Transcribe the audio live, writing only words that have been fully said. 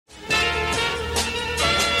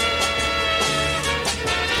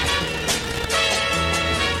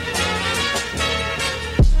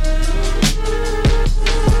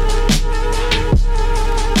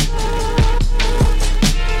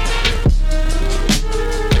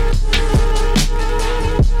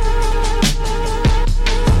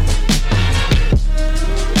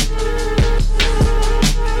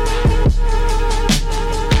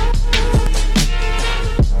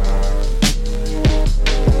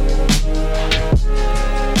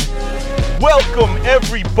Welcome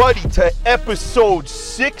everybody to episode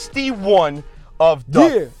 61 of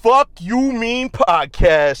the Fuck You Mean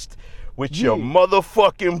podcast with your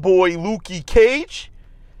motherfucking boy Lukey Cage.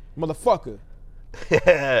 Motherfucker.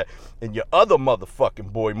 And your other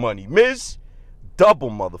motherfucking boy Money Miz.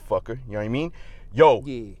 Double motherfucker, you know what I mean? Yo,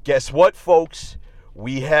 guess what, folks?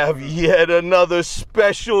 We have yet another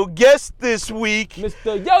special guest this week.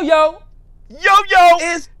 Mr. Yo-Yo. Yo-Yo.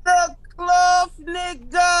 It's the Cloth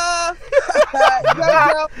nigga.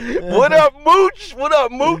 What up, Mooch? What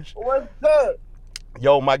up, Mooch? What's good?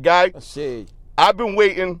 Yo, my guy, Shit. I've been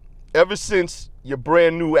waiting ever since your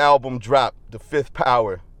brand new album dropped, The Fifth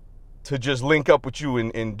Power, to just link up with you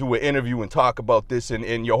and do an interview and talk about this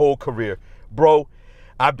and your whole career. Bro,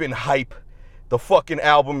 I've been hype. The fucking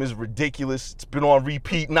album is ridiculous. It's been on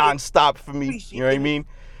repeat nonstop for me. You know what I mean?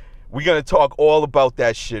 We're going to talk all about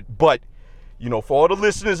that shit. But, you know, for all the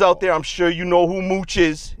listeners out there, I'm sure you know who Mooch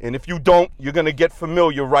is. And if you don't, you're going to get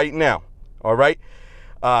familiar right now. All right?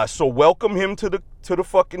 So welcome him to the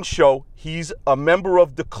fucking show. He's a member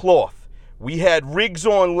of The Cloth. We had Riggs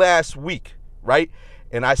on last week, right?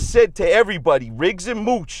 And I said to everybody, Riggs and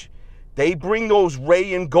Mooch, they bring those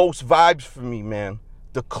Ray and Ghost vibes for me, man.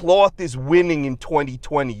 The Cloth is winning in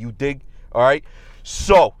 2020, you dig? All right?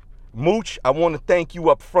 So, Mooch, I want to thank you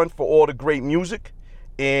up front for all the great music.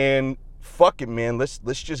 And fuck it, man. Let's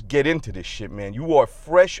just get into this shit, man. You are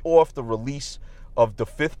fresh off the release of The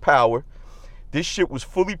Fifth Power. This shit was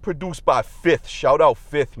fully produced by Fifth. Shout out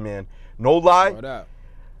Fifth, man. No lie.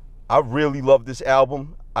 I really love this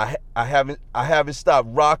album. I haven't stopped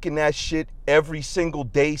rocking that shit every single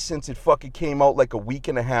day since it fucking came out like a week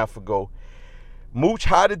and a half ago. Mooch,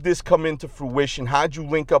 how did this come into fruition? How'd you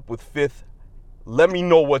link up with Fifth? Let me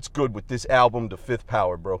know what's good with this album, The Fifth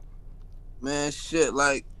Power, bro. Man, shit,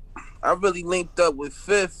 like, I really linked up with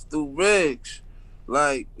Fifth through Riggs.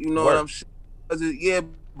 Like, you know what I'm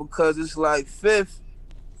saying? Because it's like Fifth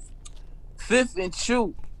and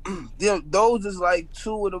Chew. Those is like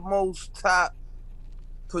two of the most top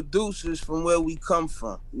producers from where we come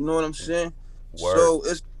from. You know what I'm saying? Word.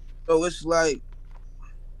 So it's like,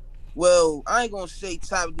 well, I ain't gonna say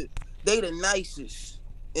top. They the nicest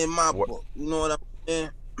in my book. You know what I'm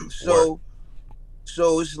saying?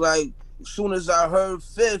 So it's like, as soon as I heard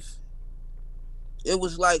Fifth, it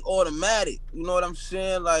was like automatic. You know what I'm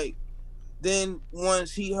saying? Like, then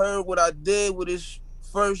once he heard what I did with his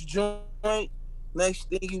first joint, next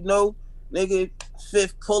thing you know, nigga,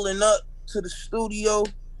 Fifth pulling up to the studio,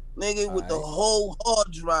 nigga, with the whole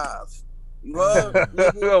hard drive. You heard?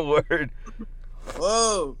 Nigga? Word.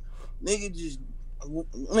 Oh, nigga,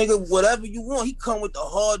 whatever you want. He come with the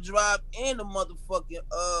hard drive and the motherfucking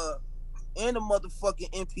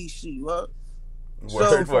MPC, you heard?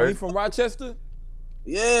 Word. He from Rochester?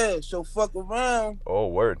 Yeah, so fuck around. Oh,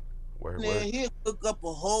 word. Then he'll hook up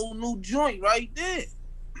a whole new joint right there.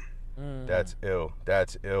 That's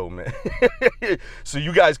ill, man. So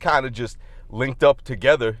you guys kind of just linked up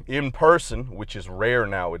together in person, which is rare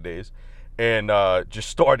nowadays, and just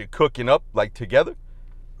started cooking up like together.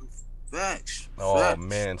 Facts.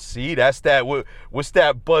 Man, see, that's that. What's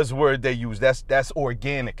that buzzword they use? That's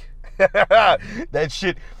organic. That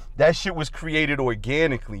shit was created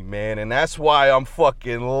organically, man, and that's why I'm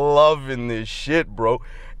fucking loving this shit, bro.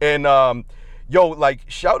 And yo, like,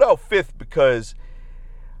 shout out Fifth, because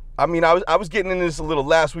I mean, I was getting into this a little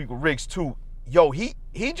last week with Riggs too. Yo, he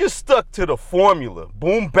just stuck to the formula.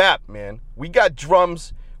 Boom bap, man. We got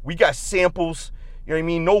drums, we got samples, you know what I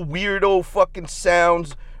mean? No weirdo fucking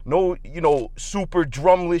sounds, no, super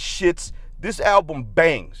drumless shits. This album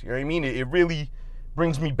bangs, you know what I mean? It really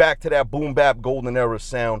brings me back to that boom bap golden era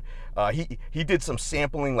sound. He did some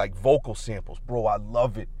sampling, like vocal samples. Bro, I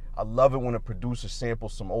love it. I love it when a producer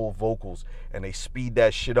samples some old vocals and they speed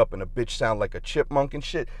that shit up and a bitch sound like a chipmunk and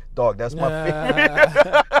shit. Dog, that's my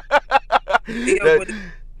favorite.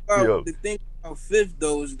 The thing about Fifth,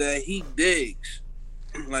 though, is that he digs.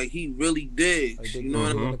 Like, he really digs. Like, you know what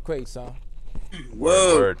I mean? The crates, huh?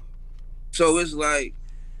 Word. So it's like,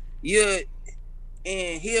 yeah,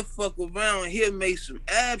 and he'll fuck around and he'll make some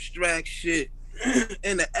abstract shit.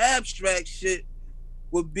 And the abstract shit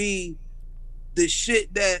would be the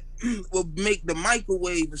shit that would make the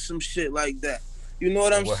microwave or some shit like that. You know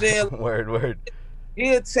what I'm saying? Word.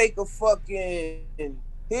 He'll take a fucking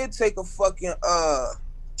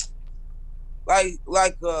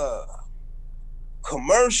like a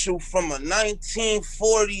commercial from a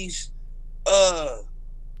 1940s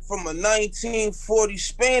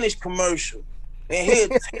Spanish commercial, and he'll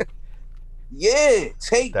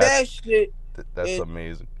take that shit. That's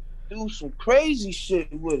amazing. Do some crazy shit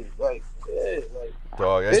with it, like,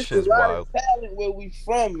 dog, that shit's wild. wild. Talent where we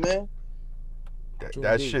from, man.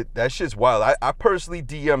 That shit's wild. I personally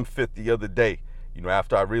DM'd Fifth the other day, you know,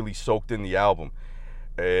 after I really soaked in the album.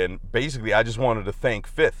 And basically I just wanted to thank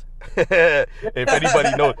Fifth. if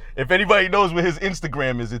anybody knows what his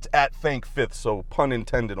Instagram is, it's at Thank Fifth, so pun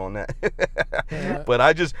intended on that. But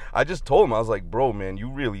I just told him, I was like, bro, man, you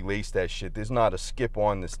really laced that shit. There's not a skip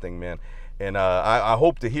on this thing, man. And I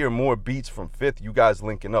hope to hear more beats from Fifth, you guys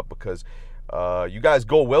linking up, because you guys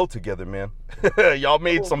go well together, man. Y'all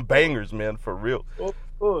made some bangers, man, for real. Of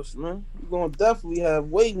course, man. We're gonna definitely have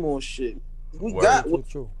way more shit. We Word. got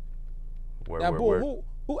True. Word, Now, word, Boom, word.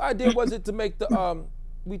 who idea was it to make the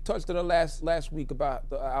we touched on it last week about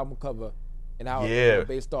the album cover and how it was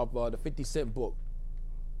based off the 50 Cent book.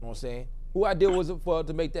 You know what I'm saying? Who idea was it for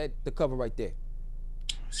to make that the cover right there?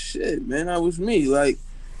 shit, man. That was me. Like,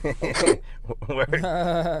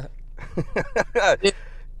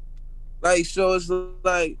 like, so it's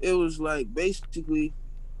like, it was like basically,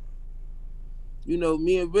 you know,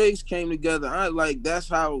 me and Riggs came together. I like, that's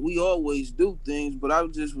how we always do things. But I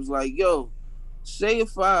just was like, yo, say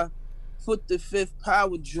if I put the Fifth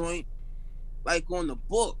Power joint like on the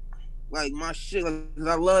book, like my shit, like, 'cause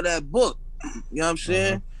I love that book. You know what I'm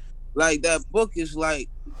saying? Like, that book is like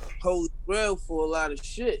holy grail for a lot of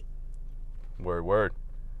shit. Word.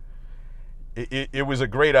 It was a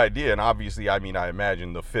great idea, and obviously, I mean, I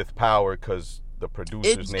imagine the Fifth Power, because the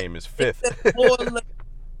producer's name is Fifth.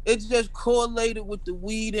 It's just correlated with the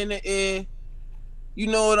weed in the air. You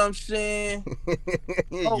know what I'm saying?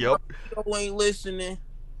 Yup. Oh, ain't listening.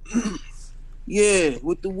 Yeah,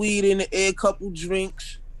 with the weed in the air, couple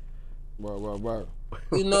drinks. Word.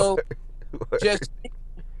 You know,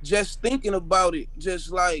 just thinking about it,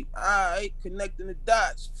 just like, all right, connecting the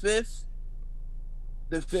dots. Fifth,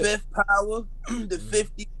 the Fifth Power, the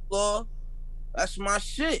 50 Law. That's my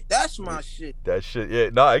shit. That's my shit. That shit, yeah.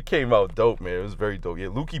 Nah, it came out dope, man. It was very dope. Yeah,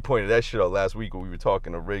 Lukey pointed that shit out last week when we were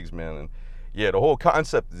talking to Riggs, man. And yeah, the whole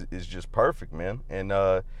concept is just perfect, man. And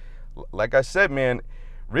like I said, man,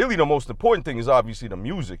 really the most important thing is obviously the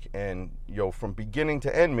music. And yo, from beginning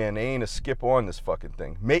to end, man, there ain't a skip on this fucking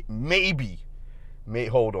thing. Maybe,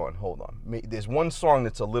 hold on. There's one song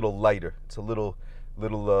that's a little lighter. It's a little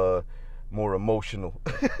more emotional.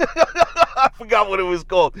 I forgot what it was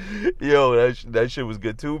called. Yo, that shit was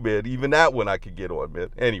good too, man. Even that one I could get on, man.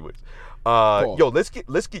 Anyways, yo, let's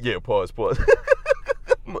get pause.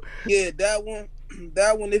 Yeah, that one.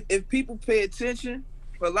 If people pay attention,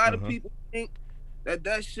 a lot of people think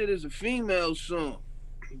that shit is a female song,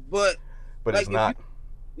 but like, it's not.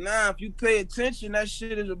 If you pay attention, that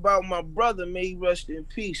shit is about my brother. May he rest in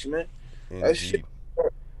peace, man. Indeed.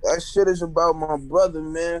 That shit is about my brother,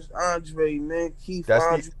 man. It's Andre, man. Keith.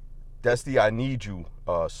 That's the I Need You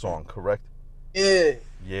song, correct? Yeah.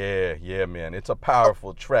 Yeah, man. It's a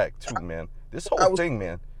powerful track too, man. This whole thing,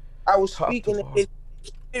 man. I was speaking in his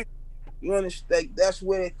spirit. You understand? That's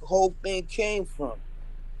where the whole thing came from.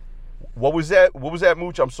 What was that,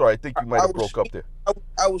 Mooch? I'm sorry. I think you might have broke up there.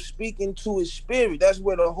 I was speaking to his spirit. That's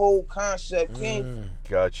where the whole concept came from.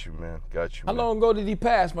 Got you, man. How long ago did he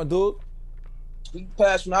pass, my dude? He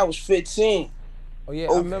passed when I was 15. Oh, yeah.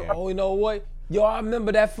 I remember. Oh, you know what? Yo, I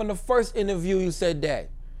remember that from the first interview you said that.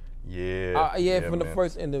 Yeah. From the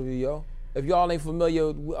first interview, yo. If y'all ain't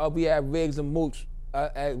familiar, we had Riggs and Mooch.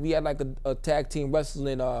 We had like a tag team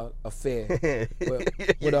wrestling affair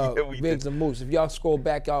with Riggs and Mooch. If y'all scroll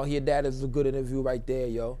back, y'all hear that is a good interview right there,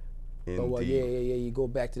 yo. So yeah, you go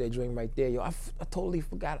back to that dream right there, yo. I totally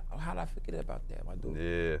forgot. How did I forget about that, my dude?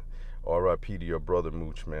 Yeah. R.I.P. to your brother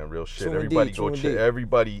Mooch, man. Real shit. True Everybody indeed, go true check.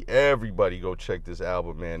 indeed. Everybody go check this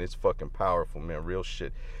album, man. It's fucking powerful, man. Real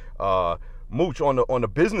shit. Mooch, on the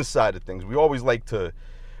business side of things, we always like to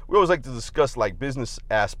discuss like business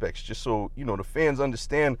aspects, just so you know the fans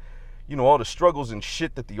understand, you know, all the struggles and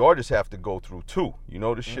shit that the artists have to go through too. You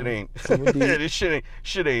know, this shit ain't this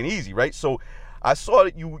shit ain't easy, right? So I saw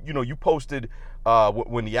that you posted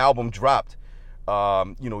when the album dropped.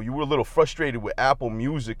 You know, you were a little frustrated with Apple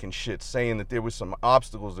Music and shit, saying that there was some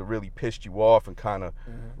obstacles that really pissed you off and kind of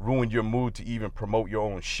ruined your mood to even promote your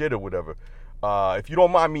own shit or whatever. If you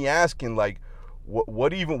don't mind me asking, like,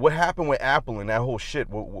 what happened with Apple and that whole shit?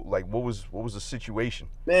 What was the situation?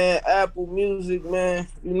 Man, Apple Music, man.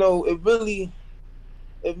 You know, it really,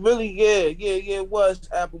 it was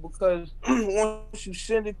Apple, because once you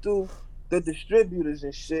send it through the distributors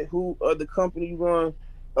and shit, who are the company you going,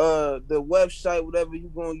 the website, whatever you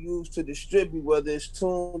gonna use to distribute, whether it's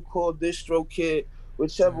TuneCore, DistroKid,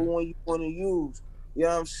 whichever one you want to use. You know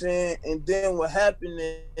what I'm saying? And then what happened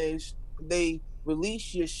is they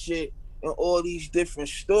release your shit in all these different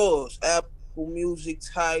stores, Apple Music,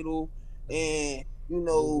 Tidal, and you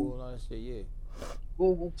know,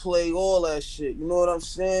 Google Play, all that shit. You know what I'm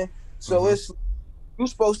saying? So it's you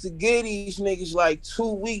supposed to get these niggas like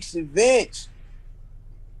 2 weeks advance,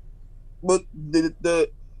 but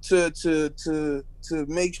to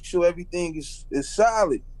make sure everything is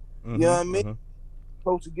solid. You know what I mean?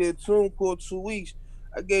 Supposed to get a tune called 2 weeks.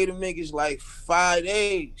 I gave them niggas like 5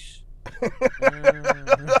 days.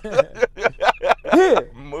 Yeah.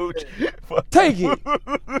 Mooch. Take it.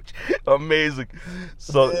 Amazing.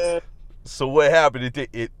 So what happened?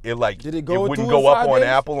 It like Did it go wouldn't through go in up 5 on days?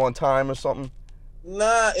 Apple on time or something?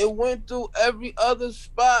 Nah, it went through every other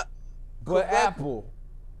spot. But correct. Apple.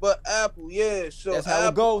 But Apple, yeah. So That's how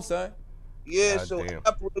it goes, son. Yeah, God so damn.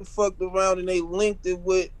 Apple fucked around and they linked it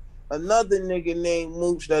with another nigga named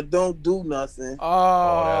Mooch that don't do nothing.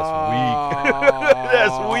 Oh,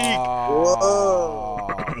 that's weak.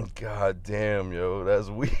 Whoa. God damn, yo, that's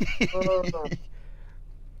weak.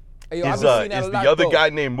 Hey, yo, Is I've been seeing that a the lot, other though. guy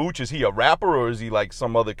named Mooch? Is he a rapper or is he like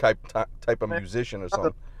some other type of musician or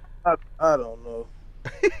something? I don't know.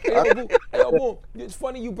 Hey, yo, Boom. It's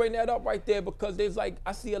funny you bring that up right there because there's like,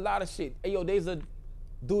 I see a lot of shit. Hey, yo, there's a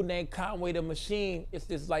dude named Conway the Machine. It's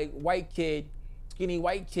this like white kid, skinny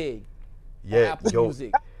white kid. Yeah, Apple yo,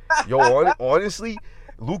 Music. honestly,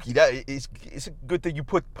 Lukey, it's a good thing you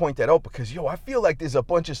point that out because yo, I feel like there's a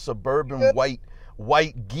bunch of suburban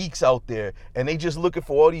white geeks out there, and they just looking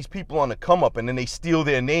for all these people on the come up, and then they steal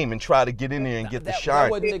their name and try to get in there and get the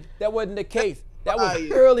shine. That wasn't the case. That was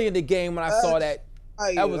early in the game when I saw that.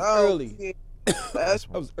 That was early. That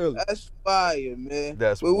was early. That's fire, man.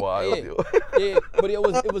 That's wild. Yeah, but it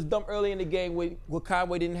was dumb early in the game where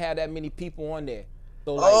Conway didn't have that many people on there.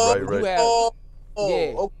 So like you have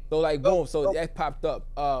so like boom, so that popped up.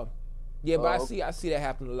 Yeah, but I see that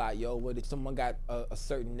happen a lot, yo. Where someone got a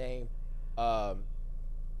certain name.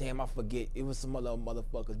 Damn, I forget. It was some other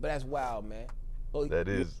motherfuckers, but that's wild, man. So, that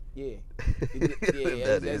is. Yeah.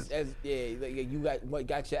 Yeah. You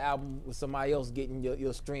got your album with somebody else getting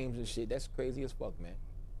your streams and shit. That's crazy as fuck, man.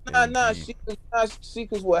 Nah. See,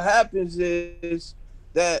 cause what happens is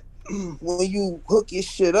that when you hook your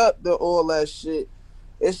shit up to all that shit,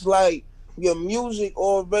 it's like your music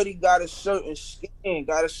already got a certain skin,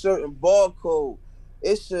 got a certain barcode.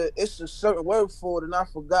 It's a certain word for it, and I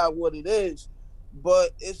forgot what it is. But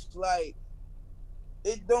it's like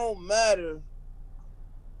it don't matter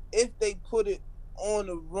if they put it on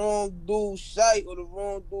the wrong dude's site or the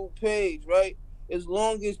wrong dude page, right? As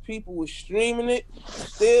long as people were streaming it,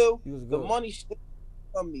 still the money still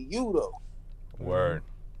come to you though. Word.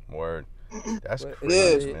 That's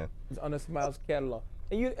crazy, man. It's on the Smiles catalog.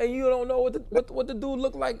 And you don't know what the dude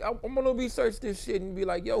look like. I'm gonna research this shit and be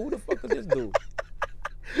like, yo, who the fuck is this dude?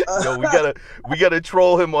 Yo, we gotta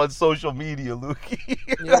troll him on social media, Lukey.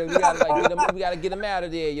 Yeah, we gotta get him out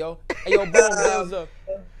of there, yo. Hey, yo, boom.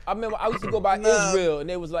 I remember I used to go by Israel, and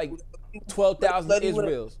there was like 12,000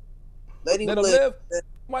 Israels. Let him live.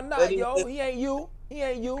 Why not, yo? He ain't you. We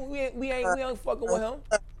ain't fucking with him.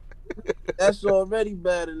 That's already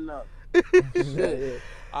bad enough. Yeah.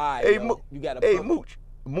 All right, hey, you got a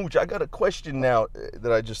Mooch, I got a question now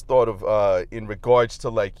that I just thought of in regards to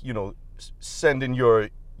like, you know, sending your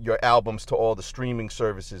albums to all the streaming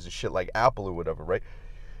services and shit like Apple or whatever, right?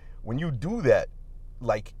 When you do that,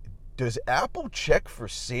 like, does Apple check for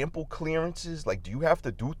sample clearances? Like, do you have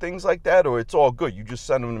to do things like that, or it's all good? You just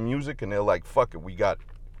send them the music and they're like, fuck it, we got it.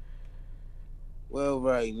 Well,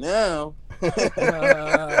 right now,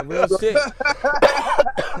 real shit.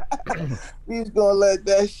 He's gonna let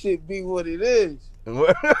that shit be what it is.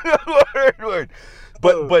 Word.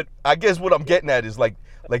 But I guess what I'm getting at is like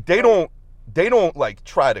they don't like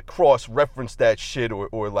try to cross-reference that shit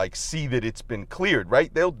or like see that it's been cleared,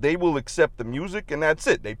 right? They will accept the music and that's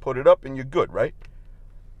it. They put it up and you're good, right?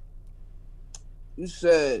 You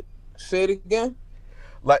said, say it again.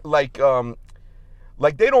 Like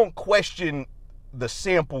they don't question the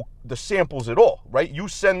samples at all, right? You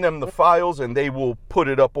send them the files and they will put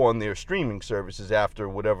it up on their streaming services after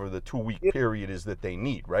whatever the 2-week period is that they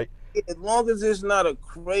need, right? As long as it's not a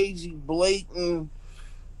crazy blatant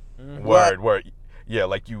word. Yeah,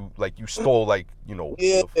 like you stole like, you know,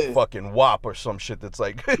 the fucking WAP or some shit that's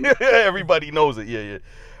like everybody knows it. Yeah.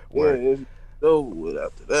 Word. Yeah, it's over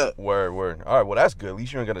after that. Word. All right, well that's good. At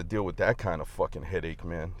least you ain't gonna deal with that kind of fucking headache,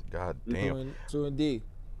 man. God damn. True indeed.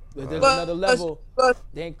 There's another level.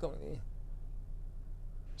 They ain't coming in.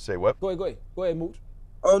 Say what? Go ahead, Mooch.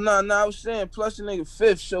 Oh no, I was saying. Plus, the nigga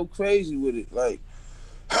Fifth so crazy with it. Like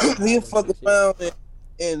he'll fuck around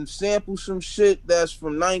and sample some shit that's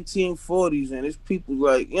from 1940s, and it's people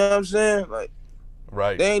like, you know what I'm saying? Like,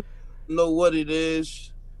 right? They ain't know what it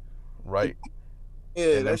is. Right.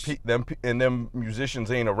 Yeah, and them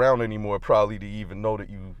musicians ain't around anymore probably to even know that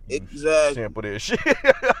you exactly sample their shit.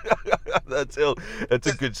 That's a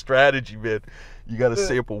good strategy, man. You gotta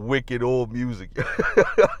sample wicked old music.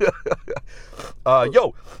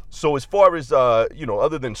 Yo, so as far as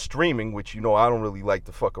other than streaming, which I don't really like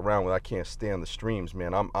to fuck around with, I can't stand the streams,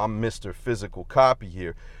 man. I'm Mr. Physical Copy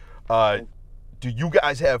here. Do you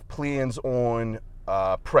guys have plans on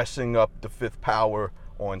pressing up the Fifth Power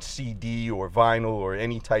on CD or vinyl or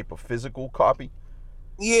any type of physical copy?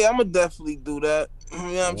 Yeah, I'm gonna definitely do that. You know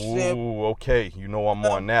what I'm saying? Ooh, okay. I'm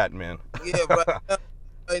on that, man. Yeah,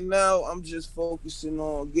 right now I'm just focusing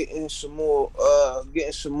on getting some more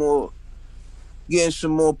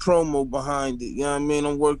promo behind it. You know what I mean?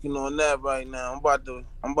 I'm working on that right now. I'm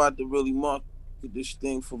about to really market this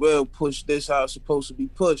thing for real, push this how it's supposed to be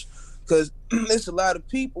pushed. Cause there's a lot of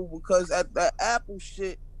people, because at that Apple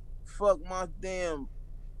shit fuck my damn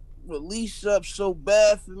release up so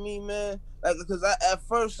bad for me, man. Like, because at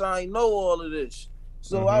first I ain't know all of this.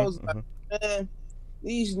 So I was like, man,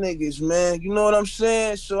 these niggas, man, you know what I'm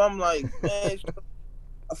saying? So I'm like, man,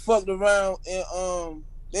 I fucked around and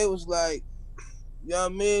they was like, you know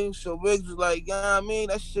what I mean? So Riggs was like, you know what I mean?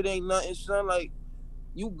 That shit ain't nothing, son. Like,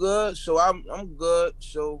 you good? So I'm good.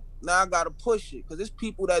 So now I gotta push it, because there's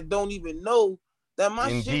people that don't even know that my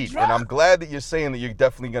shit Indeed, dropped. and I'm glad that you're saying that you're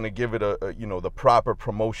definitely gonna give it the proper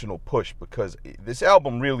promotional push, because this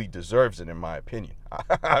album really deserves it, in my opinion.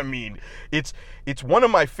 I mean, it's one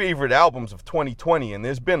of my favorite albums of 2020, and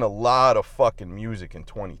there's been a lot of fucking music in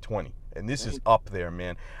 2020, and this is up there,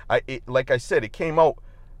 man. Like I said, it came out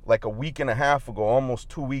like a week and a half ago, almost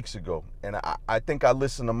 2 weeks ago, and I think I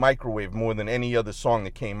listened to Microwave more than any other song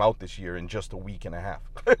that came out this year in just a week and a half.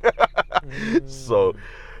 So,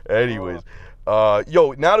 anyways.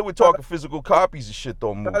 Yo, now that we're talking physical copies and shit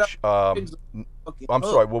though, Mooch. I'm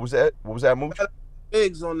sorry, what was that? What was that, Mooch?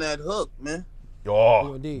 Biggs on that hook, man.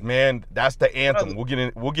 Oh, man, that's the anthem.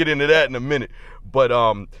 We'll get into that in a minute. But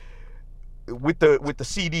with the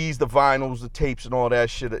CDs, the vinyls, the tapes, and all that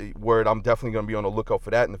shit, I'm definitely gonna be on the lookout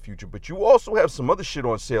for that in the future. But you also have some other shit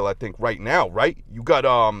on sale, I think, right now, right? You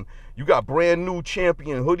got brand new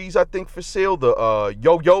Champion hoodies, I think, for sale. The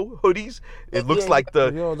Yo-Yo hoodies. It looks like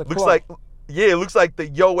it looks like the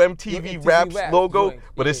Yo MTV Raps logo,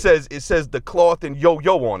 but it says the cloth and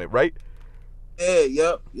Yo-Yo on it, right?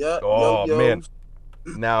 Yeah, yep. Oh, Yo-Yo. man.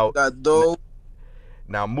 Now, got dope.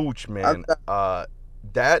 Now, Mooch, man, I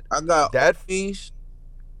got OBs.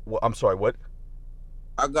 Well, I'm sorry, what?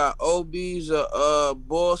 I got OBs,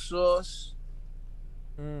 Boss Sauce.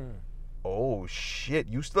 Oh shit!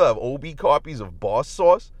 You still have OB copies of Boss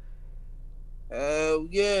Sauce? Hell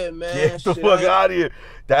yeah, man. Get the fuck out of here!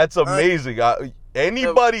 That's amazing.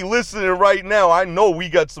 Anybody listening right now, I know we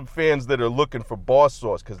got some fans that are looking for Boss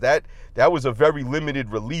Sauce, because that was a very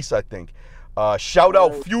limited release, I think. Shout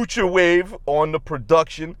out Future Wave on the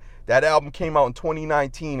production. That album came out in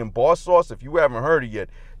 2019, and Boss Sauce, if you haven't heard it yet,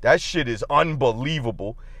 that shit is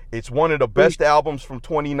unbelievable. It's one of the best albums from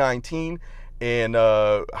 2019. And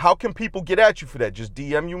how can people get at you for that? Just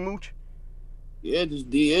DM you, Mooch? Yeah, just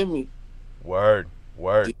DM me. Word.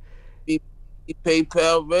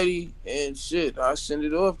 PayPal ready and shit. I'll send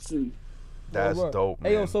it off to you. That's dope,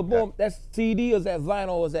 man. Hey, yo, so boom, that's CD or is that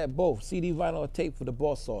vinyl or is that both? CD, vinyl, or tape for the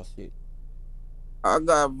Boss Sauce shit? I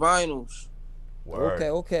got vinyls. Word.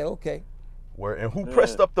 Okay. Word. And who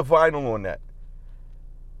pressed up the vinyl on that?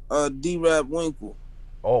 D-Rap Winkle.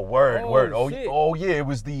 Oh, word. Shit. Oh, yeah, it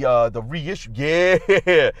was the reissue.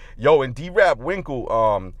 Yeah. Yo, and D-Rap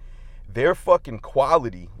Winkle, their fucking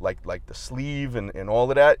quality, like the sleeve and all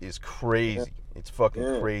of that is crazy. Yeah. It's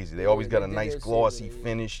fucking crazy. They always got a nice glossy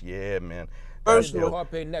finish. Yeah, man. First one.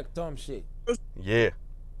 Harpe neck thumb shit. Yeah.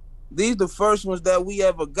 These the first ones that we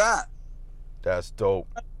ever got. That's dope.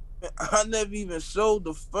 I never even sold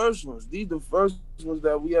the first ones. These the first ones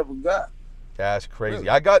that we ever got. That's crazy.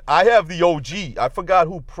 Really? I have the OG. I forgot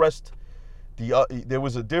who pressed there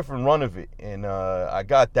was a different run of it, and I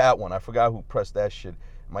got that one. I forgot who pressed that shit.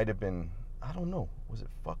 Might have been, I don't know. Was it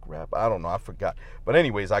Fuck Rap? I don't know. I forgot. But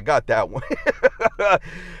anyways, I got that one.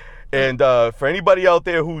 And for anybody out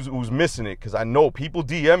there who's missing it, because I know people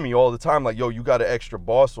DM me all the time like, yo, you got an extra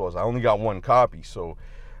Boss Sauce. I only got one copy, so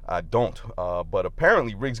I don't. But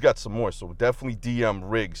apparently Riggs got some more, so definitely DM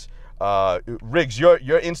Riggs. Riggs, your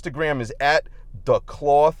Instagram is at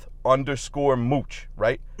 @thecloth_mooch,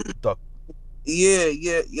 right? Yep,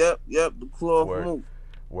 the cloth mooch.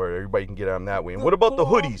 Where everybody can get on that way. And what about the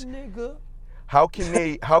hoodies? Nigga. How can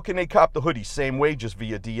they cop the hoodies? Same way, just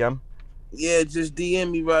via DM? Yeah, just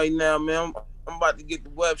DM me right now, man. I'm about to get the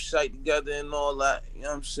website together and all that. You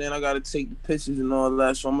know what I'm saying? I gotta take the pictures and all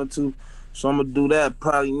that. So I'm gonna So I'm gonna do that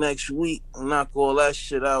probably next week. Knock all that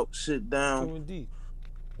shit out. Sit down. True indeed.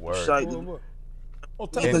 Word. On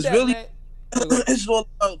top of Because that, really, man, it's all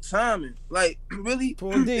about timing. Like, really,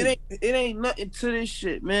 True indeed. it ain't nothing to this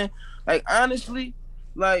shit, man. Like, honestly,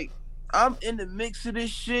 like, I'm in the mix of this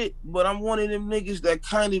shit, but I'm one of them niggas that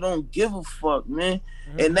kind of don't give a fuck, man.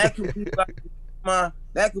 And that could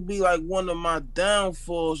be like one of my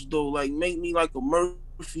downfalls, though. Like, make me like a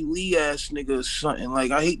Murphy Lee ass nigga or something.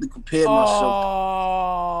 Like, I hate to compare myself.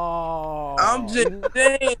 Oh, I'm just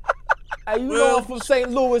saying. Hey, you know I'm from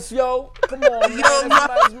St. Louis, yo. Come on, man.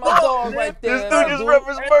 That's my dog right there. This dude just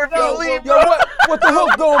referenced Murphy Lee, yo, what the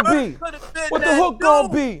hook gonna be? What the hook gonna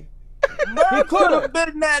be? He could have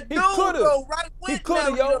been that dude, though, right with He could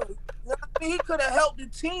have, yo. You know what I mean? He could have helped the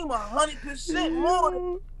team 100% more.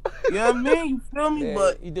 You know what I mean? You feel me? Man,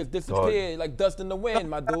 but he just disappeared like dust in the wind,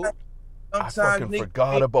 my dude. I fucking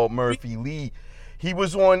forgot about Murphy Lee. He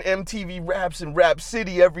was on MTV Raps and Rap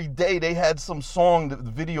City every day. They had some song, the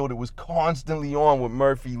video that was constantly on with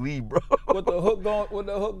Murphy Lee, bro. What the hook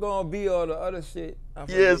gonna be or the other shit?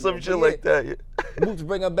 Yeah, some shit like that. Yeah. Mooch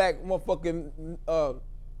bringing back motherfucking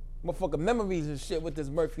memories and shit with this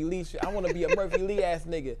Murphy Lee shit. I want to be a Murphy Lee ass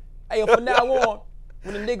nigga. Hey, from now on,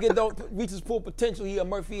 when a nigga don't reach his full potential, he a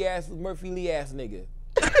Murphy Lee ass nigga.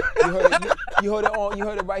 You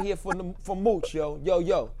heard it right here from Mooch, yo.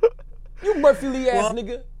 You Murphy Lee ass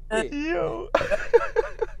nigga. Yeah. Yo.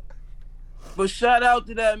 But shout out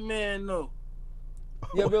to that man, though.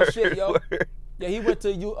 Yeah, real shit, yo. Yeah, he went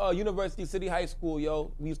to University City High School,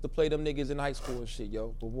 yo. We used to play them niggas in high school and shit, yo.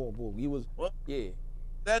 Boom, boom. He was, yeah.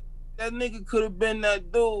 That nigga could have been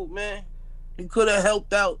that dude, man. He could have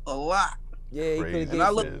helped out a lot. Yeah, he could have. And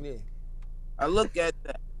I look at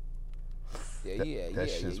that. That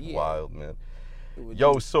shit's wild, man.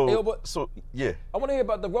 Yo, yeah. I want to hear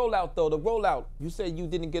about the rollout, though. The rollout. You said you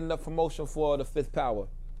didn't get enough promotion for the Fifth Power.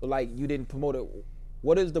 Like, you didn't promote it.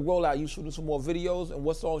 What is the rollout? You shooting some more videos? And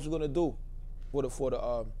what songs you gonna do for the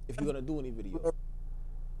if you're gonna do any videos?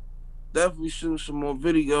 Definitely shoot some more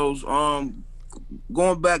videos.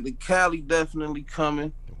 Going back to Cali, definitely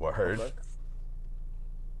coming. Word. Okay.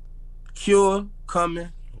 Cure coming.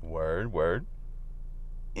 Word.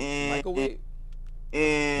 And Microwave.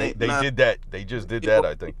 And they did that. They just did that,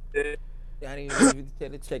 I think. Yeah, I didn't even tell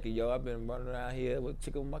the chicken, yo. I've been running around here with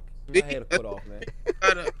chicken with my head cut off, man.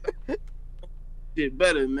 Shit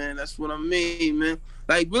better, man. That's what I mean, man.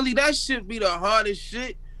 Like, really, that shit be the hardest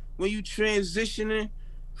shit when you transitioning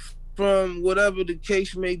from whatever the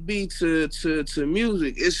case may be to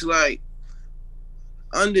music. It's like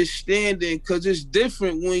understanding, because it's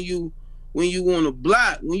different when you on the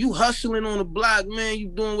block. When you hustling on the block, man, you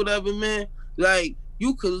doing whatever, man. Like,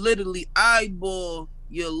 you could literally eyeball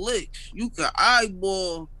your licks. You could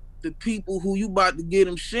eyeball the people who you about to get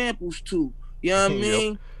them samples to. You know what I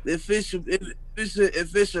mean? Yep.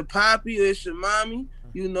 If it's a poppy or it's a mommy,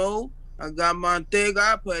 you know, I got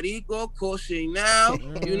Montega, Perico, Coche now.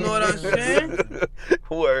 You know what I'm saying?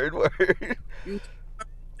 Word. You know what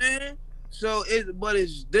I'm saying? So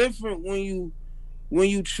it's different when you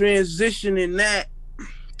transitioning that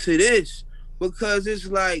to this. Because it's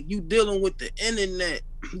like you dealing with the internet.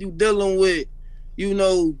 You dealing with,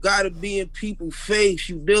 gotta be in people's face.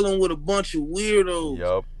 You dealing with a bunch of weirdos.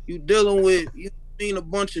 Yep. You dealing with, a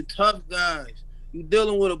bunch of tough guys. You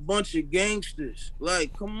dealing with a bunch of gangsters.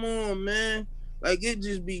 Like, come on, man. Like, it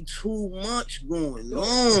just be too much going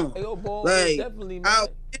on. Yo, boy, like, definitely,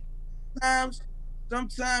 man.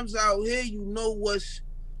 Sometimes out here, you know what's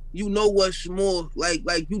more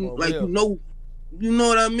you know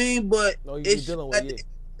what I mean? But it's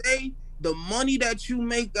the money that you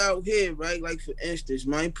make out here, right? Like, for instance,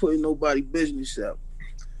 man, I ain't putting nobody business out,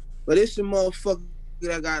 but it's a motherfucker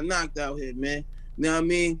that got knocked out here, man. You know what I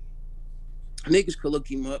mean? Niggas could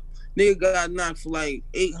look him up. Nigga got knocked for like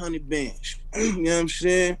 800 bands. You know what I'm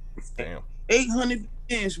saying? Damn. 800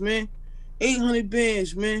 bands, man. 800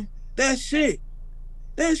 bands, man. That's it,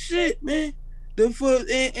 man. And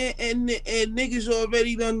niggas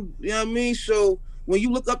already done, you know what I mean? So when you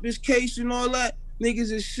look up his case and all that,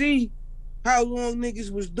 niggas will see how long niggas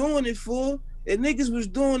was doing it for. And niggas was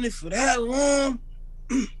doing it for that long.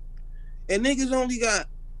 And niggas only got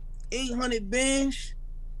 800 bands.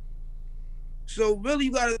 So really,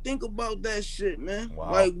 you gotta think about that shit, man.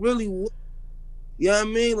 Wow. Like, really, you know what I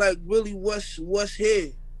mean? Like, really, what's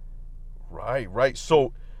here? Right.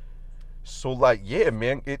 So like, yeah,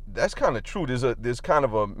 man, that's kind of true. There's kind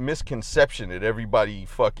of a misconception that everybody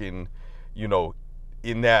fucking,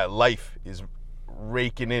 in that life is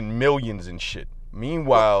raking in millions and shit.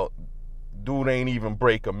 Meanwhile, dude ain't even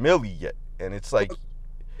break a milli yet. And it's like,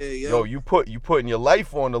 yo, you putting your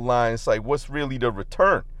life on the line. It's like, what's really the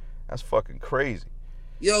return? That's fucking crazy.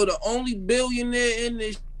 Yo, the only billionaire in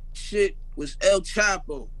this shit was El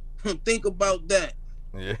Chapo. Think about that.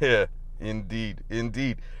 Yeah,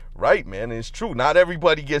 indeed. Right, man. It's true. Not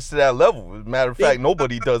everybody gets to that level. As a matter of fact,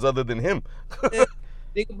 nobody does other than him.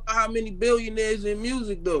 Think about how many billionaires in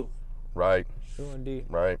music, though. Right. True indeed.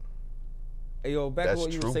 Right. Hey, yo, back That's to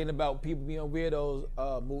what you true. were saying about people being weirdos,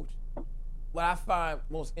 Mooch. What I find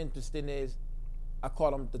most interesting is I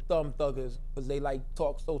call them the thumb thuggers because they like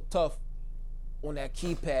talk so tough on that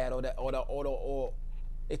keypad or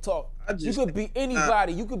they talk. You could be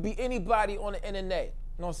anybody. You could be anybody on the internet.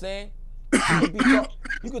 You know what I'm saying?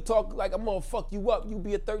 You could talk like I'm gonna fuck you up. You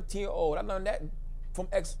be a 13-year-old. I learned that from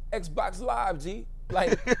Xbox Live, G.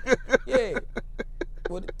 Like, yeah.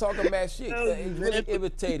 But talking mad shit. It's really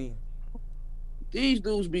irritating. These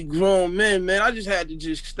dudes be grown men, man. I just had to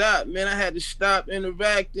just stop, man. I had to stop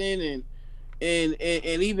interacting and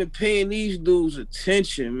even paying these dudes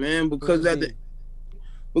attention, man. Because at the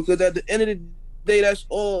end of the day, that's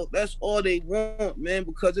all they want, man.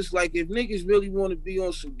 Because it's like if niggas really want to be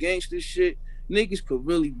on some gangster shit, niggas could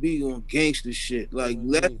really be on gangster shit. Like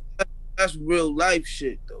that's real life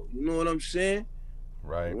shit, though. You know what I'm saying?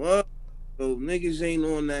 Right. What? So niggas ain't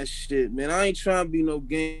on that shit, man. I ain't trying to be no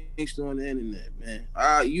gangster on the internet, man.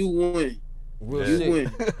 You win. You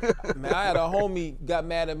win. Man, I had a homie got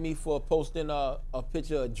mad at me for posting a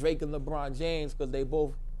picture of Drake and LeBron James because they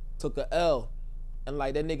both took a L. And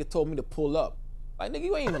like that nigga told me to pull up. Like, nigga,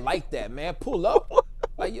 you ain't even like that, man. Pull up.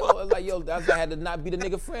 Like, yo, that's why I had to not be the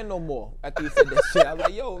nigga friend no more after you said that shit. I was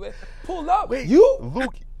like, yo, man, pull up. Wait, you?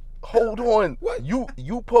 Luke, hold on. What?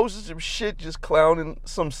 You posted some shit just clowning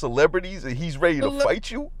some celebrities and he's ready to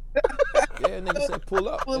fight you? Yeah, nigga said pull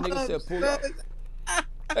up. The nigga said pull up.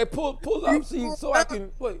 Hey, pull up, see, so I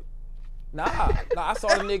can, wait. Nah, I saw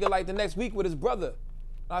the nigga like the next week with his brother.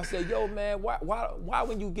 I said, yo, man, why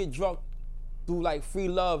when you get drunk, do like free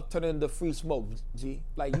love turn into free smoke, G?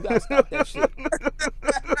 Like, you gotta stop that shit.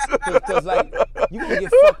 Cause like, you gonna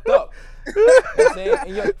get fucked up. You know what I'm saying?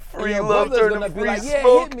 And your brother's gonna be like, yeah,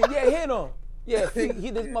 hit me, yeah, hit him. Yeah,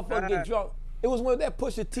 he this motherfucker get drunk. It was when that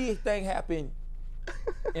Pusha T thing happened,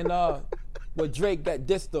 and with Drake that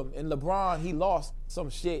dissed him, and LeBron, he lost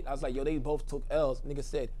some shit. I was like, yo, they both took L's. Nigga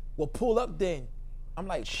said, well, pull up then. I'm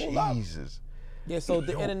like, pull up. Jesus. Yeah, so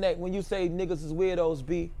the internet, when you say niggas is weirdos,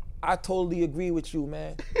 B, I totally agree with you,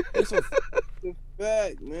 man. It's a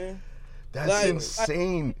fact, man. That's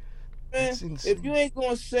insane. That's insane. If you ain't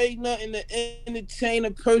gonna say nothing to entertain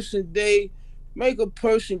a person day, make a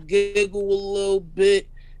person giggle a little bit,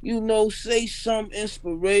 you know, say something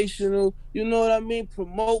inspirational, you know what I mean?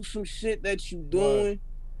 Promote some shit that you doing. Right.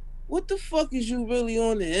 What the fuck is you really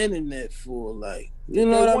on the internet for? Like, you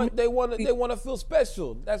know what I mean? They want to feel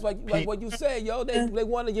special. That's like what you say, yo. They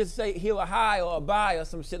want to just say heal a high or a buy or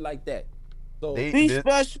some shit like that. So be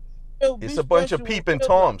special. It's a bunch of peeping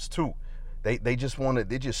toms too. They just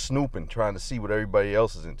snooping, trying to see what everybody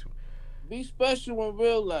else is into. Be special in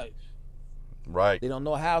real life. Right. They don't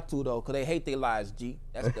know how to though, cause they hate their lives, G.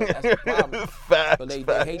 That's the problem. Facts, so they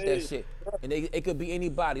hate that shit. And it could be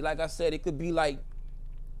anybody. Like I said, it could be like,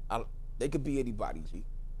 they could be anybody, G. You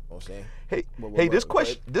know what I'm saying? Hey,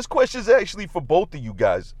 this question is actually for both of you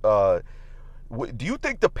guys. Do you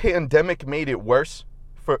think the pandemic made it worse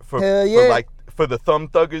for the thumb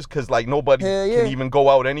thuggers? Cause like nobody can even go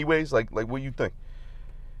out anyways. Like what do you think?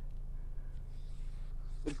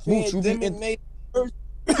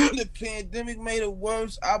 The pandemic made it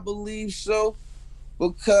worse. I believe so,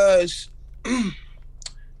 because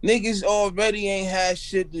niggas already ain't had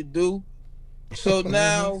shit to do. So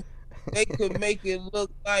now they could make it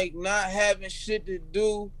look like not having shit to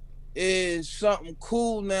do is something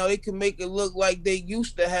cool. Now they can make it look like they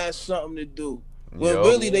used to have something to do, when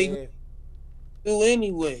really they do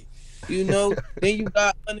anyway. You know. Then you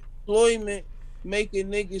got unemployment making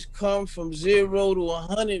niggas come from 0 to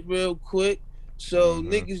 100 real quick. So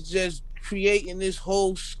niggas just creating this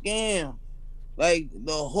whole scam. Like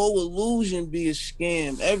the whole illusion be a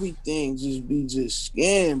scam. Everything just be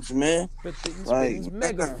scams, man. But these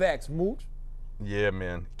mega facts, Mooch. Yeah,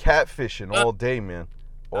 man. Catfishing all day, man.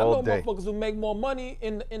 All day. I know motherfuckers who make more money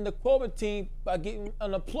in the quarantine by getting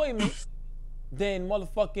unemployment than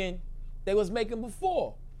motherfucking they was making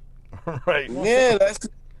before. Right. Yeah, that's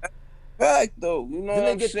a fact though. You know what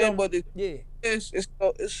I'm saying? But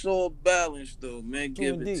it's all balanced though, man.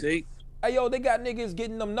 Give and take. Hey yo, they got niggas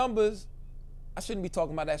getting them numbers. I shouldn't be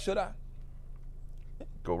talking about that, should I?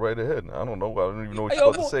 Go right ahead. I don't know. I don't even know what you're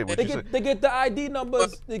about to say. They get the ID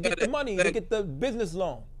numbers. They get the money. They get the business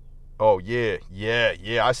loan. Oh, yeah.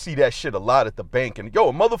 I see that shit a lot at the bank. And, yo,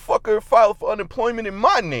 a motherfucker filed for unemployment in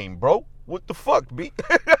my name, bro. What the fuck, B?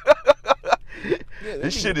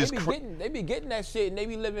 This shit is crazy. They be getting that shit, and they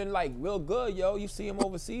be living, like, real good, yo. You see them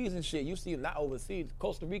overseas and shit. You see them not overseas,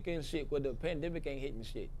 Costa Rica and shit, where the pandemic ain't hitting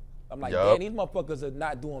shit. I'm like, damn, these motherfuckers are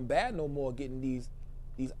not doing bad no more, getting these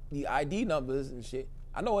ID numbers and shit.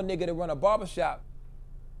 I know a nigga that run a barbershop.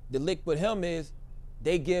 The lick with him is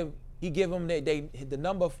he give them the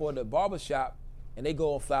number for the barbershop, and they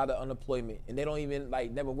go and file the unemployment, and they don't even,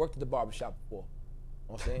 like, never worked at the barbershop before.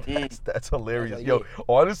 You know what I'm saying? That's hilarious. Like, yo,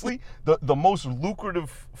 honestly, the most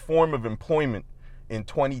lucrative form of employment in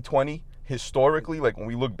 2020, historically, like when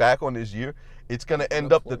we look back on this year, it's gonna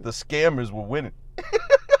end up that the scammers were winning.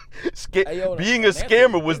 Being a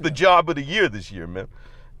scammer was the job of the year this year, man.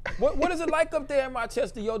 What is it like up there in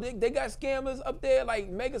Rochester, yo? They got scammers up there, like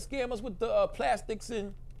mega scammers with the plastics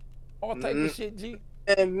and all type of shit, G?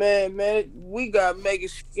 And man, we got mega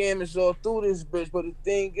scammers all through this bitch. But the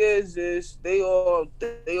thing is they all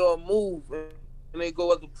move and they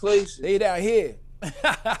go other places. They down here.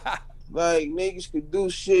 Like niggas could do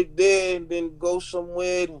shit there and then go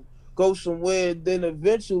somewhere and then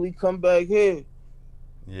eventually come back here.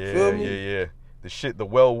 Yeah. The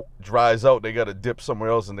well dries out, they gotta dip somewhere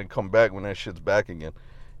else and then come back when that shit's back again.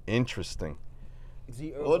 Interesting.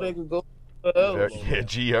 Or they could go.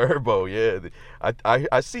 G Herbo, yeah.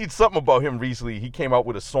 I seen something about him recently. He came out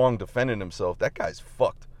with a song defending himself. That guy's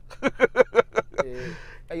fucked.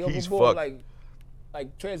 Hey, yo, he's before, fucked.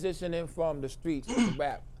 like transitioning from the streets to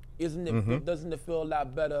rap, isn't it? Doesn't it feel a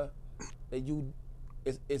lot better that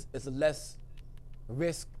it's a less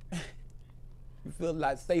risk? You feel a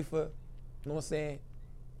lot safer. You know what I'm saying?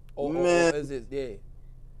 Or is it?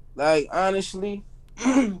 Like honestly,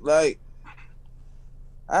 like.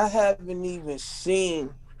 I haven't even seen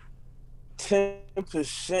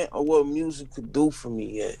 10% of what music could do for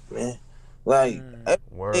me yet, man. Like,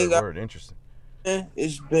 word, interesting.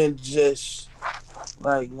 It's been just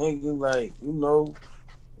like, nigga, like, you know,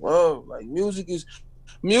 whoa, like music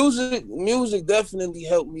definitely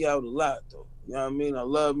helped me out a lot, though. You know what I mean? I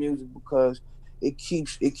love music because it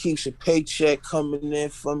keeps a paycheck coming in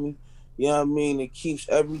for me. You know what I mean? It keeps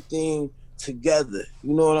everything together.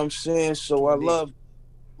 You know what I'm saying? So I love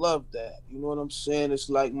that. You know what I'm saying? It's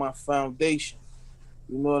like my foundation.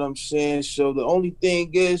 You know what I'm saying? So the only thing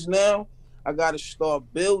is now I gotta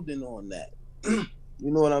start building on that. You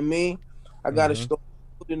know what I mean? I gotta start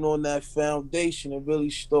building on that foundation and really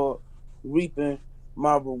start reaping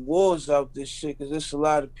my rewards out this shit, because there's a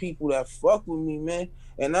lot of people that fuck with me, man.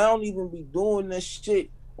 And I don't even be doing this shit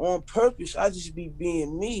on purpose. I just be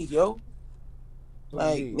being me, yo.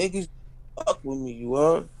 Like niggas fuck with me, you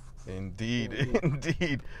heard?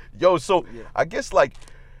 Indeed. Yo, so I guess like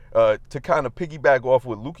to kind of piggyback off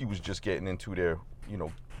what Lukey was just getting into there, you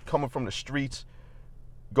know, coming from the streets,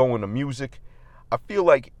 going to music, I feel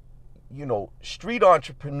like, you know, street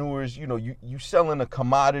entrepreneurs, you know, you selling a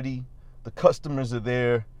commodity, the customers are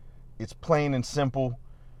there, it's plain and simple,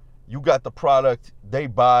 you got the product, they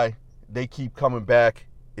buy, they keep coming back,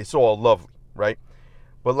 it's all lovely, right?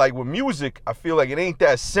 But like with music, I feel like it ain't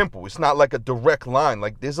that simple. It's not like a direct line.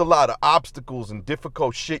 Like there's a lot of obstacles and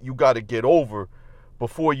difficult shit you got to get over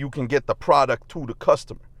before you can get the product to the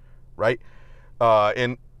customer, right?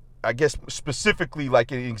 And I guess specifically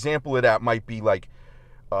like an example of that might be like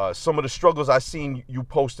some of the struggles I seen you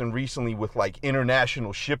posting recently with like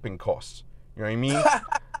international shipping costs. You know what I mean?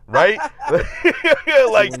 Right?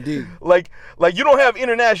 like you don't have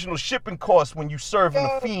international shipping costs when you serving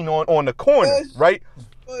a fiend on the corner, right?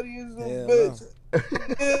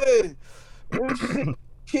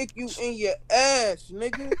 Kick you in your ass,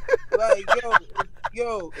 nigga. Like,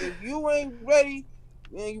 yo, if you ain't ready,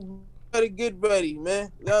 man, you better get ready,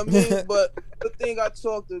 man. You know what I mean? But the thing I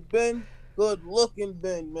talked to Ben, good looking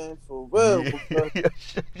Ben, man, for real.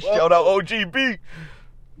 Shout out OGB.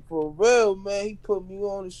 For real, man, he put me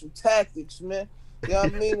on to some tactics, man. You know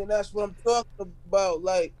what I mean? And that's what I'm talking about.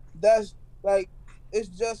 Like, that's like, it's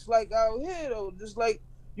just like out here, though. Just like,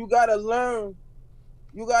 you gotta learn.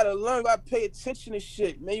 You gotta pay attention to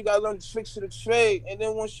shit, man. You gotta learn the tricks of the trade. And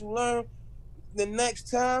then once you learn, the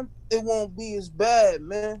next time, it won't be as bad,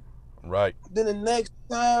 man. Right. Then the next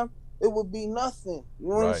time, it will be nothing. You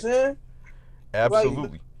know what I'm saying? Absolutely.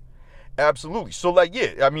 Right. Absolutely. So like,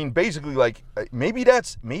 yeah, I mean, basically like maybe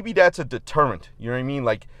that's a deterrent. You know what I mean?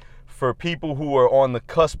 Like for people who are on the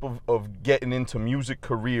cusp of getting into music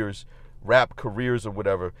careers, rap careers or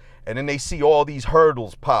whatever, and then they see all these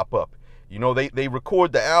hurdles pop up. You know, they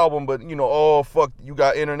record the album, but you know, oh fuck, you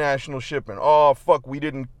got international shipping. Oh fuck, we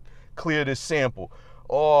didn't clear this sample.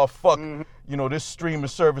 Oh, fuck. You know, this streaming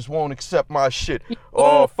service won't accept my shit.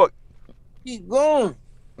 Oh, fuck. Keep going.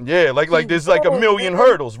 Yeah, like there's like a million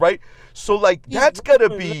hurdles, right? So like that's gotta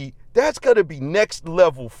be next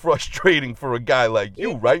level frustrating for a guy like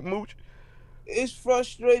you, right, Mooch? It's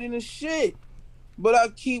frustrating as shit. But I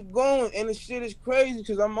keep going, and the shit is crazy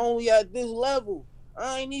because I'm only at this level.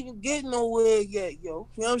 I ain't even getting nowhere yet, yo.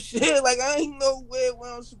 You know what I'm saying? Like, I ain't nowhere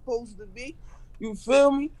where I'm supposed to be. You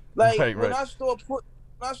feel me? Like, when I start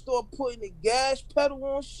putting the gas pedal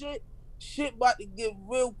on shit about to get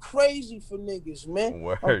real crazy for niggas, man.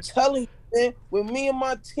 Word. I'm telling you, man, when me and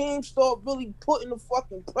my team start really putting the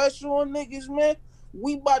fucking pressure on niggas, man,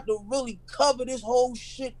 we about to really cover this whole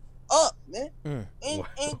shit up, man. Ain't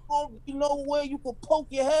gonna be nowhere you can poke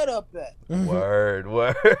your head up at. Word.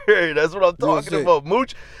 That's what I'm talking about,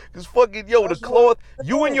 Mooch. Cause fucking the cloth,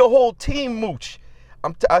 you and your whole team, Mooch.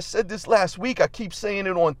 I said this last week. I keep saying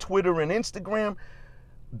it on Twitter and Instagram.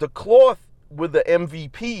 The cloth were the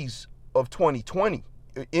MVPs of 2020,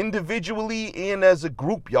 individually and as a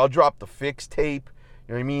group. Y'all dropped the Fix tape.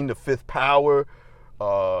 You know what I mean? The Fifth Power.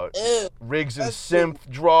 Riggs and Synth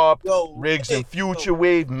dropped. Riggs and Future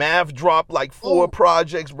Wave. Mav dropped like 4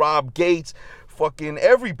 projects. Rob Gates. Fucking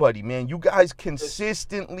everybody, man. You guys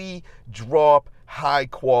consistently drop high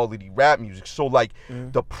quality rap music. So like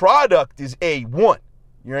the product is A1.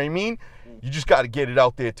 You know what I mean? You just got to get it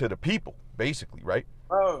out there to the people, basically, right?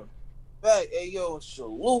 Hey, yo,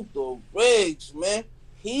 salute to Riggs, man.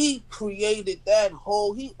 He created that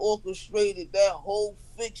he orchestrated that whole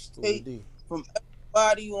Fix tape from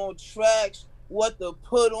everybody on tracks, what to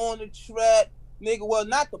put on the track, nigga. Well,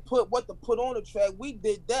 not to put what to put on the track. We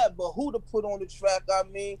did that, but who to put on the track? I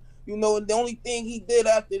mean, you know, and the only thing he did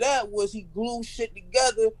after that was he glued shit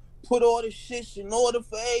together, put all the shit in order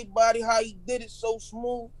for everybody. How he did it so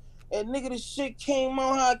smooth, and nigga, the shit came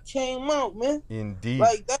out how it came out, man. Indeed.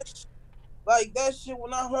 Like that shit.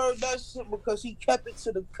 When I heard that shit, because he kept it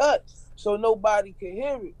to the cut, so nobody could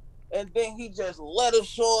hear it. And then he just let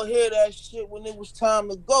us all hear that shit when it was time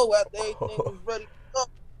to go after everything was ready to go.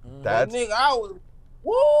 That's... Nigga, I was,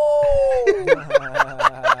 woo!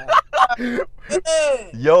 Yeah.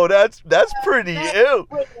 Yo, that's pretty ill.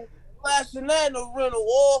 Blasting that in the rental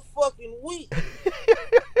all fucking week.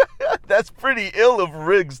 That's pretty ill of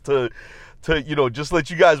Riggs to you know, just let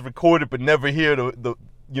you guys record it but never hear the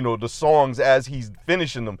you know, the songs as he's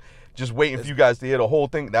finishing them. Just waiting for you guys to hear the whole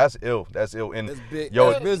thing. That's ill. And that's big.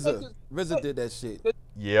 Yo, RZA did that shit.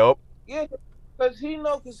 Yep. Yeah, cause he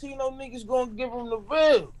know niggas gonna give him the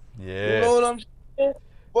real. Yeah. You know what I'm saying?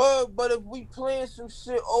 But if we playing some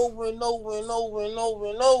shit over and over and over and over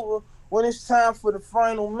and over, when it's time for the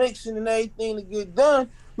final mixing and everything to get done,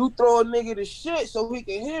 you throw a nigga the shit so he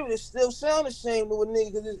can hear it. It still sound the same to a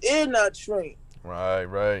nigga because his ear not trained.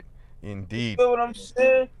 Right. Indeed. You know what I'm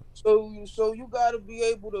saying? So you gotta be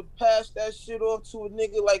able to pass that shit off to a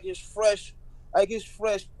nigga like it's fresh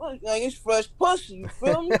pussy. You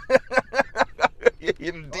feel me?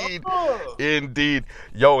 Indeed.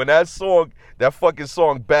 Yo, and that fucking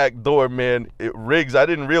song Backdoor, man, Riggs, I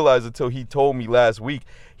didn't realize until he told me last week.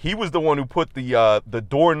 He was the one who put the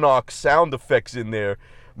door knock sound effects in there.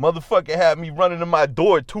 Motherfucker had me running to my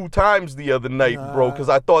door 2 times the other night, bro, because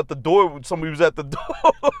I thought somebody was at the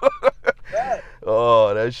door.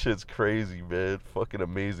 Oh, that shit's crazy, man. Fucking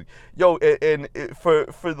amazing. Yo, and for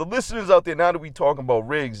the listeners out there, now that we talking about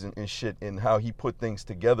Riggs and shit and how he put things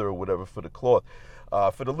together or whatever for the cloth,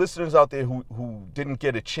 for the listeners out there who didn't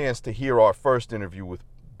get a chance to hear our first interview with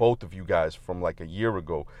both of you guys from like a year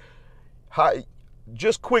ago,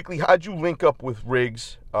 just quickly, how'd you link up with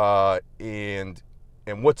Riggs, and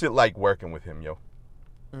what's it like working with him, yo?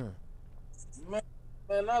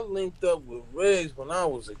 Man, I linked up with Riggs when I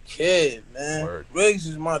was a kid, man. Word. Riggs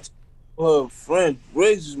is my friend.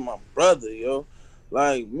 Riggs is my brother, yo.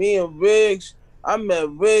 Like, me and Riggs, I met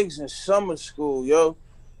Riggs in summer school, yo.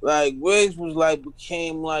 Like, Riggs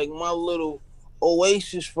became like my little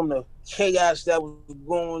oasis from the chaos that was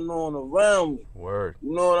going on around me. Word.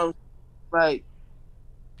 You know what I'm like?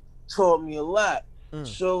 Taught me a lot.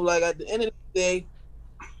 So, like, at the end of the day,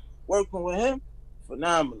 working with him,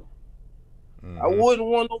 phenomenal. I wouldn't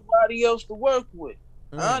want nobody else to work with,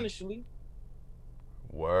 honestly.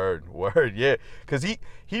 Word, yeah. Cause he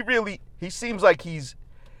seems like he's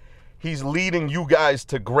leading you guys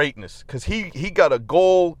to greatness. Cause he got a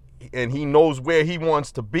goal and he knows where he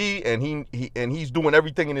wants to be, and he's doing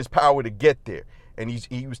everything in his power to get there. And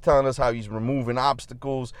he was telling us how he's removing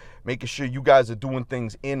obstacles, making sure you guys are doing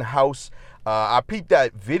things in-house. I peeped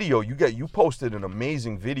that video. You posted an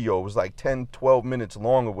amazing video. It was like 10, 12 minutes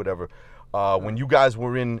long or whatever. When you guys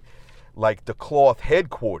were in like the cloth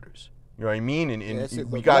headquarters, You know what I mean? And Yeah,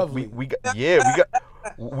 we got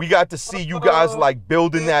we got to see you guys like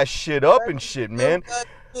building that shit up and shit, man.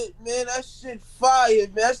 Man, that shit fire,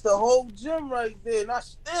 man. That's the whole gym right there, and I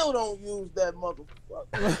still don't use that motherfucker.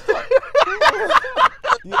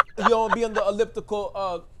 you don't be on the elliptical,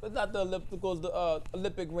 not the ellipticals, the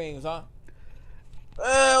Olympic rings, huh?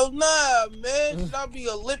 Hell nah, man. Should I be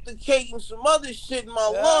ellipticating some other shit in my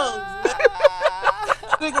lungs,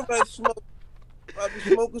 man? Cigarette smoke. I be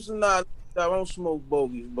smoking some I don't smoke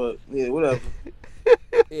bogeys, but yeah, whatever.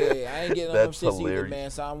 Yeah, I ain't getting on them shits either, man.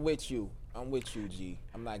 So I'm with you. G.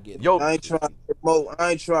 I'm not getting. Yo, I ain't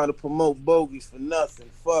trying to promote bogeys for nothing.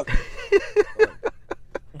 Fuck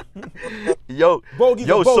it. yo, bogeys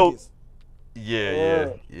so yeah.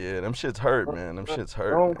 Them shits hurt, man. Them shits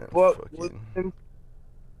hurt. Don't man. fuck with him.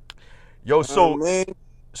 Yo, so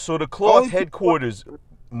the cloth headquarters,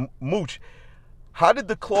 Mooch. How did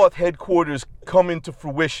the cloth headquarters come into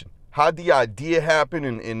fruition? How'd the idea happen,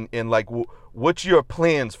 and like, what's your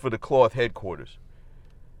plans for the cloth headquarters?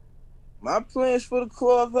 My plans for the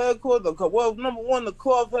cloth headquarters, well, number one, the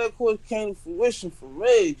cloth headquarters came to fruition from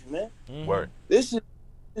Riggs, man. Word. This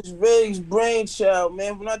is Riggs' brainchild,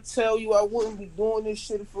 man. When I tell you I wouldn't be doing this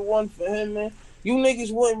shit if it wasn't for him, man, you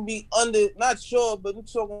niggas wouldn't be under, not sure, but I'm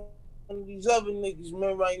talking to these other niggas,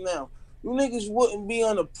 man, right now. You niggas wouldn't be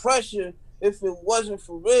under pressure if it wasn't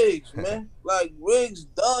for Riggs, man. Like, Riggs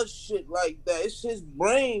does shit like that. It's his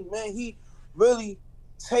brain, man. He really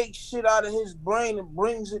takes shit out of his brain and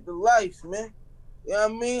brings it to life, man. You know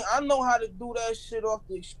what I mean? I know how to do that shit off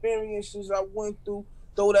the experiences I went through,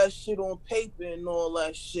 throw that shit on paper and all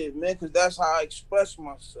that shit, man, because that's how I express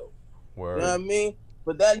myself. Word. You know what I mean?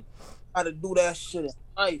 But that how to do that shit in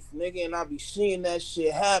life, nigga, and I be seeing that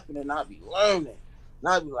shit happen and I be learning. And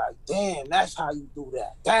I be like, damn, that's how you do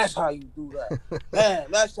that. That's how you do that. Man,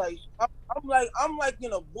 that's how you I'm like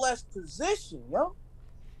in a blessed position, yo.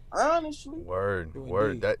 Honestly.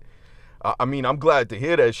 Word. That, I mean, I'm glad to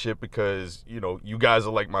hear that shit because, you know, you guys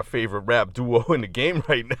are like my favorite rap duo in the game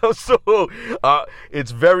right now. So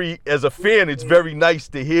it's very, as a fan, it's very nice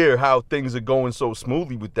to hear how things are going so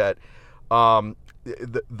smoothly with that.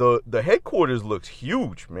 The headquarters looks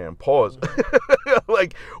huge, man. Pause.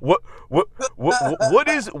 Like what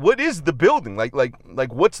is the building?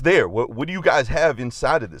 Like what's there? What do you guys have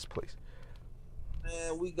inside of this place?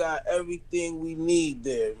 Man, we got everything we need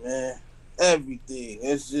there, man. Everything.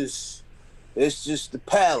 It's just the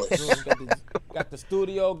palace. got the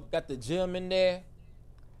studio, got the gym in there.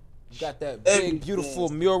 Got that big, beautiful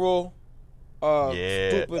mural.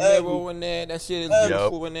 Stupid mural in there. That shit is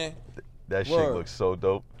beautiful in there. That shit looks so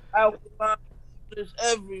dope. It's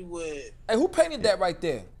everywhere. Hey, who painted that right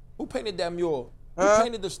there? Who painted that mural? Who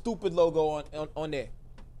painted the stupid logo on there?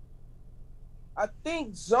 I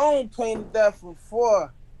think Zone painted that from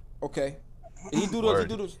far. Okay. He do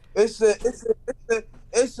those. It's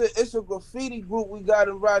a graffiti group we got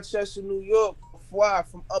in Rochester, New York. Fly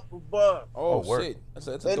from up above. Oh shit, that's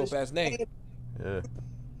a dope ass name.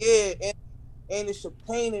 Yeah, and it's a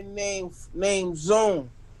painter named Zone.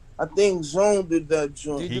 I think Zone did that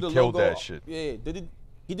joint. He killed that shit. Yeah,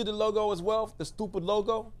 he did the logo as well? The stupid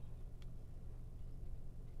logo?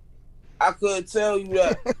 I couldn't tell you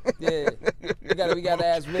that. Yeah, we gotta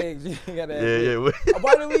ask Riggs.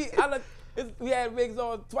 Why did we had Riggs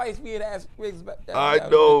on twice? We had asked Riggs. I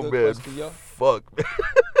know, man. Fuck.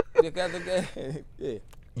 Yeah.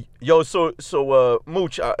 Yo, so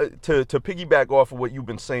Mooch, to piggyback off of what you've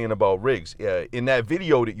been saying about Riggs, in that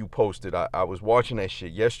video that you posted, I was watching that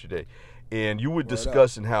shit yesterday, and you were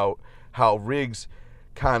discussing how Riggs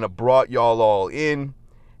kind of brought y'all all in,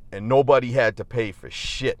 and nobody had to pay for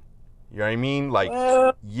shit. You know what I mean? Like,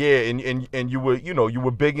 yeah, and you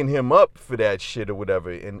were bigging him up for that shit or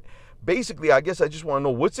whatever. And basically, I guess I just want to know,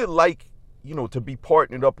 what's it like, you know, to be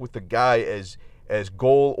partnered up with a guy as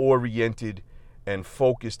goal-oriented and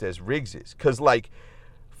focused as Riggs is? Because, like,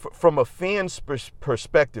 from a fan's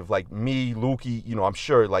perspective, like me, Lukey, you know, I'm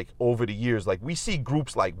sure, like, over the years, like, we see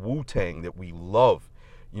groups like Wu-Tang that we love,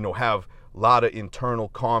 you know, have a lot of internal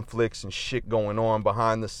conflicts and shit going on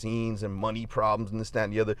behind the scenes and money problems and this, that,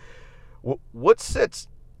 and the other. What sets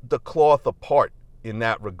the cloth apart in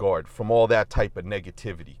that regard from all that type of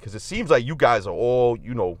negativity? Because it seems like you guys are all,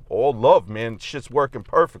 you know, all love, man. Shit's working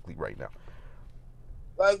perfectly right now.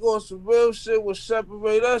 Like, on some real shit, what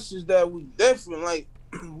separate us is that we different. Like,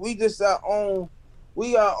 we just our own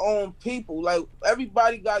people. Like,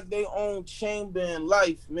 everybody got their own chamber in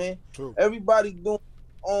life, man. True. Everybody doing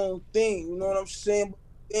their own thing. You know what I'm saying? But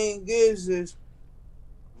the thing is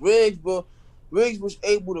Riggs was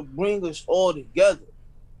able to bring us all together.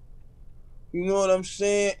 You know what I'm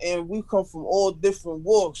saying? And we come from all different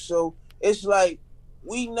walks. So it's like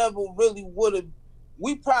we never really would have.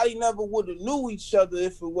 We probably never would have knew each other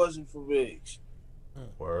if it wasn't for Riggs.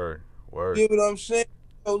 Word. You know what I'm saying?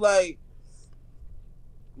 So like,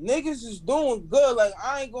 niggas is doing good. Like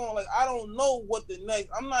I ain't going. Like I don't know what the next.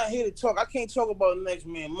 I'm not here to talk. I can't talk about the next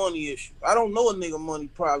man money issue. I don't know a nigga money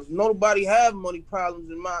problems. Nobody have money problems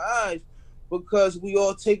in my eyes because we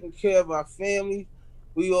all taking care of our families.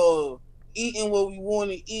 We all eating what we want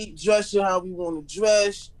to eat, dressing how we want to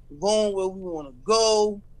dress, going where we want to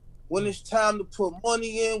go. When it's time to put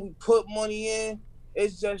money in, we put money in.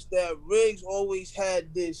 It's just that Riggs always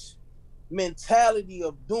had this mentality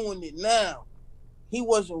of doing it now. He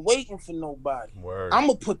wasn't waiting for nobody. Word.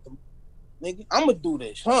 I'ma put them, nigga. I'ma do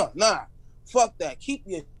this, huh? Nah, fuck that. Keep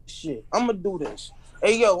your shit. I'ma do this.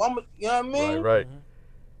 Hey yo, you know what I mean? Right.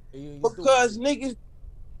 Because niggas,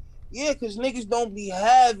 yeah, because niggas don't be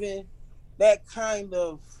having that kind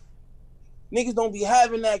of. Niggas don't be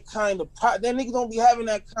having that kind of pot. That niggas don't be having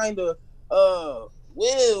that kind of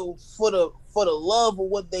will for the love of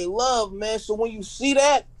what they love, man. So when you see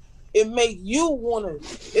that, it make you want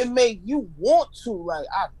to, like,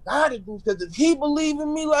 I gotta do, because if he believe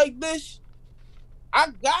in me like this, I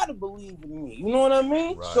gotta believe in me. You know what I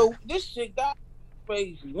mean? Right. So this shit got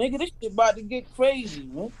crazy, nigga. This shit about to get crazy,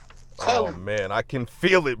 man. Oh man, I can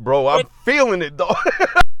feel it, bro. I'm feeling it, dog.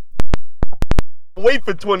 Wait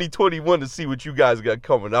for 2021 to see what you guys got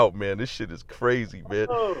coming out, man. This shit is crazy, man.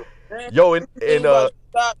 Yo, and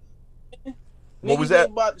what was that?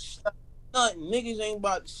 Ain't about to stop nothing. Niggas ain't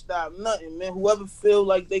about to stop nothing, man. Whoever feel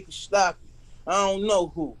like they can stop it, I don't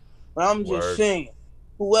know who, but I'm just saying,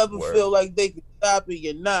 whoever feel like they can stop it,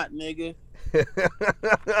 you're not, nigga.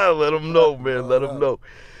 Let them know, man. Let them know.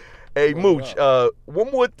 Hey, Mooch,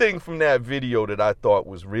 one more thing from that video that I thought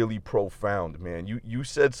was really profound, man. You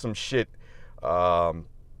said some shit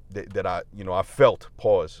that I felt.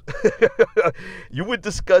 Pause. You were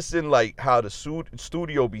discussing like how the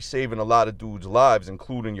studio be saving a lot of dudes' lives,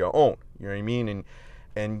 including your own. You know what I mean?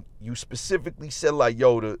 And you specifically said like,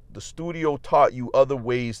 yo, the studio taught you other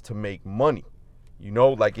ways to make money. You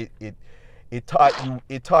know, like it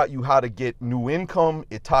taught you how to get new income.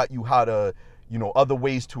 It taught you how to, other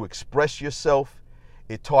ways to express yourself.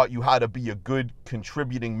 It taught you how to be a good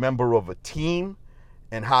contributing member of a team,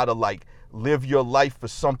 and how to like live your life for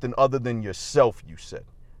something other than yourself, you said,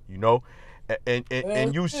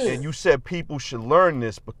 and you said people should learn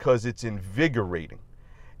this because it's invigorating.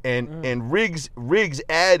 And Riggs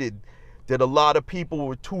added that a lot of people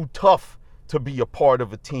were too tough to be a part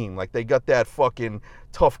of a team. Like they got that fucking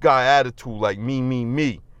tough guy attitude, like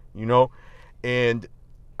me, and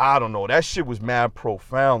I don't know, that shit was mad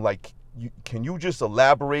profound. Like, can you just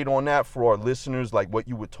elaborate on that for our listeners, like what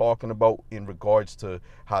you were talking about in regards to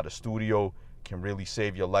how the studio can really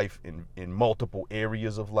save your life in multiple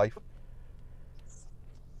areas of life?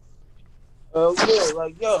 Yeah,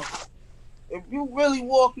 like, yo, if you really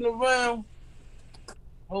walking around,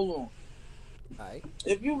 hold on. Right.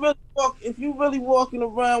 If you really walking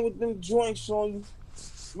around with them joints on you,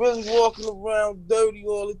 really walking around dirty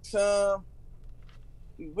all the time,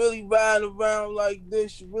 you really riding around like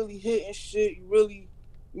this, you really hitting shit, you really,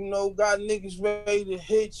 got niggas ready to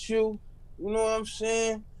hit you. You know what I'm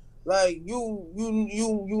saying? Like you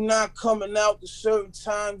not coming out to certain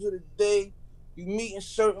times of the day. You meeting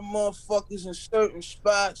certain motherfuckers in certain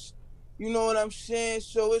spots. You know what I'm saying?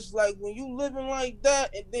 So it's like when you living like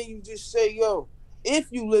that, and then you just say, yo,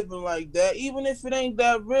 if you living like that, even if it ain't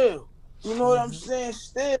that real, you know what I'm saying?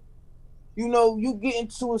 Still, you get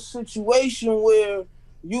into a situation where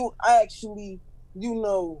you actually,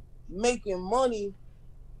 making money,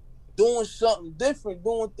 doing something different,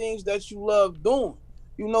 doing things that you love doing.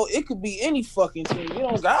 It could be any fucking thing. You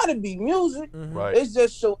don't gotta be music. Right. It's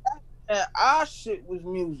just so that our shit was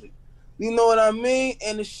music. You know what I mean?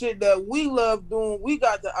 And the shit that we love doing, we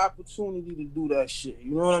got the opportunity to do that shit.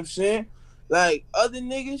 You know what I'm saying? Like other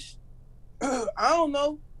niggas, I don't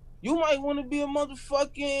know. You might want to be a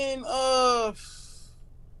motherfucking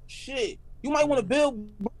shit. You might want to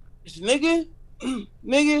build bridge, nigga.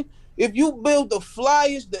 Nigga, if you build the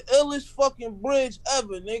flyest, the illest fucking bridge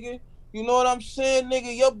ever, nigga. You know what I'm saying,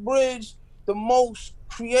 nigga? Your bridge, the most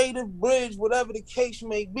creative bridge, whatever the case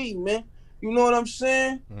may be, man. You know what I'm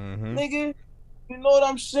saying? Nigga, you know what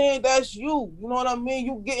I'm saying? That's you. You know what I mean?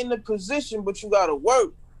 You get in the position, but you gotta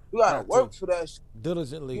work. You gotta work for that shit.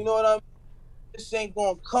 Diligently. You know what I mean? This ain't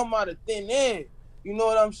gonna come out of thin air. You know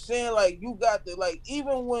what I'm saying? Like, you got to, like,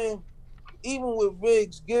 even with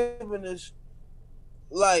Riggs giving us,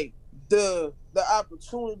 like, the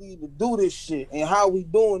opportunity to do this shit and how we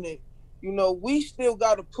doing it, we still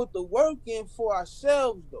got to put the work in for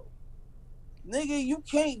ourselves, though. nigga, you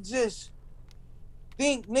can't just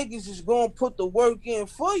think niggas is gonna put the work in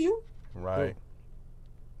for you. Right.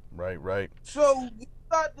 Right. So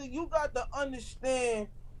you got to understand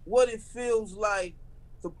what it feels like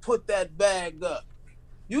to put that bag up.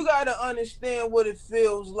 You got to understand what it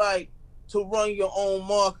feels like to run your own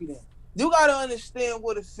marketing. You got to understand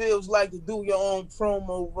what it feels like to do your own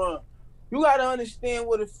promo run. You got to understand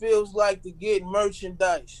what it feels like to get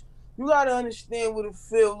merchandise. You got to understand what it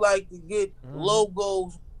feels like to get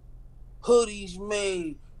logos, hoodies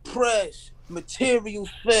made, press, material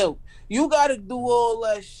felt. You got to do all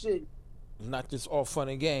that shit. Not just all fun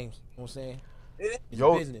and games. You know what I'm saying? It's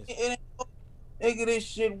business. Nigga, this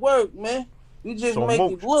shit work, man. You just make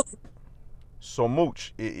it look. So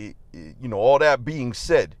Mooch, you know, all that being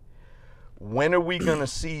said, when are we gonna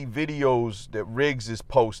see videos that Riggs is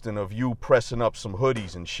posting of you pressing up some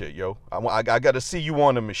hoodies and shit, yo? I gotta see you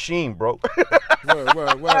on the machine, bro.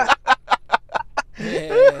 Word.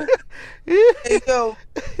 Yeah. Hey, yo,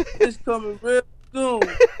 it's coming real soon.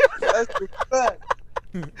 That's the fact.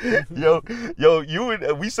 Yo,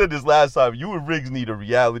 we said this last time. You and Riggs need a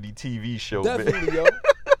reality TV show, Definitely, man.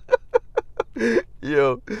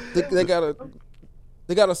 Yo. They got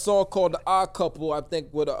a song called The Odd Couple, I think,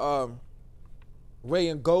 with Ray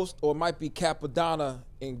and Ghost, or it might be Capadonna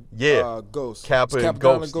and Ghost. Kappa and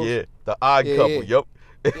Ghost, yeah. The Odd Couple, yep.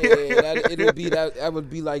 That would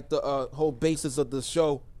be like the whole basis of the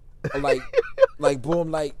show. Like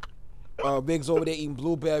boom, like Riggs over there eating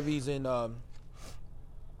blueberries and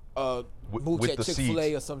Mooch at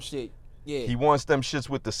Chick-fil-A or some shit. Yeah. He wants them shits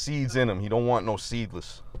with the seeds in them. He don't want no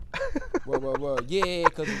seedless. Well. Yeah,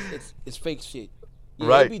 because it's fake shit. Yeah,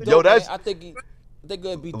 right. Dope, yo, that's. Man. I think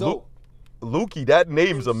it'd be dope. Lukey, that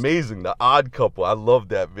name's amazing. The Odd Couple. I love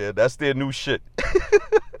that, man. That's their new shit.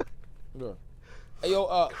 Yeah. Hey,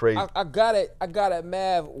 yo, crazy. I got it,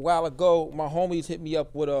 Mav, a while ago. My homies hit me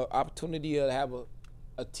up with an opportunity to have a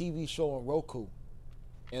TV show on Roku.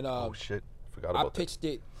 And oh shit. Forgot about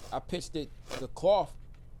that. I pitched it, the cloth,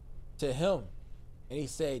 to him, and he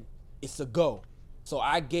said it's a go. So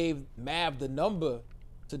I gave Mav the number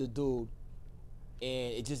to the dude,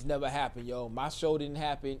 and it just never happened, yo. My show didn't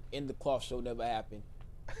happen, and the cloth show never happened.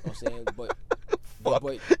 You know what I'm saying?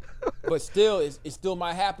 But still, it still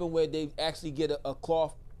might happen where they actually get a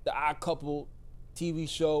cloth, the Odd Couple TV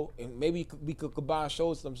show, and maybe we could combine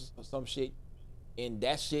shows some shit, and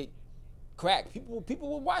that shit crack. People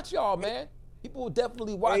will watch y'all, man. People will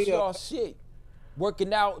definitely watch y'all shit.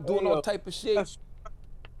 Working out, doing all type of shit.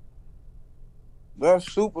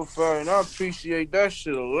 That's super fair, and I appreciate that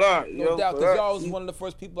shit a lot. No doubt, because y'all was one of the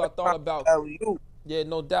first people I thought about. Yeah,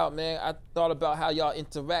 no doubt, man. I thought about how y'all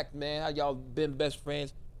interact, man. How y'all been best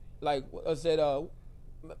friends. Like I said,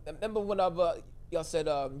 remember whenever y'all said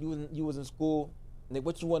you was in school, and then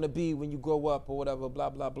what you want to be when you grow up or whatever,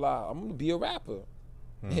 blah blah blah. I'm gonna be a rapper.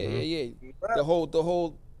 Mm-hmm. Yeah. The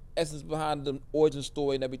whole essence behind the origin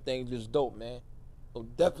story and everything is just dope, man. So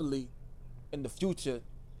definitely in the future,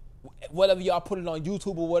 whatever y'all put it on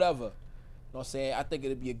YouTube or whatever, you know what I'm saying? I think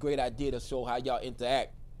it'd be a great idea to show how y'all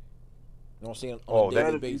interact. You know what I'm saying? On a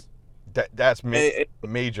daily basis. That's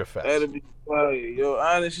major facts. That'd be fire. Yo,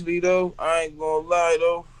 honestly though, I ain't gonna lie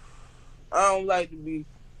though. I don't like to be, you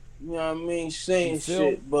know what I mean, saying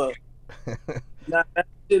shit, but now that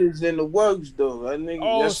shit is in the works though. That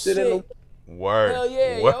nigga, that shit in the Word. Hell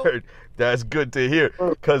yeah, Word. Yo. That's good to hear.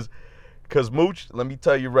 Cause Mooch, let me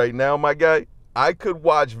tell you right now, my guy, I could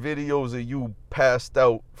watch videos of you passed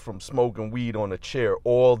out from smoking weed on a chair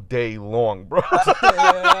all day long, bro. Mooch,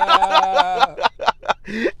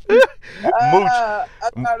 I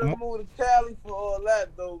gotta move to Cali for all that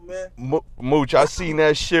though, man. Mooch, I seen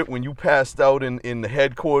that shit when you passed out in the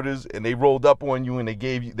headquarters and they rolled up on you and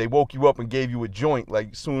they woke you up and gave you a joint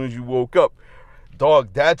like as soon as you woke up. Dog,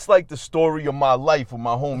 that's like the story of my life with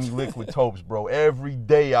my homie Liquid Topes, bro. Every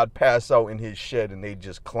day I'd pass out in his shed and they'd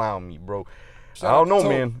just clown me, bro. I don't know,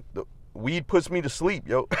 man. The weed puts me to sleep,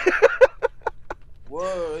 yo.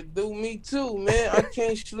 Word, it do me too, man. I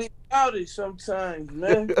can't sleep without it sometimes,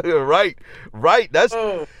 man. Right.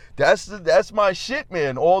 That's my shit,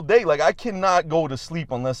 man. All day, like I cannot go to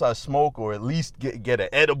sleep unless I smoke or at least get an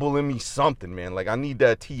edible in me, something, man. Like I need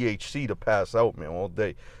that THC to pass out, man, all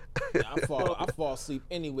day. I fall asleep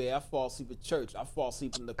anywhere. I fall asleep at church. I fall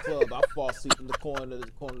asleep in the club. I fall asleep in the corner of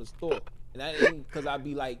the store. And that ain't because I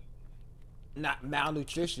be like not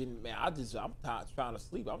malnutrition, man. I'm trying to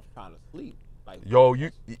sleep. I'm trying to sleep. Like, yo,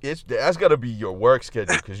 that's gotta be your work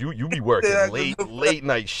schedule because you be working late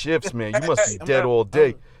night shifts, man. You must be dead all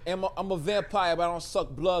day. I'm a vampire, but I don't suck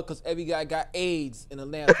blood because every guy got AIDS in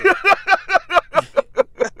Atlanta.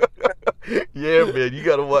 Yeah, man, you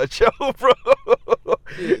gotta watch out, bro.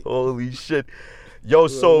 Holy shit. Yo,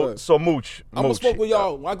 so Mooch. I'm gonna smoke with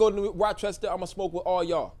y'all. When I go to Rochester, I'm gonna smoke with all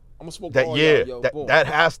y'all. I'm gonna smoke with all y'all, yo. That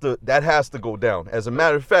has to go down. As a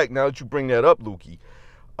matter of fact, now that you bring that up, Lukey,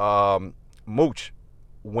 Mooch,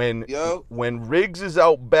 when Riggs is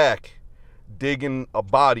out back digging a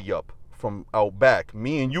body up from out back,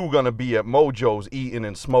 me and you gonna be at Mojo's eating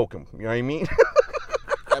and smoking. You know what I mean?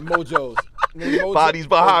 At Mojo's. Bodies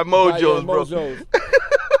behind Mojo's, bro.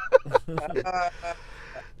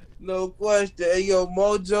 No question. Hey, yo,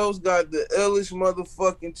 Mojo's got the illest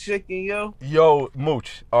motherfucking chicken, yo. Yo,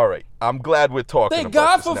 Mooch. All right. I'm glad we're talking Thank about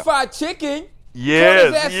God this for now. fried chicken.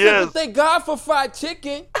 Yes. Thank God for fried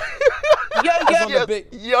chicken. Yo.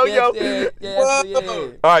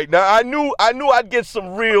 All right. Now I knew I'd get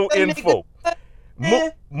some real info.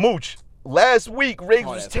 Mooch. Last week, Riggs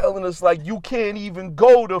was telling us like you can't even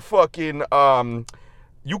go to fucking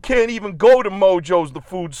you can't even go to Mojo's. The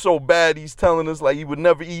food's so bad. He's telling us like he would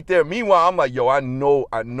never eat there. Meanwhile, I'm like, yo, I know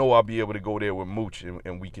I'll be able to go there with Mooch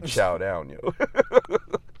and we can chow down, yo.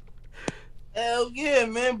 Hell yeah,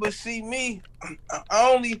 man. But see me,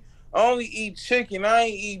 I only eat chicken. I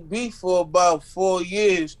ain't eat beef for about 4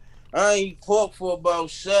 years. I ain't eat pork for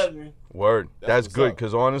about 7. Word. That's good,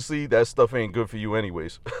 because honestly, that stuff ain't good for you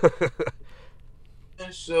anyways.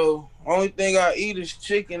 And so, only thing I eat is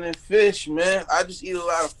chicken and fish, man. I just eat a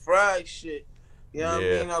lot of fried shit. You know what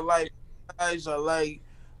I mean? I like fries. I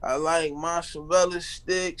like mozzarella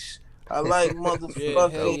sticks. I like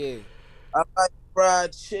motherfucking. I like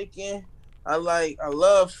fried chicken. I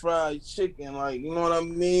love fried chicken. Like, you know what I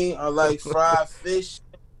mean? I like fried fish.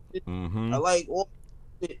 I like all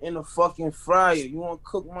shit in the fucking fryer. You want to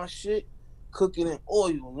cook my shit? Cook it in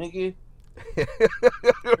oil, nigga.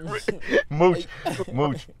 Mooch.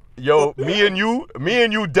 Yo, me and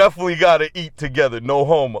you definitely gotta eat together. No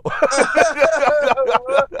homo.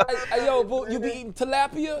 Hey, yo, boo, you be eating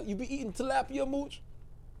tilapia? You be eating tilapia, Mooch?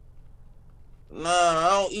 Nah, I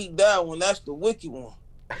don't eat that one. That's the wicked one.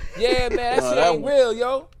 Yeah, man, that shit ain't real,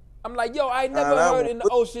 yo. I'm like, yo, I ain't never heard in the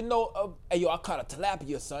ocean hey, yo, I caught a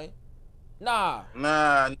tilapia, son. Nah,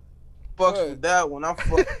 fucks with that one. I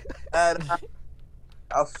fucks with that.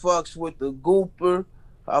 I fucks with the grouper.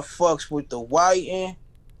 I fucks with the whiting.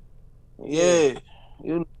 Yeah,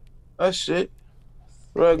 you know, that shit.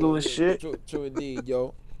 Regular shit. True indeed,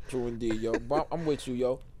 yo. But I'm with you,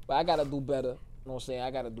 yo. But I gotta do better. You know what I'm saying?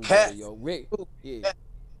 I gotta do better, yo. Rick, yeah.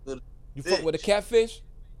 You fuck with the catfish?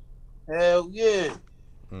 Hell yeah.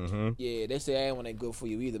 Mm-hmm. Yeah, they say that one ain't good for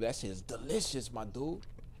you either. But that shit is delicious, my dude.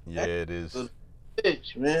 Yeah, it is.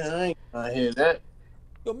 Bitch, man, I ain't gonna hear that.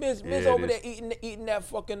 Yo, Miz over there eating that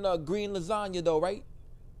fucking green lasagna though, right?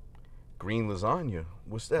 Green lasagna?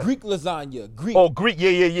 What's that? Greek lasagna. Greek. Oh, Greek.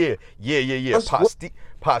 Yeah.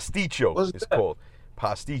 Pasticcio. It's called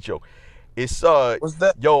pasticcio. It's What's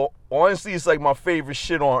that? Yo, honestly, it's like my favorite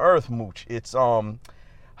shit on earth, Mooch. It's how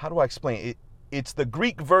do I explain it? It's the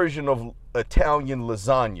Greek version of Italian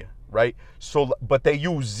lasagna, right? So, but they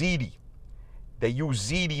use ziti. They use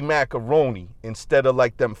ziti macaroni instead of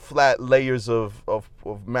like them flat layers of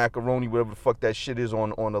macaroni, whatever the fuck that shit is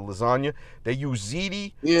on a lasagna. They use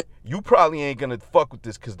ziti. Yeah. You probably ain't gonna fuck with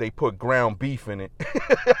this because they put ground beef in it.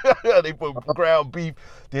 They put ground beef.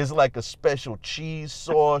 There's like a special cheese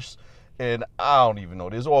sauce. And I don't even know.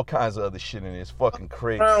 There's all kinds of other shit in it. It's fucking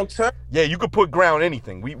crazy. Ground turkey? Yeah, you could put ground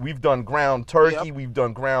anything. We've done ground turkey. We've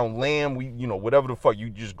done ground lamb. Whatever the fuck. You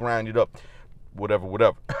just grind it up. Whatever.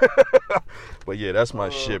 But yeah, that's my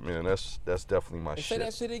shit, man. That's definitely my shit. Say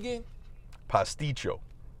that shit again. Pasticcio.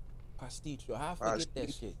 How I forget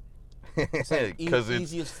that shit? Because it's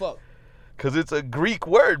easy as fuck. Because it's a Greek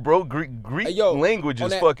word, bro. Greek language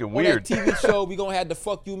is fucking weird. On that TV show, we gonna have the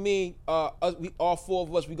fuck you mean. All 4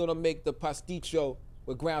 of us, we gonna make the pasticcio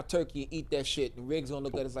with ground turkey and eat that shit. And Riggs gonna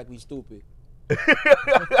look at us like we stupid.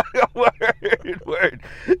 Word.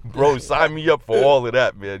 Bro, sign me up for all of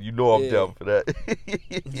that, man. You know I'm down for that.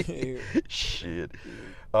 Shit. Shit,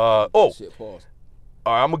 pause.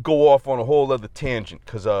 All right, I'm gonna go off on a whole other tangent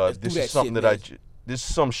because this is something this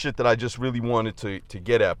is some shit that I just really wanted to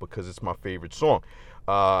get at because it's my favorite song.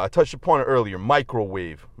 I touched upon it earlier.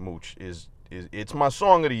 Microwave, Mooch, it's my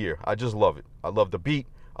song of the year. I just love it. I love the beat.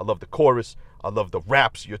 I love the chorus. I love the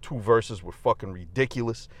raps. Your 2 verses were fucking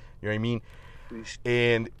ridiculous. You know what I mean?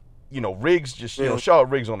 And, Riggs shout out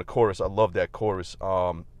Riggs on the chorus. I love that chorus.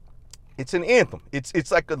 It's an anthem.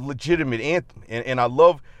 It's like a legitimate anthem. And I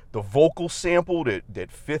love the vocal sample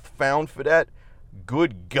that Fifth found for that.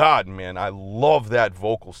 Good God, man. I love that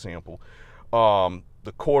vocal sample.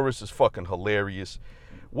 The chorus is fucking hilarious.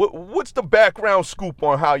 What's the background scoop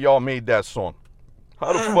on how y'all made that song?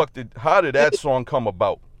 How did that song come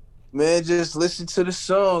about? Man, just listen to the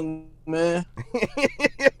song, man.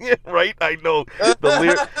 Right? I know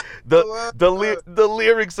the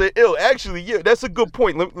lyrics are ill. Actually, yeah, that's a good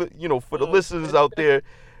point. For the listeners out there,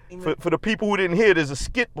 for the people who didn't hear, there's a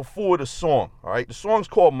skit before the song. All right, the song's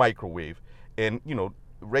called Microwave, and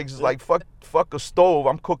Riggs is like, fuck a stove,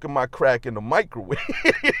 I'm cooking my crack in the microwave,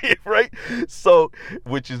 right? So,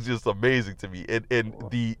 which is just amazing to me. And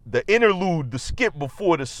the interlude, the skit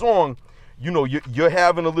before the song, you're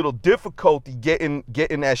having a little difficulty getting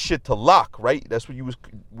that shit to lock, right? That's what you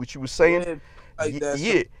was saying.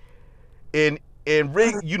 Yeah. And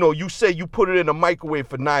Riggs, you say you put it in the microwave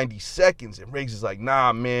for 90 seconds, and Riggs is like,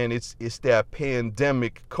 nah, man, it's that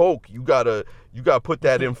pandemic Coke. You gotta put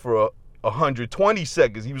that in for 120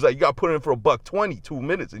 seconds. He was like, you gotta put it in for $1.20, 2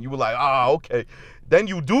 minutes. And you were like, okay. Then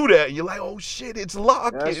you do that, and you're like, oh shit, it's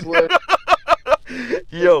locking. That's what.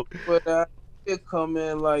 Yo. But it come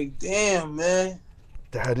in like, damn, man.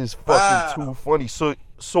 That is fucking too funny. So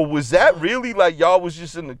was that really like y'all was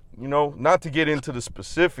just in the, not to get into the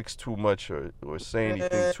specifics too much or say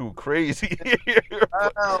anything too crazy.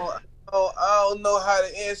 I don't know how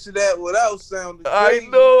to answer that without sounding crazy. I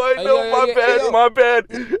know. My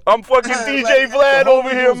bad. I'm fucking DJ Vlad over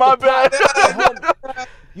here. My bad.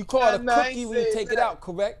 You call it a cookie when you take it out,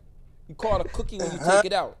 correct? You call it a cookie when you take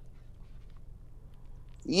it out.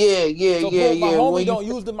 Yeah. So my homie don't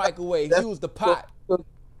use the microwave. He use the pot.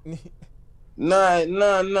 Nah.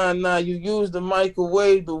 You use the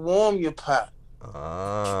microwave to warm your pot.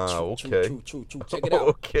 Okay. True. Check it out.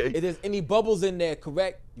 Okay. If there's any bubbles in there,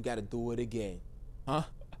 correct? You gotta do it again. Huh?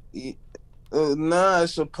 Nah,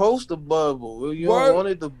 it's supposed to bubble. You don't want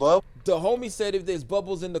it to bubble. The homie said if there's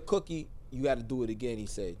bubbles in the cookie, you gotta do it again, he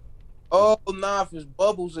said. Oh, nah, if it's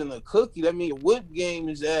bubbles in the cookie, that means whip game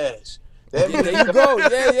is ass. There you go.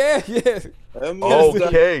 Yeah. That means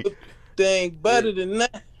okay. Thing better than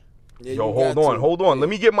that. Yeah, yo, hold on. Let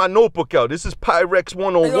me get my notebook out. This is Pyrex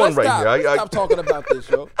 101 right here. Stop talking about this,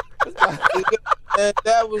 yo. And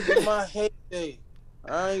that was in my heyday.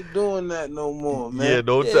 I ain't doing that no more, man. Yeah,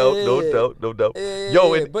 no doubt.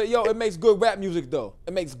 Yeah. But it makes good rap music though.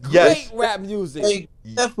 It makes great rap music.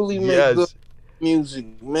 It definitely makes good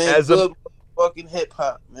music, man. Good fucking hip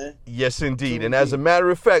hop, man. Yes, indeed. And as a matter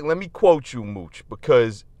of fact, let me quote you, Mooch,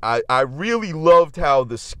 because I really loved how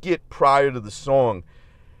the skit prior to the song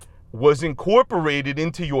was incorporated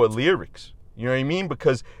into your lyrics. You know what I mean?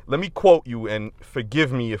 Because let me quote you, and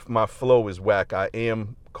forgive me if my flow is whack. I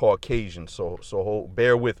am Caucasian, so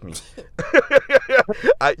bear with me.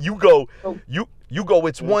 You go,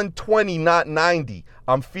 it's 120, not 90.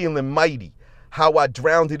 I'm feeling mighty. How I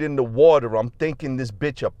drowned it in the water. I'm thinking this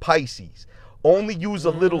bitch a Pisces. Only use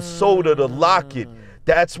a little soda to lock it.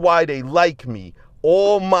 That's why they like me.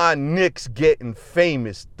 All my nicks getting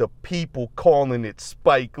famous. The people calling it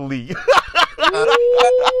Spike Lee.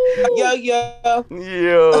 Yeah.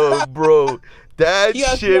 Yo, bro. That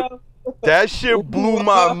shit blew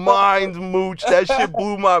my mind, Mooch. That shit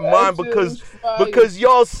blew my mind because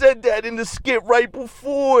y'all said that in the skit right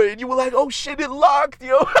before. And you were like, oh shit, it locked,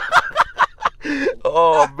 yo.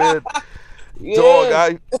 Oh, man. Yeah.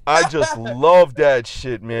 Dog, I just love that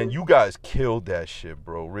shit, man. You guys killed that shit,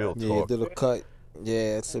 bro. Real talk. Yeah, did a cut.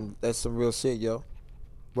 Yeah, that's some real shit, yo.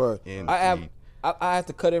 Word. I have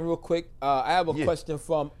to cut in real quick. I have a question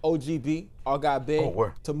from OGB, our guy Ben,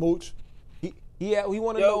 to Mooch. He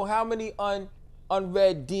want to know how many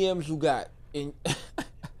unread DMs you got in.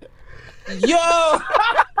 Yo.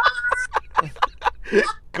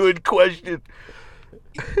 Good question.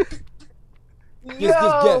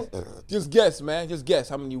 Just guess, man. Just guess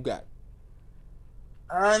how many you got.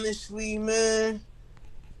 Honestly, man,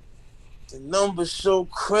 the number's so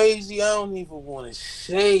crazy, I don't even want to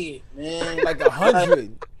say it, man. Like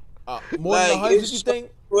 100. More than 100, you think?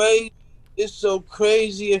 Crazy. It's so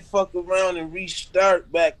crazy it fuck around and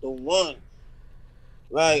restart back to 1.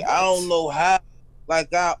 Like, I don't know how.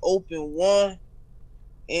 Like, I open 1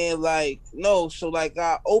 and I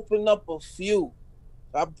open up a few.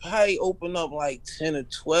 I probably open up like 10 or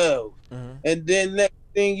 12. Mm-hmm. And then next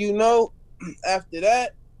thing you know, after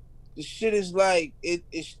that, the shit is like, it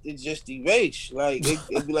just erased. Like,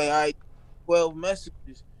 it be like, all right, 12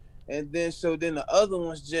 messages. And then, the other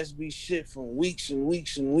ones just be shit from weeks and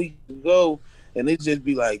weeks and weeks ago. And it just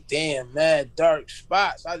be like, damn, mad dark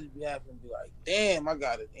spots. I just be having to be like, damn, I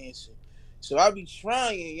got an answer. So I be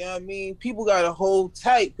trying, you know what I mean? People got to hold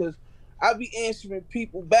tight because I be answering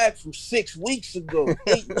people back from 6 weeks ago,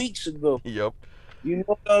 8 weeks ago. Yep. You know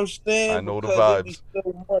what I'm saying? I know the vibes. It be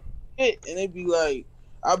so much shit, and it be like,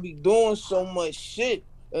 I be doing so much shit,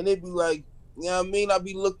 and it be like, you know what I mean? I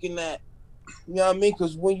be looking at You know what I mean?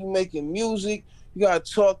 Because when you making music, you gotta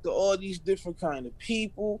talk to all these different kind of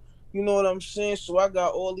people. You know what I'm saying? So I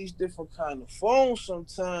got all these different kind of phones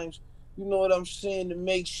sometimes. You know what I'm saying? To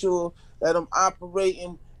make sure that I'm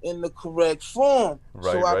operating in the correct form,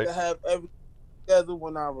 so I can have everything together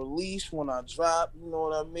when I release, when I drop. You know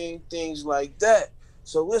what I mean? Things like that.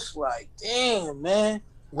 So it's like, damn, man,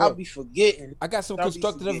 well, I'll be forgetting. I got some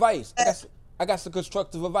constructive advice. I got some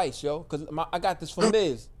constructive advice, yo, because I got this from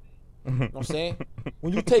Miz. You know what I'm saying?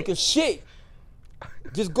 When you take a shit,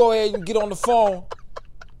 just go ahead and get on the phone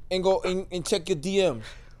and go and check your DMs. You know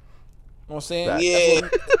what I'm saying? Yeah.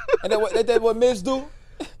 That's what Miz do?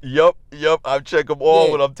 Yup. I check them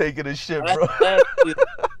all when I'm taking a shit, bro.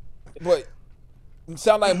 But it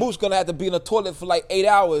sound like Mooch gonna have to be in the toilet for like 8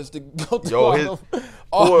 hours to go through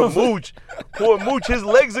poor Mooch, his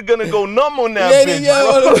legs are gonna go numb on that bitch.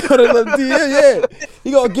 Yeah.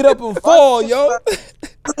 He gonna get up and fall, yo.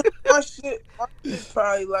 My shit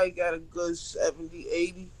probably like at a good 70,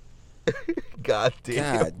 80. God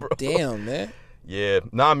damn, man. Yeah,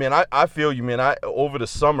 nah, man. I feel you, man. Over the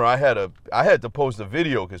summer I had to post a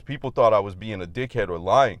video because people thought I was being a dickhead or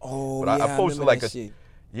lying. Oh, but yeah, I posted like shit.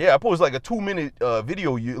 I posted like a 2-minute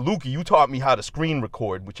video. Lukey, you taught me how to screen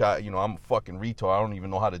record, which I'm a fucking retard. I don't even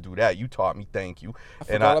know how to do that. You taught me, thank you. I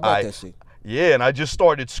forgot about that shit. Yeah, and I just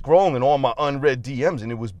started scrolling all my unread DMs,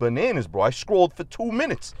 and it was bananas, bro. I scrolled for 2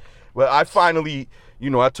 minutes. Well, I finally,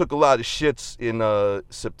 I took a lot of shits in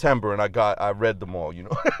September, and I read them all,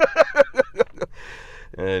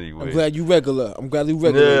 Anyway. I'm glad you regular.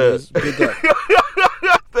 Yeah. Big up.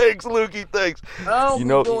 Thanks, Lukey. Thanks. I don't be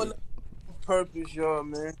doing that on purpose, y'all,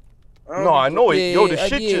 man. No, I know it. Yo,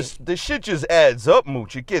 the shit just adds up,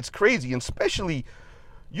 Mooch. It gets crazy, and especially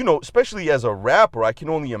as a rapper, I can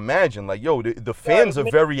only imagine. Like, yo, the fans are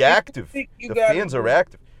very active. The fans are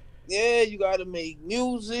active. Yeah, you gotta make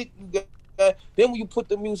music. Then when you put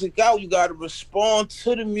the music out, you gotta respond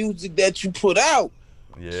to the music that you put out.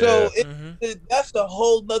 Yeah. So that's a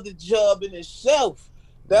whole nother job in itself.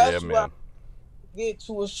 That's why get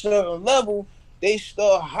to a certain level, they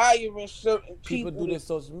start hiring certain people do their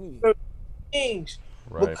social media things.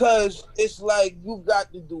 Right. Because it's like you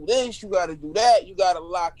got to do this, you got to do that, you got to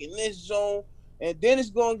lock in this zone, and then it's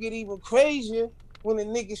gonna get even crazier when the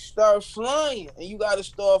niggas start flying, and you got to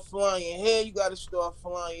start flying here, you got to start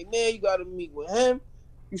flying there, you got to meet with him.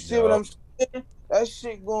 You see what I'm saying? That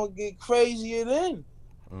shit gonna get crazier then.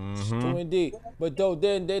 Mm-hmm. True indeed. But though,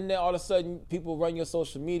 then all of a sudden people run your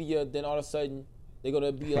social media. Then all of a sudden they're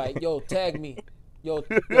gonna be like, "Yo, tag me. Yo,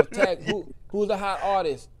 tag who's a hot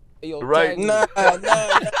artist." Yo, right? Nah.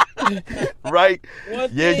 Right? One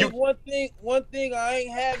thing I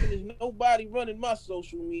ain't having is nobody running my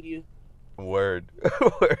social media. Word.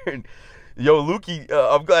 Yo, Lukey,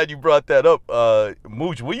 I'm glad you brought that up.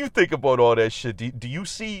 Mooch, what do you think about all that shit? Do you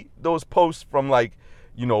see those posts from like,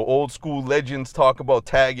 old school legends talk about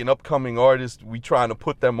tagging upcoming artists, we trying to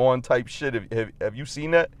put them on type shit? Have you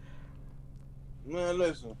seen that? Man,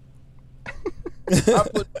 listen. I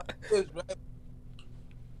put this, right?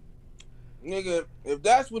 Nigga, if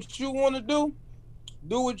that's what you want to do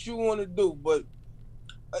what you want to do. But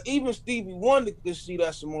even Stevie Wonder could see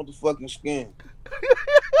that's a motherfucking scam.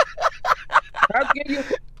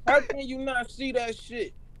 How can you not see that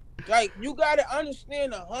shit? Like, you gotta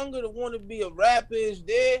understand the hunger to want to be a rapper is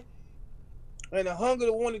there, and the hunger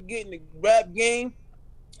to want to get in the rap game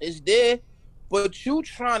is there, but you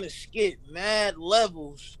trying to skip mad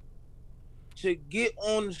levels to get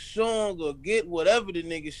on the song or get whatever the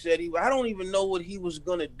nigga said. I don't even know what he was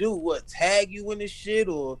gonna do. What, tag you in the shit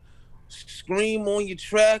or scream on your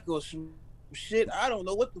track or some shit? I don't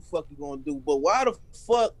know what the fuck you gonna do. But why the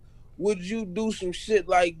fuck would you do some shit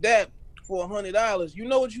like that for $100? You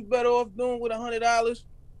know what you better off doing with $100?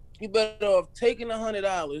 You better off taking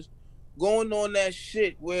 $100, going on that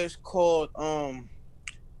shit where it's called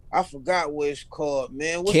I forgot what it's called,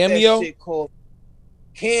 man. What's Cameo? That shit called?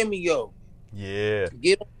 Cameo. Yeah.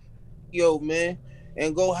 Get on Cameo, man,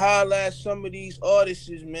 and go holler at some of these artists,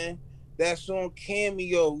 man, that's on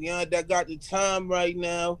Cameo, that got the time right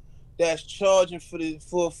now, that's charging for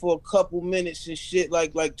a couple minutes and shit,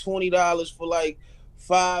 like $20 for like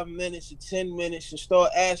 5 minutes or 10 minutes, and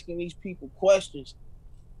start asking these people questions.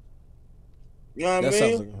 You know what I mean?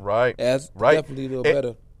 Sounds like, right. That's right. Definitely a little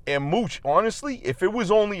better. And Mooch, honestly, if it was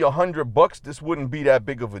only $100, this wouldn't be that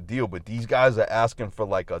big of a deal. But these guys are asking for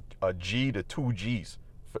like a G to 2 Gs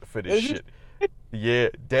for this shit. Yeah,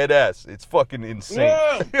 dead ass. It's fucking insane.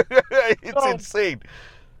 Yeah. It's insane.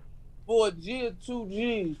 For a G or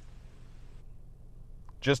 2 Gs.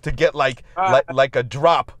 Just to get like a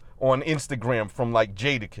drop on Instagram from like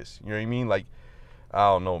Jadakiss. You know what I mean? Like, I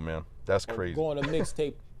don't know, man. That's crazy. Going to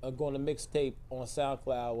mixtape on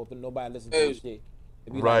SoundCloud, but nobody listens to the shit.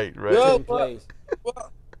 Right. Yo, but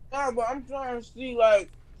I'm trying to see like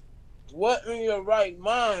what in your right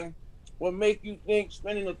mind would make you think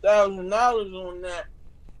spending $1,000 on that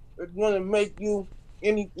is going to make you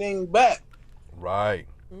anything back. Right.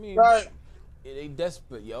 I mean, right. They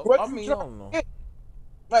desperate, yo. What I mean, I don't know.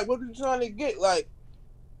 Like, what you trying to get? Like,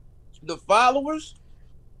 the followers?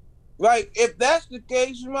 Like, if that's the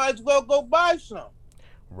case, you might as well go buy some.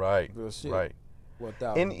 Right. Right.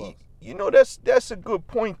 And you know, that's a good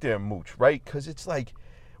point there, Mooch, right? Because it's like,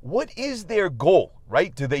 what is their goal,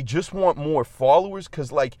 right? Do they just want more followers?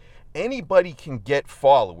 Because, like, anybody can get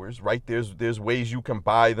followers, right? There's ways you can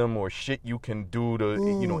buy them or shit you can do to,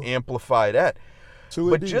 you know, amplify that.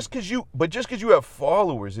 But just because you have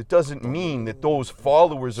followers, it doesn't mean that those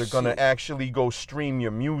followers are gonna actually go stream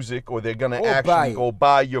your music or they're gonna actually go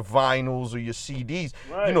buy your vinyls or your CDs.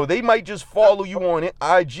 Right. You know, they might just follow you on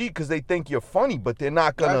IG because they think you're funny, but they're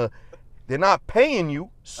not paying you.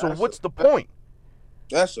 So what's the point?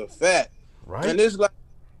 That's a fact. Right. And then it's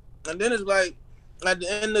like at the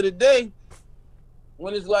end of the day,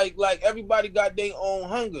 when it's like everybody got their own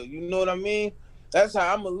hunger. You know what I mean? That's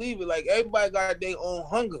how I'm gonna leave it. Like, everybody got their own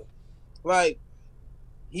hunger. Like,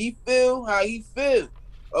 he feel how he feel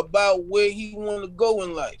about where he want to go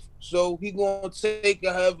in life. So he gonna take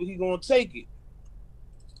it however he gonna take it.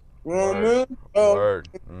 You know what I mean? Word.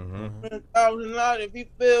 $1,000 if he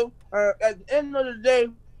feel. At the end of the day,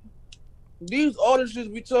 these artists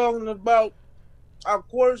we talking about, of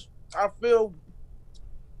course, I feel,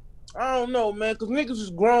 I don't know, man, because niggas is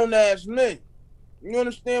grown ass men. You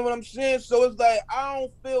understand what I'm saying? So it's like, I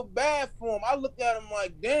don't feel bad for him. I look at him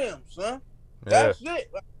like, damn, son. That's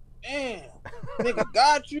it. Like, damn. Nigga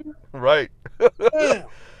got you. Right. Damn.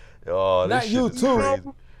 Oh, not this you shit is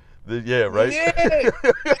too. crazy. Yeah, right? Yeah.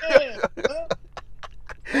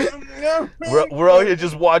 We're out here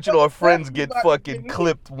just watching our friends get fucking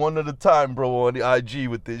clipped one at a time, bro, on the IG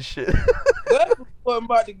with this shit. That's what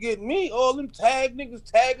about to get me. All them tag niggas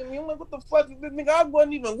tagging me. I'm like, what the fuck is this nigga? I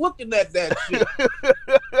wasn't even looking at that shit.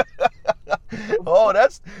 Oh,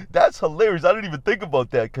 that's hilarious. I didn't even think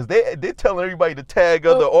about that because they're telling everybody to tag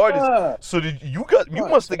other artists. So you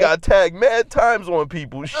must have got tagged mad times on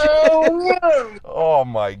people. Shit. Oh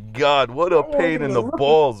my God, what a pain in the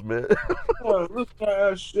balls, man. Look at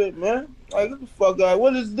that shit, man. Like, get the fuck out.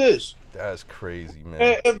 What is this? That's crazy, man.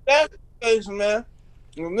 And if that's the case, man,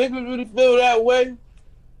 if niggas really feel that way,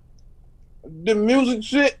 the music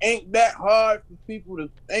shit ain't that hard for people to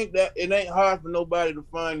it ain't hard for nobody to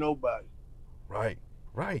find nobody.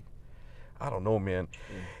 Right. I don't know, man.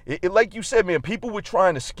 It like you said, man, people were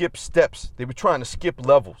trying to skip steps. They were trying to skip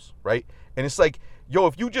levels, right? And it's like, yo,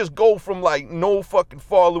 if you just go from like no fucking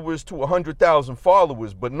followers to 100,000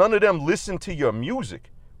 followers, but none of them listen to your music,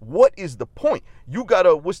 what is the point? You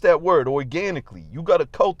gotta, what's that word? Organically. You gotta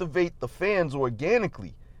cultivate the fans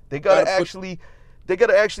organically. They gotta actually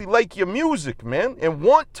like your music, man, and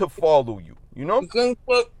want to follow you. You know? You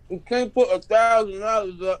can't put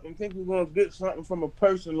 $1,000 up and think you're gonna get something from a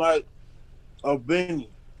person like a Benny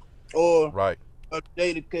or a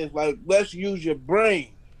Jadakiss. Like, let's use your brain.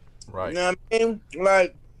 Right. You know what I mean?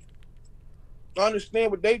 Like, I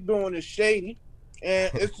understand what they doing is shady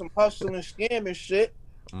and it's some hustling, scamming shit.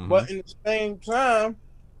 But in the same time,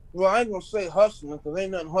 well, I ain't gonna say hustling because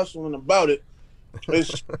ain't nothing hustling about it.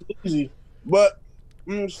 It's easy. But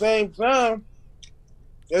in the same time,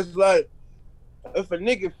 it's like, if a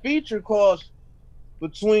nigga feature costs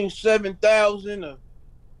between $7,000 or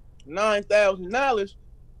 $9,000,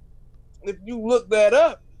 if you look that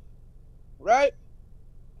up, right?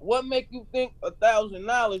 What make you think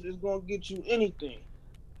 $1,000 is gonna get you anything?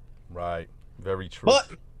 Right. Very true. But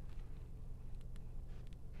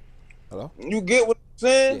hello? You get what I'm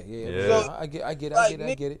saying? Yeah. So, I get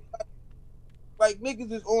it. Like,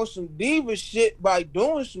 niggas is on some diva shit by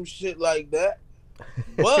doing some shit like that.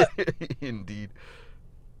 But indeed.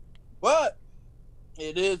 But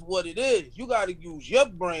it is what it is. You gotta use your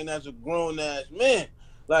brain as a grown ass man.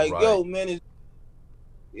 Like, yo, man, this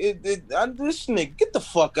nigga, get the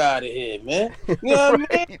fuck out of here, man. You know what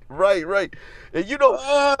I mean? Right. And you know,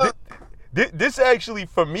 this actually,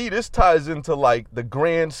 for me, this ties into like the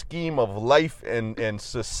grand scheme of life and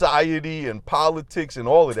society and politics and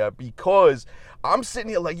all of that, because I'm sitting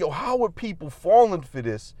here like, yo, how are people falling for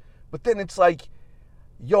this? But then it's like,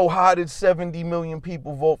 yo, how did 70 million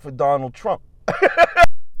people vote for Donald Trump?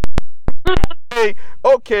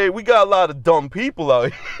 Okay, we got a lot of dumb people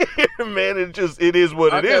out here, man. It is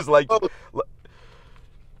what it is. Like,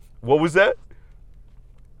 what was that?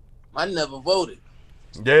 I never voted.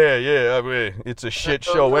 Yeah. I mean, it's a shit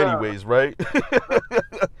show anyways, right?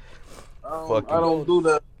 I don't do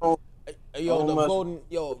that. Yo, the voting,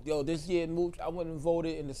 yo, this year, Mooch, I went and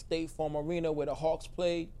voted in the State Farm Arena where the Hawks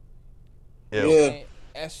played. Yeah. Man,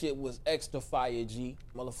 that shit was extra fire, G.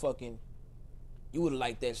 Motherfucking, you would have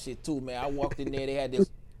liked that shit too, man. I walked in there, they had this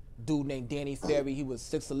dude named Danny Ferry. He was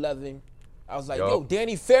 6'11". I was like, yo,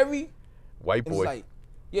 Danny Ferry? White boy. He's like,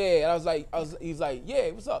 yeah. And he's like,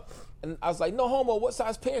 yeah, what's up? And I was like, no homo, what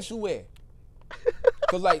size pants you wear?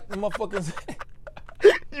 Cause like, the motherfuckers.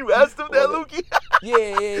 You asked him that, Lukey?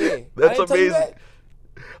 Yeah. That's amazing.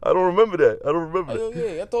 I don't remember that.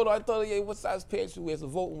 Yeah, I told her, yeah, what size pants you wear? So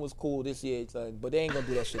voting was cool this year, son, but they ain't gonna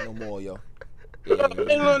do that shit no more, yo. Yeah.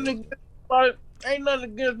 Ain't nothing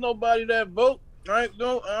against nobody that vote. I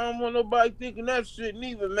don't want nobody thinking that shit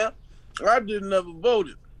neither, man. I just never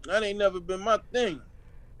voted. That ain't never been my thing.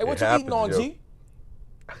 Hey, what you eating on, G?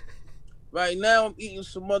 Right now, I'm eating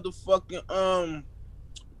some motherfucking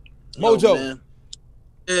Mojo. Yo, man.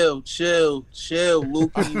 Chill,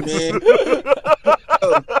 Lukey, man.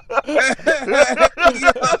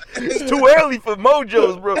 It's too early for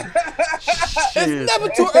Mojos, bro. It's never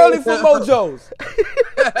too early for Mojos.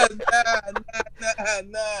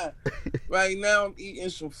 Nah. Right now, I'm eating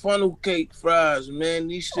some funnel cake fries, man.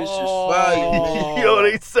 These shits is fire. Yo,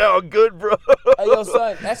 they sound good, bro. Hey, yo,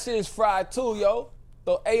 son, that shit is fried too, yo.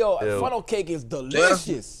 So, hey, yo, funnel cake is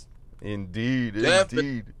delicious. Indeed.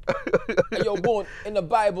 Hey, yo, boy, in the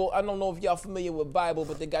Bible, I don't know if y'all familiar with Bible,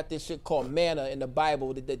 but they got this shit called manna in the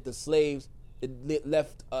Bible that the slaves that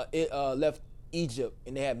left Egypt,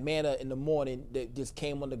 and they had manna in the morning that just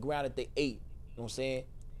came on the ground that they ate. You know what I'm saying?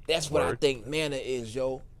 That's what I think manna is,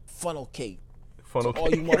 yo. Funnel cake. Funnel all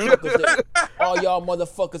cake. You motherfuckers all y'all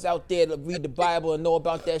motherfuckers out there that read the Bible and know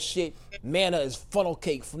about that shit, manna is funnel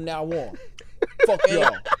cake from now on. Fuck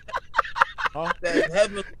y'all. Huh? That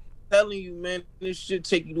heaven. Telling you, man, this shit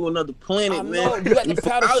take you to another planet, man. You got the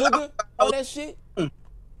powdered sugar on that shit?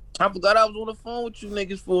 I forgot I was on the phone with you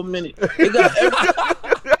niggas for a minute. They got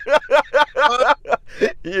everything.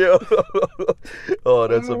 Yeah. Oh,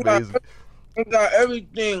 that's amazing. They got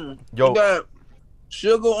everything. Yo. You got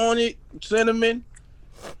sugar on it, cinnamon.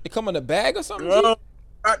 It come in a bag or something? Got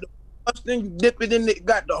the frosting, dip it in it.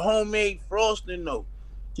 Got the homemade frosting though.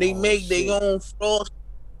 They make their own frosting,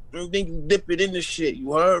 and then you dip it in the shit.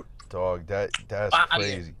 You heard? Dog, that's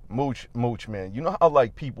crazy. Mooch, man. You know how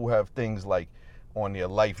like people have things like on their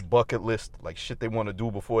life bucket list, like shit they want to do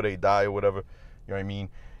before they die or whatever. You know what I mean?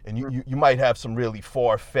 And you might have some really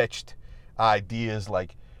far-fetched ideas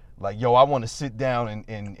like yo, I want to sit down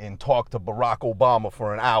and talk to Barack Obama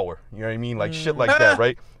for an hour. You know what I mean? Like shit like that,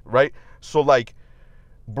 right? So like,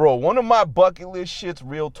 bro, one of my bucket list shits,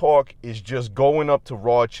 real talk, is just going up to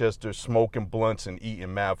Rochester, smoking blunts and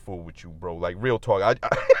eating mad food with you, bro. Like real talk.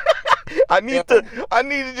 I need to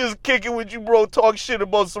just kick it with you, bro. Talk shit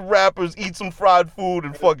about some rappers, eat some fried food,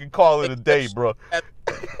 and fucking call it a day, bro. And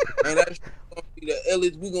that's gonna be the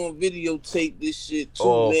illest. We gonna videotape this shit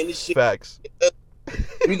too, man. This shit. Facts.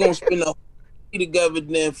 We gonna spend a whole day together,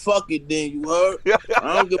 then fuck it, then you heard?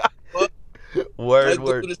 I don't give a fuck. Word.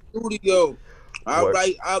 Go to the studio.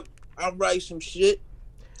 I write some shit,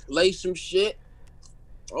 lay some shit,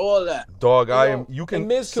 all that. Dog, you can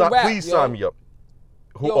Miz can rap, please sign me up.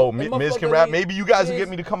 Miz can rap. Maybe you guys will get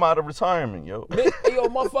me to come out of retirement, yo. Yo,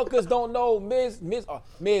 motherfuckers don't know Miz.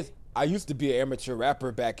 I used to be an amateur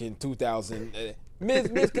rapper back in 2000.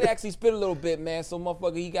 Miz can actually spit a little bit, man. So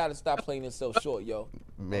motherfucker, he gotta stop playing himself short, yo.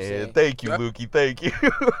 Man, thank you, Lukey. Thank you.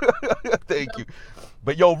 Thank you.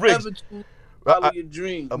 But yo, Riggs, follow your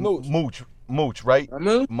dream. Mooch, right?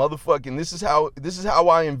 Motherfucking, this is how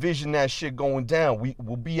I envision that shit going down.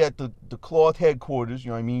 We'll be at the cloth headquarters, you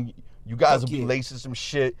know what I mean? You guys will be lacing some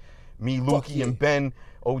shit. Me, Lukey, and Ben,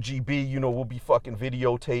 OGB, you know, we'll be fucking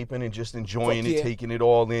videotaping and just enjoying it, taking it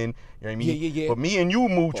all in. You know what I mean? Yeah. But me and you,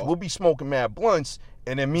 Mooch, we'll be smoking mad blunts,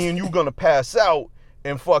 and then me and you gonna pass out,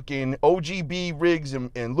 and fucking OGB, Riggs,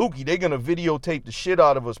 and Lukey, they're gonna videotape the shit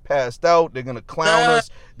out of us passed out. They're gonna clown us.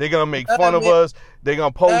 They're gonna make fun of us. They're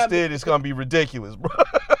gonna post it. It's gonna be ridiculous, bro.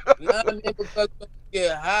 Because we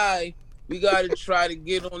get high, we gotta try to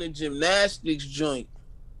get on the gymnastics joint.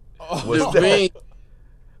 What's that?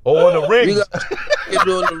 Oh, on the rings. We gotta get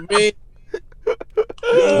on the ring.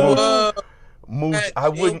 Mooch, I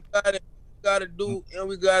wouldn't.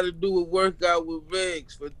 We gotta do a workout with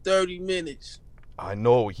Riggs for 30 minutes. I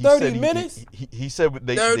know. He 30 said minutes? He said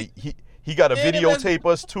he got to videotape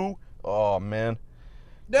us too. Oh man.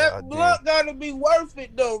 That blunt gotta be worth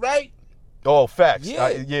it though, right? Oh, facts.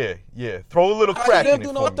 Yeah. Yeah. Throw a little crack in it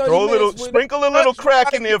for me. Sprinkle a little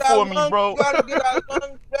crack in there for me, bro. We gotta get our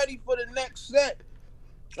lungs ready for the next set.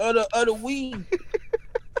 of the weed.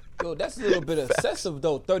 Yo, that's a little bit excessive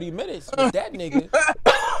though. 30 minutes with that nigga.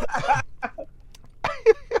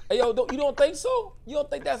 Hey, yo, you don't think so? You don't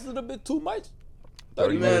think that's a little bit too much?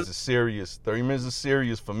 30 minutes is serious. 30 minutes is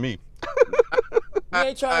serious for me. We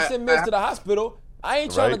ain't trying to send Miz to the hospital. I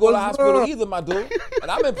ain't trying to go to the hospital either, my dude. And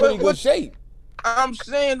I'm in pretty good shape. I'm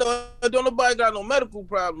saying, though, don't nobody got no medical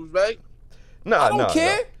problems, right? I don't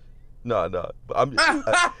care. No. But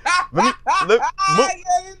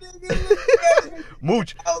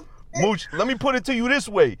Mooch, let me put it to you this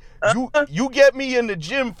way. You get me in the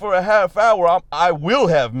gym for a half hour, I will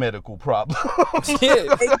have medical problems.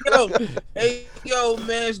 Hey, yo,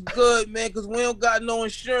 man, it's good, man, because we don't got no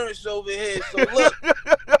insurance over here. So, look.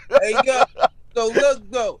 Hey, yo. So, look,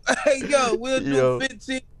 though. Hey, yo, we'll do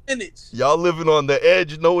 15 minutes. Y'all living on the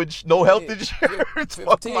edge, no health insurance.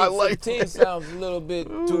 Fuck my life. 15 sounds a little bit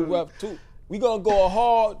too rough, too. We going to go a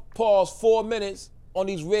hard pause 4 minutes on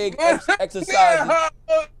these rig exercises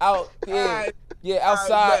out here,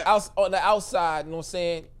 outside, on the outside. You know what I'm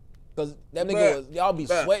saying? Cause that nigga, y'all be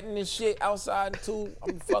sweating and shit outside too. I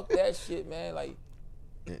mean, fuck that shit, man. Like,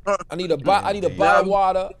 I need a bottle of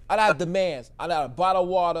water. I got demands. I got a bottle of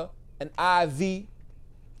water, an IV.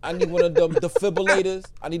 I need one of them defibrillators.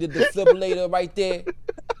 I need a defibrillator right there.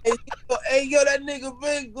 Hey, yo, that nigga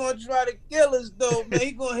Big gonna try to kill us though, man.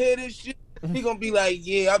 He gonna hear this shit. He gonna be like,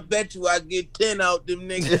 yeah, I bet you I get 10 out them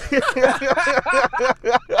niggas.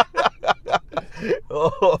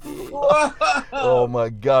 Oh my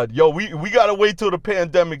God. Yo, we gotta wait till the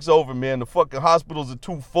pandemic's over, man. The fucking hospitals are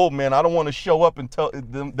too full, man. I don't want to show up and tell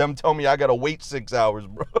them tell me I gotta wait 6 hours,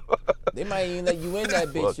 bro. They might even let you in that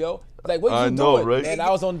bitch, yo. Like, what you doing? Right? Man, I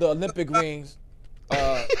was on the Olympic rings,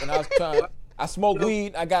 and I smoked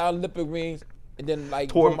weed. I got Olympic rings. And then like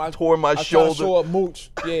tore my shoulder. Show up Mooch,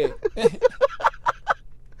 yeah.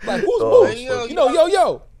 Like who's Mooch?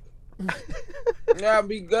 Yo. Yeah,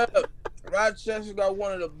 be good. Rochester got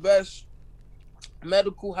one of the best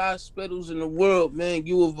medical hospitals in the world, man.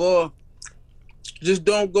 U of R. Just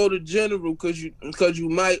don't go to General because you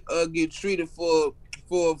might get treated for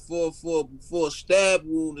a stab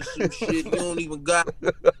wound or some shit you don't even got.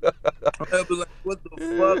 I'll be like, what the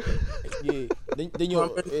fuck? Yeah. Then you.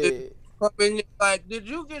 And you're like, did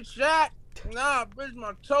you get shot? Nah, bitch,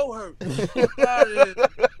 my toe hurt.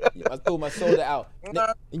 I threw my shoulder out.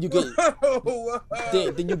 Then you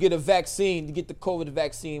get a vaccine. You get the COVID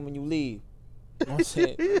vaccine when you leave. You know what I'm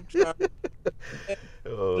saying?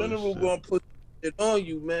 General gonna put it on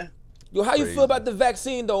you, man. Yo, how you feel about the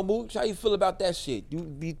vaccine though, Mooch? How you feel about that shit? You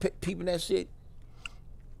be peeping that shit?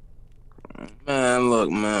 Man,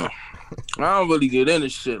 look, man. I don't really get into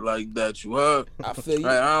shit like that. You heard? I feel you.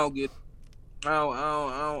 I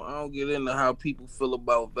don't get into how people feel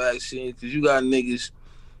about vaccines because you got niggas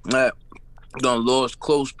that done lost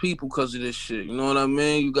close people because of this shit. You know what I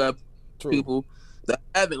mean? You got people that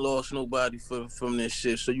haven't lost nobody from this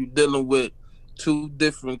shit. So you dealing with two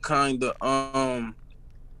different kind of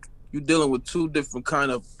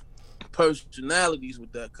personalities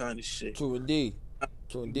with that kind of shit. True indeed.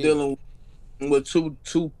 Dealing with two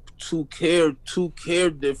care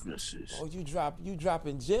differences. Oh, you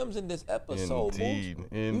dropping gems in this episode, Indeed.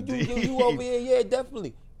 You over here, yeah,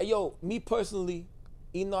 definitely. Hey, yo, me personally,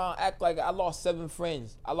 I act like I lost 7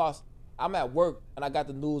 friends. I'm at work and I got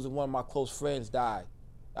the news that one of my close friends died.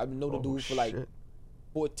 I've been knowing the dude for like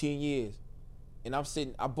 14 years. And I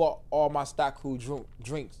bought all my stock crew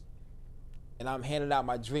drinks. And I'm handing out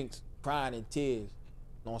my drinks, crying in tears.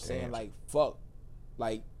 You know what I'm saying? Like, fuck.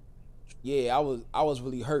 Like, yeah, I was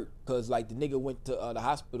really hurt because like the nigga went to the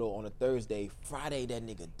hospital on a Thursday. Friday that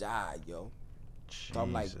nigga died, yo. So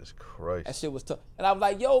I'm like, Jesus Christ. That shit was tough. And I was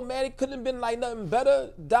like, yo, man, it couldn't have been like nothing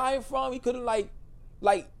better dying from. He could have like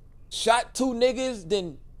shot 2 niggas,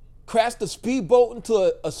 then crashed a speedboat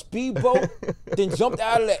into a speedboat, then jumped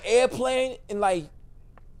out of the airplane and like,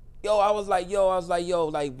 I was like,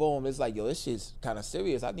 boom. It's like, yo, this shit's kind of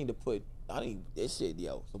serious. I need this shit,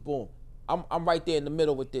 yo. So boom, I'm right there in the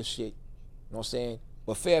middle with this shit. You know what I'm saying?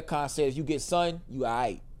 But Faircon said if you get sun, you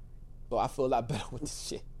alright. So I feel a lot better with this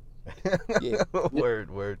shit. Yeah.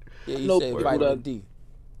 Word. Yeah, you said vitamin D.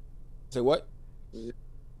 Say what?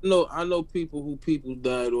 No, I know people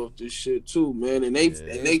died off this shit too, man, and they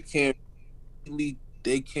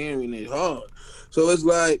carrying it hard. So it's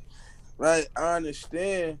like, right? I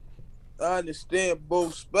understand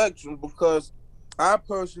both spectrums because I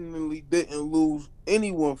personally didn't lose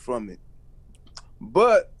anyone from it,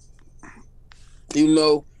 but I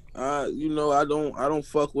don't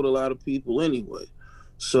fuck with a lot of people anyway.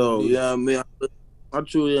 So I mean, I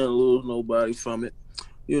truly didn't lose nobody from it,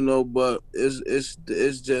 but it's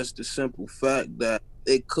just the simple fact that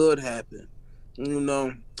it could happen, you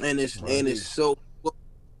know, and it's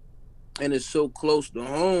so close to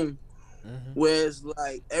home. Whereas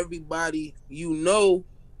like everybody done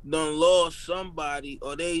lost somebody,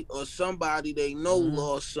 or somebody they know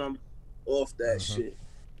lost some off that shit.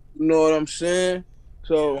 You know what I'm saying?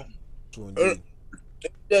 So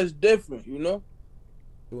that's different, you know?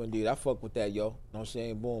 True indeed. I fuck with that, yo. You know what I'm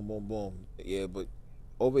saying? Boom, boom, boom. Yeah, but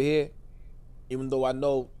over here, even though I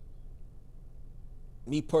know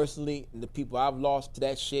me personally and the people I've lost to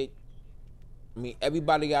that shit, I mean,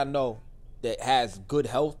 everybody I know that has good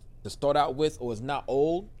health to start out with or is not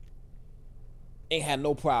old ain't had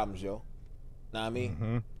no problems, yo. Know what I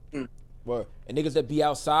mean? Word. And niggas that be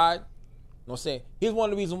outside, you know what I'm saying? Here's one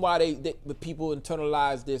of the reasons why the people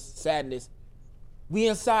internalize this sadness. We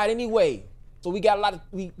inside anyway. So we got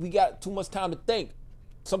we got too much time to think.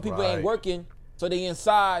 Some people ain't working, so they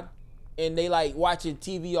inside and they like watching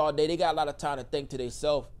TV all day. They got a lot of time to think to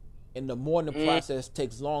themselves. And the mourning process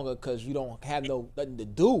takes longer because you don't have nothing to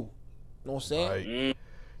do. You know what I'm saying?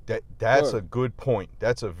 Right. That's a good point.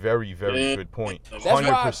 That's a very, very good point.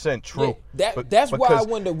 100% true. Yeah, that's why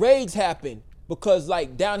when the raids happened, because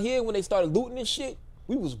like down here when they started looting and shit,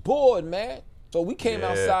 we was bored, man. So we came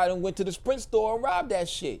outside and went to the Sprint store and robbed that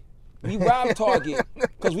shit. We robbed Target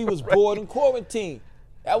because we was bored in quarantine.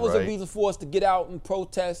 That was a reason for us to get out and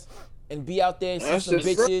protest and be out there and see some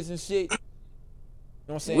bitches and shit. You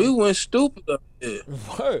know what I'm saying? We went stupid up there.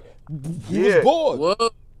 Word. We was bored.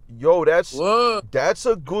 What? Yo, that's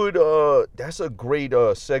a good that's a great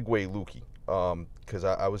segue, Lukey. Because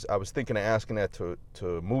I was thinking of asking that to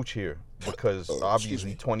Mooch here, because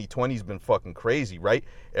obviously 2020's been fucking crazy, right?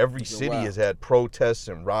 Every city has had protests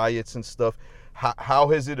and riots and stuff. How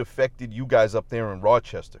has it affected you guys up there in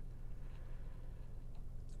Rochester?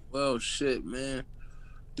 Well, shit, man.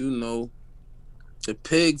 You know, the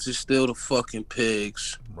pigs are still the fucking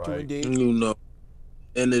pigs. Right. You know,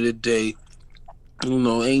 end of the day, you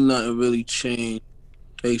know, ain't nothing really changed.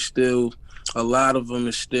 They still, a lot of them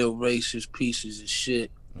is still racist pieces of shit.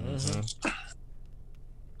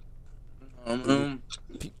 Some of them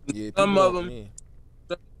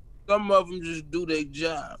just do their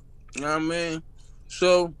job. You know what I mean?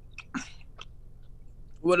 So,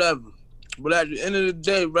 whatever. But at the end of the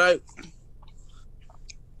day, right,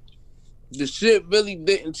 the shit really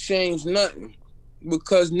didn't change nothing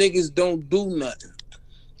because niggas don't do nothing.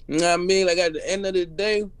 You know what I mean? Like at the end of the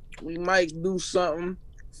day, we might do something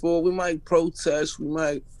we might protest, we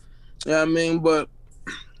might, you know what I mean? But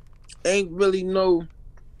ain't really no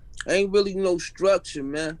structure,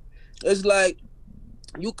 man. It's like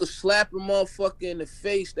you could slap a motherfucker in the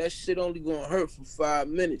face, that shit only gonna hurt for 5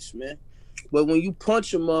 minutes, man. But when you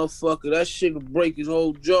punch a motherfucker, that shit will break his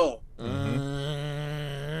whole jaw. You know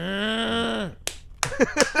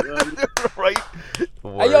right?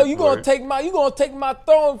 Hey yo, you gonna take my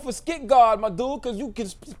throne for skit guard, my dude, cause you can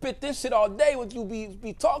spit this shit all day. What you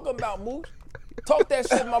be talking about, Moose? Talk that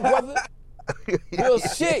shit, my brother. Real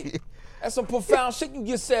shit. That's some profound shit you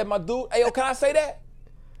just said, my dude. Hey yo, can I say that?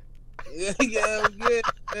 Yeah, man.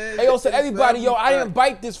 Hey yo, so everybody, yo, I didn't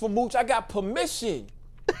bite this from Mooch. I got permission.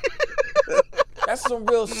 That's some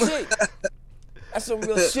real shit. That's some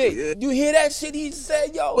real shit. You hear that shit he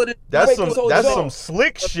said, yo? That's some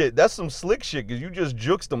slick shit. That's some slick shit, because you just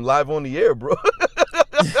juked them live on the air, bro.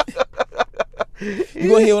 You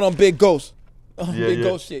gonna hear it on Big Ghost. Big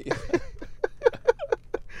Ghost shit.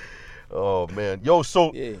 Oh, man. Yo,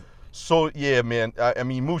 so yeah, man. I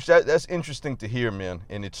mean, Mooch, that's interesting to hear, man.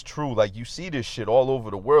 And it's true. Like, you see this shit all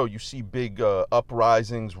over the world. You see big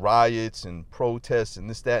uprisings, riots, and protests, and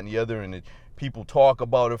this, that, and the other, and people talk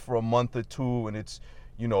about it for a month or two, and it's,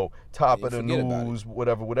 you know, top of the news,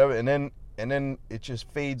 whatever, and then it just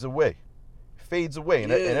fades away,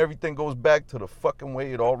 and everything goes back to the fucking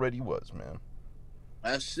way it already was, man.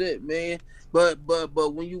 That's it, man. But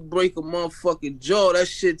when you break a motherfucking jaw, that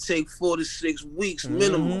shit take 4 to 6 weeks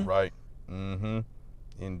minimum. Right.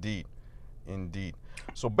 Indeed.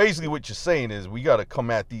 So basically, what you're saying is we got to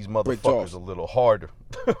come at these motherfuckers a little harder.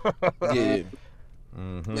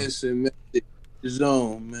 Listen, man, the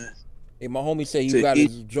zone, man. Hey, my homie said he got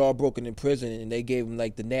his jaw broken in prison, and they gave him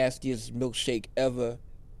like the nastiest milkshake ever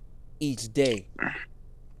each day. You know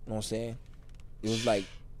what I'm saying? It was like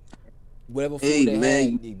whatever food they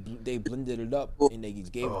had, they blended it up and they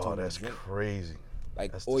just gave it to him. Oh, that's crazy.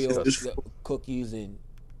 Like oil, cookies, and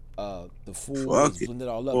the food was blended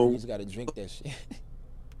all up. You just gotta drink that shit.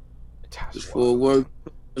 Before work,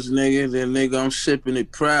 nigga, I'm sipping it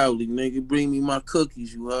proudly. Nigga, bring me my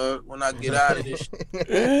cookies, you heard? When I get out of this shit.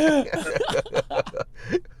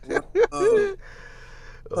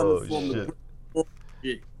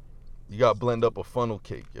 Shit. You gotta blend up a funnel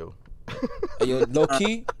cake, yo. Hey, yo, low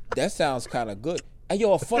key, that sounds kind of good. Hey,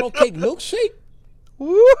 yo, a funnel cake milkshake?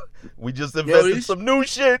 Woo! We just invented some new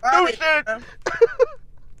shit. New shit.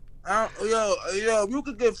 Yo, you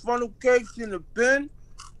could get funnel cakes in the bin.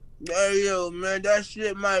 Hey, yo, man, that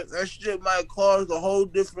shit might cause a whole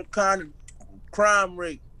different kind of crime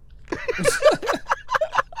rate.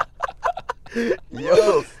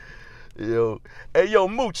 Yo. Hey, yo,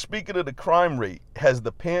 Mooch, speaking of the crime rate, has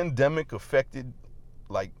the pandemic affected,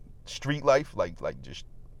 like, street life? Like just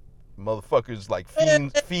motherfuckers, like,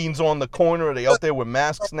 fiends on the corner? Are they out there with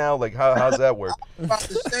masks now? Like, how's that work? I'm about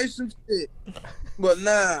to say some shit. But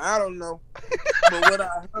nah, I don't know. But what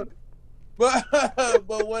I heard... But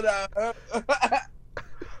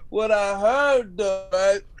what I heard though,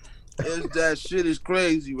 right, is that shit is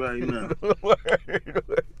crazy right now.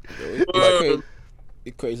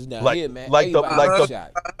 It's crazy down like, here, man. Like the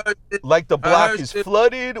block is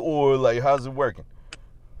flooded, or like how's it working?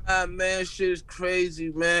 Man, shit is crazy,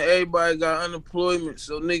 man. Everybody got unemployment,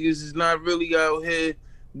 so niggas is not really out here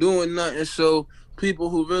doing nothing. So people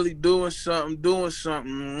who really doing something. You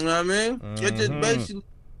know what I mean? It just basically.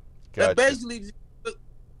 Gotcha.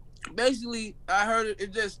 Basically, I heard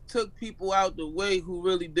it just took people out the way who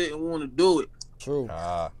really didn't want to do it. True.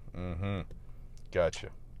 Gotcha.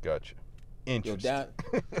 Interesting.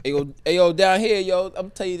 Yo, down here, yo,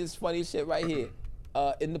 I'm telling you this funny shit right here.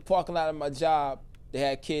 In the parking lot of my job, they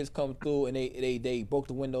had kids come through and they broke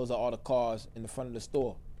the windows of all the cars in the front of the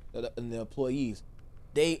store, and the employees.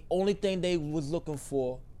 Only thing they was looking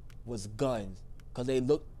for was guns. Cause they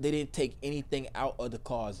didn't take anything out of the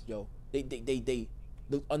cars, yo. They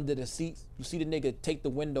look under the seats. You see the nigga take the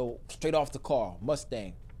window straight off the car,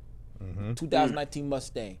 Mustang, 2019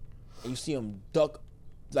 Mustang, and you see him duck,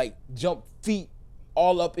 like jump feet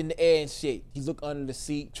all up in the air and shit. He's looking under the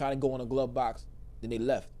seat, trying to go in a glove box. Then they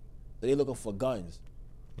left. So they looking for guns.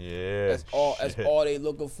 Yeah. That's all they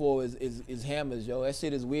looking for is hammers, yo. That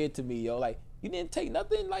shit is weird to me, yo. Like you didn't take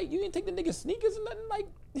nothing. Like you didn't take the nigga's sneakers and nothing. Like.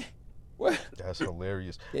 That's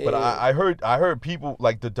hilarious. Yeah. But I heard people,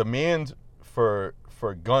 like, the demand for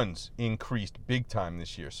guns increased big time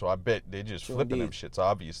this year. So I bet they're just flipping them shits,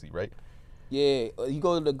 obviously, right? Yeah, you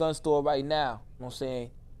go to the gun store right now, you know what I'm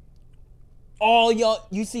saying?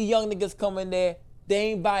 You see young niggas coming there,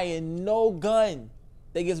 they ain't buying no gun.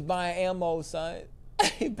 They just buying ammo, son.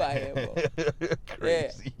 They buying ammo.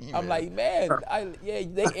 Crazy, yeah. I'm like, man, they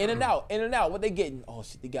in and out. What they getting? Oh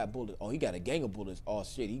shit, they got bullets. Oh, he got a gang of bullets. Oh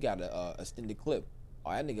shit, he got a extended clip.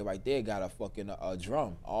 Oh, that nigga right there got a fucking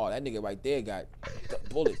drum. Oh, that nigga right there got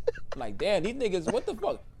bullets. I'm like, damn, these niggas, what the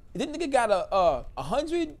fuck? This nigga got a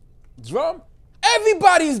 100 drum?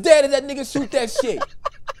 Everybody's dead if that nigga shoot that shit.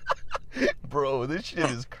 Bro, this shit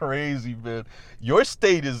is crazy, man. Your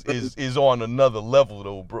state is on another level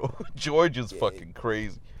though, bro. Georgia's fucking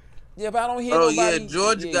crazy. Yeah, but I don't hear nobody. Yeah,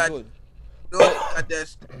 Georgia got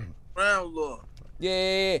that ground law.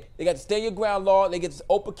 Yeah. They got the stay your ground law. They get this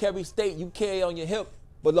open carry state. You carry on your hip.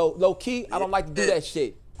 But low key, I don't like to do that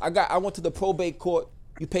shit. I went to the probate court.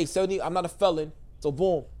 You pay $70. I'm not a felon, so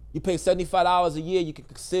boom. You pay $75 a year. You can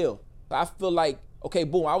conceal. But I feel like, okay,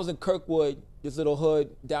 boom. I was in Kirkwood, this little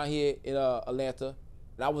hood down here in Atlanta,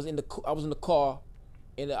 and I was in the car,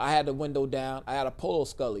 and I had the window down. I had a Polo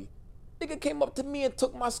Scully. Nigga came up to me and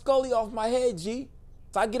took my Scully off my head, G.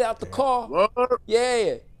 So I get out the car.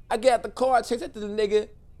 Yeah, I get out the car. I chase after the nigga.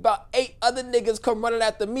 About 8 other niggas come running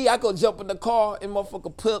after me. I go jump in the car and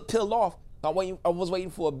motherfucker peel off. I was waiting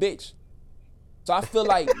for a bitch. So I feel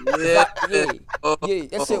like,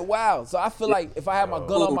 that shit wild. So I feel like if I had my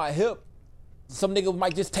gun on my hip, some nigga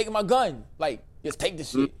might just take my gun. Like, just take the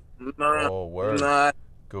shit. Oh, word.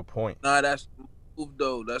 Good point. Nah, that's the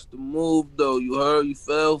move, though. You heard? You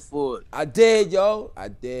fell for it. I did, yo. I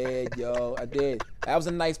did. That was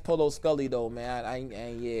a nice Polo Scully, though, man. I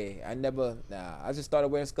just started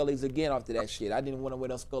wearing Scullys again after that shit. I didn't want to wear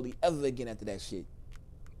no Scully ever again after that shit.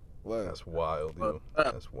 Word. That's wild, yo.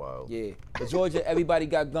 That's wild. Yeah. But Georgia, everybody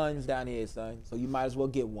got guns down here, son. So you might as well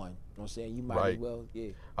get one. You know what I'm saying? You might as well,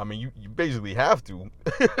 yeah. I mean, you basically have to,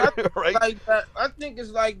 right? Like that. I think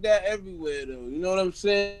it's like that everywhere, though. You know what I'm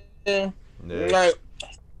saying? Yeah. Like,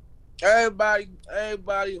 everybody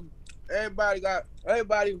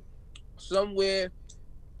somewhere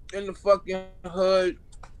in the fucking hood,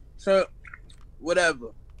 so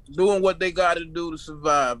whatever, doing what they gotta do to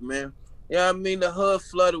survive, man. You know what I mean? The hood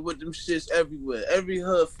flooded with them shits everywhere. Every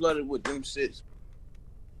hood flooded with them shits.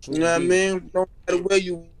 You know what I mean? Don't matter where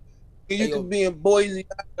you could be in Boise,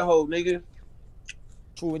 Idaho, nigga.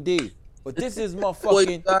 True indeed. But this is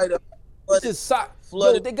motherfucking. This is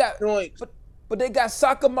flooded. They got, but they got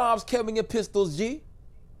soccer moms carrying pistols, G.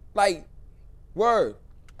 Like Word.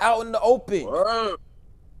 Out in the open. Word.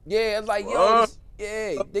 Yeah, it's like, yo,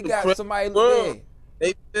 they got somebody there.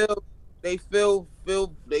 They feel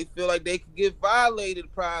like they could get violated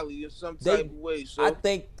probably in some type of way. So I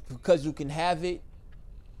think because you can have it,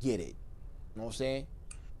 get it. You know what I'm saying?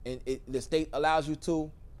 And the state allows you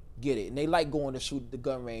to get it. And they like going to shoot the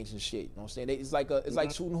gun range and shit. You know what I'm saying? It's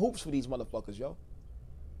like shooting hoops for these motherfuckers, yo.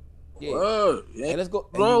 Yeah. Word. And let's go.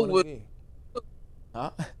 Wrong with it. Huh?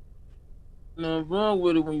 Nothing wrong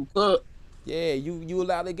with it when you cut. Yeah, you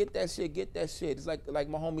allowed to get that shit, It's like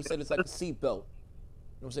my homie said, it's like a seatbelt. You know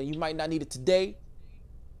what I'm saying? You might not need it today.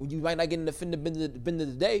 You might not get in the fender bender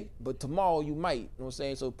today, but tomorrow you might. You know what I'm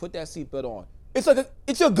saying? So put that seatbelt on.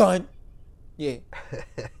 It's your gun. Yeah.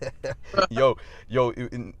 yo,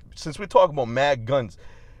 since we're talking about mad guns,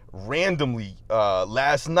 randomly,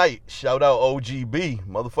 last night, shout out OGB,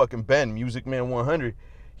 motherfucking Ben, Music Man 100.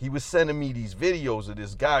 He was sending me these videos of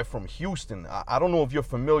this guy from Houston. I don't know if you're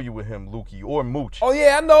familiar with him, Lukey, or Mooch. Oh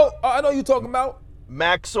yeah, I know you talking about.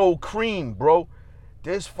 Maxo Cream, bro.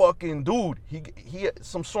 This fucking dude, he had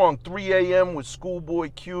some song 3 a.m. with Schoolboy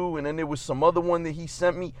Q, and then there was some other one that he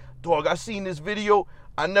sent me. Dog, I seen this video.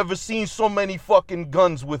 I never seen so many fucking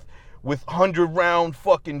guns with 100-round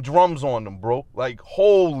fucking drums on them, bro. Like,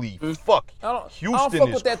 holy fuck. Houston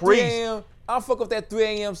is crazy. I don't fuck with that 3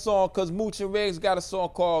 a.m. song because Mooch and Riggs got a song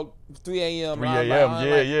called 3 a.m. 3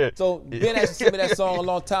 a.m., yeah. So Ben actually sent me that song a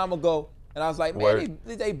long time ago, and I was like, man,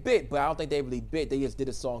 they bit, but I don't think they really bit. They just did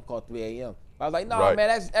a song called 3 a.m. I was like, nah,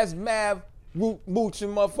 man, that's Mav, Mooch,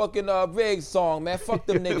 and motherfucking Riggs song, man. Fuck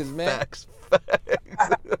them niggas, man. Facts.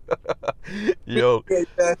 Yo.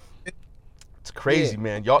 It's crazy,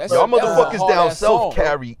 man. Y'all motherfuckers down south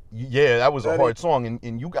carry. Yeah, that was a hard song.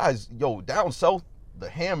 And you guys, down south, the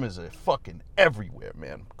hammers are fucking everywhere,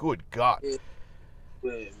 man. Good God.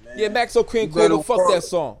 Yeah, Maxo Cream Cradle, fuck that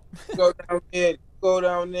song. Go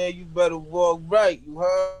down there, you better walk right. You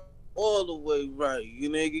heard? All the way right. You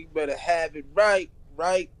nigga, you better have it right,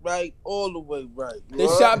 all the way right. They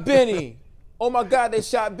shot Benny. Oh my God, they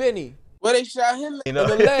shot Benny. Where they shot him? In the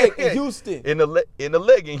leg in Houston. In the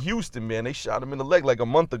leg in Houston, man. They shot him in the leg like a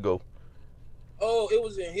month ago. Oh, it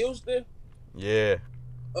was in Houston? Yeah.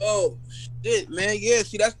 Oh, shit, man. Yeah,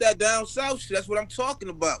 see, that's that down south shit. That's what I'm talking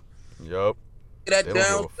about. Yup. That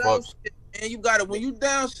down south shit, man. You got it. When you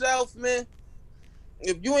down south, man,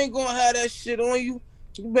 if you ain't gonna have that shit on you,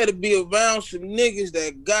 you better be around some niggas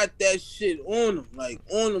that got that shit on them. Like,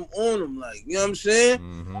 on them. Like, you know what I'm saying?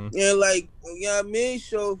 Mm-hmm. And, like, you know what I mean?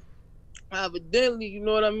 So, evidently, you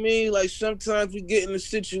know what I mean? Like, sometimes we get into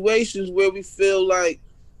situations where we feel like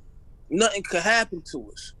nothing could happen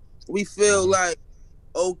to us. We feel like,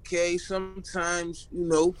 okay, sometimes,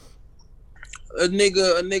 a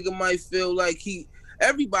nigga might feel like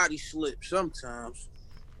everybody slips sometimes.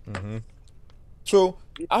 Mm-hmm. True.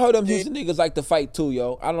 I heard them Houston niggas like to fight too,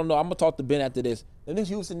 yo. I don't know. I'm gonna talk to Ben after this. Them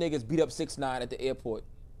Houston niggas beat up 6ix9ine at the airport.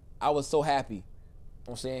 I was so happy. You know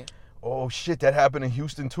what I'm saying? Oh shit, that happened in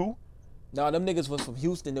Houston too? No, them niggas was from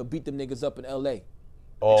Houston. They'll beat them niggas up in LA.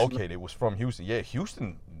 Oh, okay, they was from Houston. Yeah,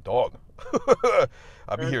 Houston, dog.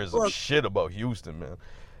 I be hearing some shit about Houston, man.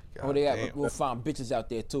 We'll find bitches out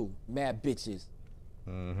there too. Mad bitches.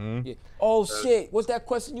 Mm-hmm. Yeah. Oh shit. What's that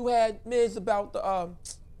question you had, Miz, about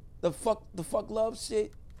the fuck love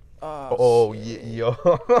shit? Shit. Yeah.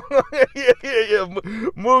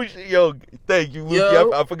 Mooch, yo, thank you,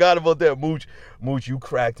 Mooch. I forgot about that, Mooch. Mooch, you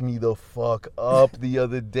cracked me the fuck up the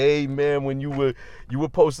other day, man, when you were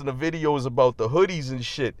posting the videos about the hoodies and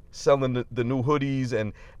shit, selling the new hoodies,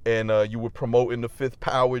 and you were promoting the 5th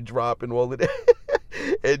Power drop and all of that.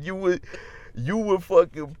 And you were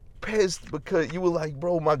fucking pissed because you were like,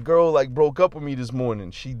 bro, my girl like broke up with me this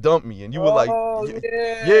morning. She dumped me, and you were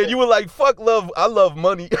you were like, fuck love, I love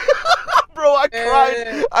money. Bro,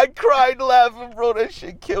 I cried laughing, bro. That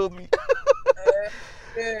shit killed me.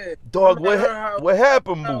 Dog, what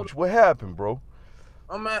happened, Mooch? What happened, bro?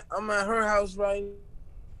 I'm at her house right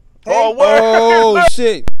now. Oh, word. Oh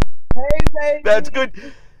shit. Hey, baby. That's good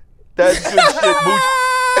shit, Mooch.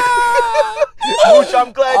 Mooch,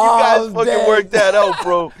 I'm glad you guys fucking worked that out,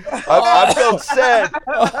 bro. I felt sad.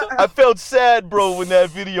 I felt sad, bro, when that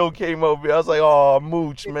video came out. I was like, oh,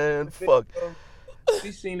 Mooch, man, fuck.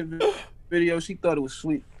 She seen the video. She thought it was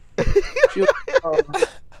sweet. That shit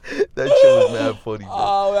was mad funny, bro.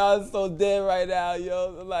 Oh, man, I'm so dead right now,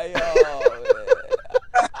 yo. I'm like, man.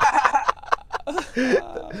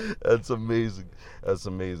 That's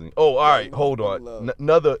amazing. Oh, all right, hold on.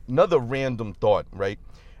 Another random thought, right?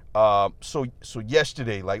 So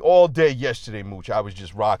yesterday, like all day yesterday, Mooch, I was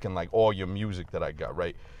just rocking like all your music that I got,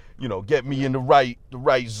 right? Get me in the right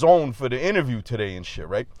zone for the interview today and shit,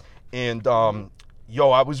 right? And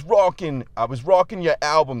yo, I was rocking your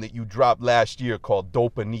album that you dropped last year called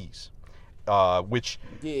Dopanese, which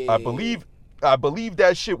I believe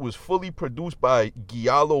that shit was fully produced by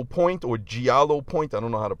Giallo Point or Giallo Point. I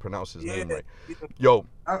don't know how to pronounce his name right. Yo,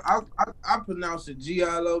 I pronounce it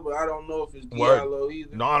Giallo, but I don't know if it's Giallo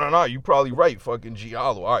either. No. You probably right. Fucking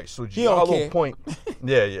Giallo. All right, so Giallo Point.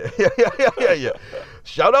 Yeah.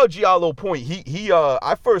 Shout out Giallo Point. He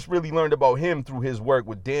I first really learned about him through his work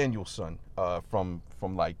with Danielson, from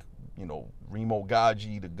like, you know, Remo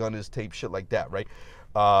Gaji, the Gunners tape, shit like that, right?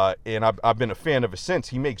 And I've been a fan ever since.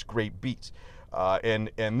 He makes great beats. And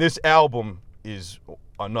this album is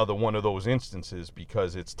another one of those instances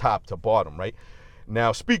because it's top to bottom, right?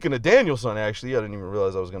 Now, speaking of Danielson, actually, I didn't even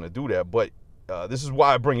realize I was going to do that, but this is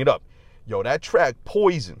why I bring it up. Yo, that track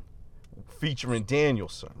Poison featuring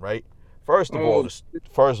Danielson, right? First of all,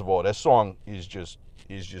 that song is just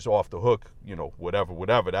off the hook, you know, whatever.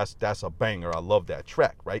 That's a banger. I love that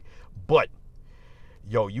track, right? But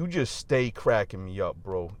yo, you just stay cracking me up,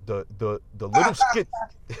 bro. The little skit,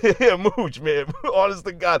 Mooch, man. Honest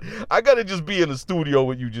to God, I gotta just be in the studio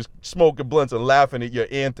with you, just smoking blunts and laughing at your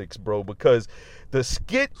antics, bro. Because the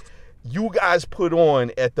skit you guys put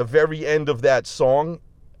on at the very end of that song,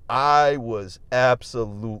 I was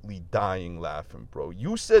absolutely dying laughing, bro.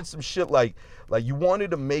 You said some shit like you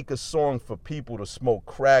wanted to make a song for people to smoke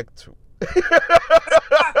crack to.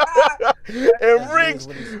 And Riggs.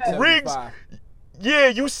 Yeah,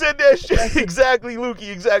 you said that shit. Exactly,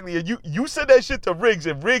 Lukey, exactly. And you said that shit to Riggs,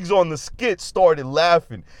 and Riggs on the skit started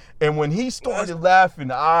laughing. And when he started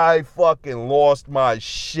laughing, I fucking lost my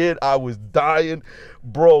shit. I was dying.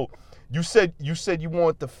 Bro, you said you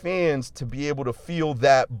want the fans to be able to feel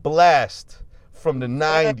that blast from the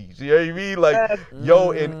 90s. You know what I mean? Like,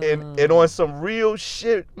 yo, and on some real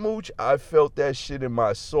shit, Mooch, I felt that shit in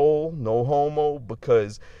my soul, no homo,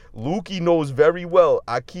 because Lukey knows very well.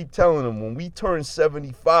 I keep telling him, when we turn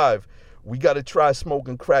 75, we got to try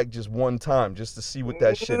smoking crack just one time just to see what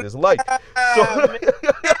that shit is like. So I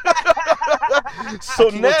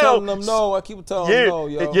keep now, telling them no. I keep telling them no,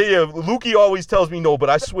 yo. Yeah. Lukey always tells me no, but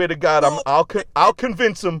I swear to God, I'll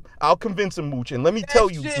convince him. I'll convince him, Mooch. And let me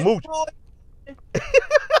tell you, Mooch.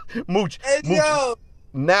 Mooch.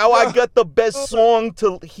 Now I got the best song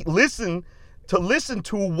to listen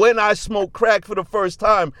to when I smoke crack for the first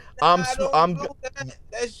time.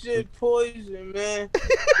 That shit poison, man.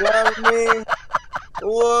 You know what I mean?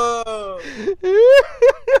 Whoa.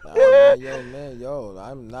 Yo,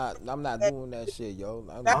 I'm not doing that shit, yo.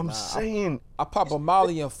 I'm saying, I pop a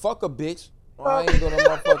Molly and fuck a bitch. I ain't gonna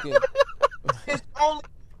motherfucking.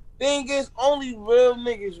 It's only real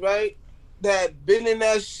niggas, right? That been in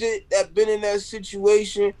that shit, that been in that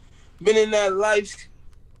situation, been in that life.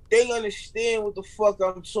 They understand what the fuck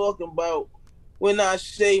I'm talking about when I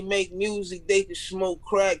say make music they can smoke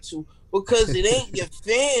crack to, because it ain't your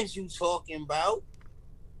fans you talking about.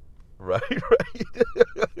 Right.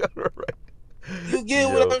 You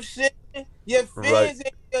get what I'm saying? Your fans,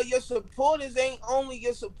 your supporters ain't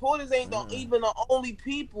even the only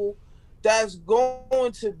people that's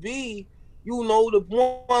going to be, you know, the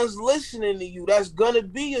ones listening to you. That's gonna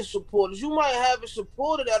be your supporters. You might have a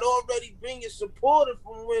supporter that already been your supporter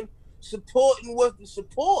from when supporting was the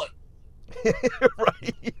support.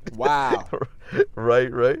 Right. Wow.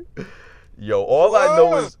 Right. Yo, all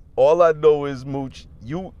I know is Mooch,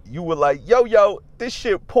 you were like, yo, this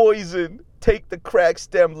shit poison. Take the crack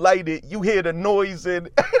stem, light it. You hear the noise and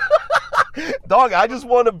dog, I just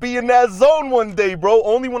want to be in that zone one day, bro.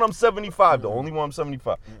 Only when I'm 75, though. Only when I'm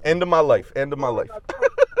 75. End of my life. Now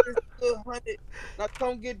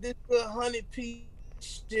come get this good 100-piece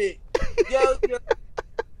shit. Yo.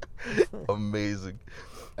 Amazing.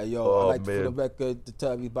 Hey, yo, I'd like for the record to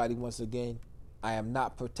tell everybody once again, I am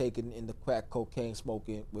not partaking in the crack cocaine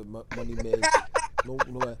smoking with Money Miz. No.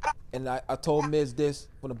 And I told Miz this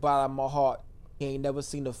from the bottom of my heart. He ain't never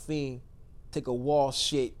seen a fiend take a wall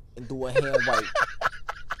shit and do a hand wipe.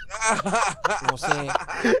 You know what I'm saying?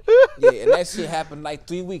 Yeah, and that shit happened like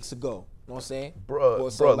 3 weeks ago. You know what I'm saying? Bro,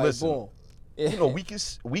 like, listen. Boom. You know, we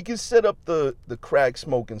can set up the crack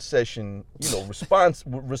smoking session, you know,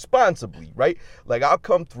 responsibly, right? Like, I'll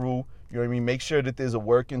come through, you know what I mean? Make sure that there's a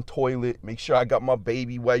working toilet. Make sure I got my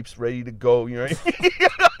baby wipes ready to go, you know what I mean?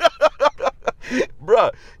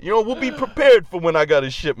 Bruh, you know, we'll be prepared for when I gotta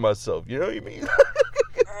ship myself, you know what I mean?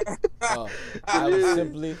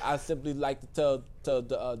 I simply like to tell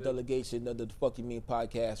the delegation of the Fuck You Mean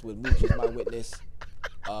podcast with Mooch is my witness.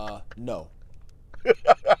 No.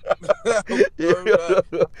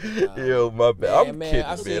 Yo, my bad. I'm kidding, man.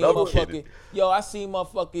 I'm kidding. Yo, I seen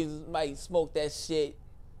motherfuckers might smoke that shit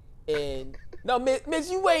And no, Mitch,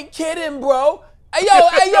 you ain't kidding, bro. Hey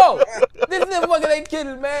yo, this motherfucker ain't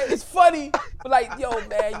kidding, man. It's funny, but like, yo,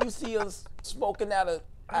 man, you see us smoking out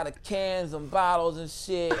of cans and bottles and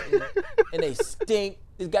shit, and they stink.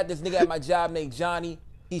 He's got this nigga at my job named Johnny.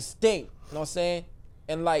 He stink. You know what I'm saying?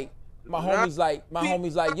 And like, my homie's like,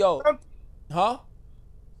 yo, huh?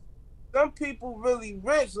 Some people really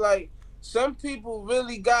rich, like some people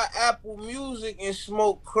really got Apple Music and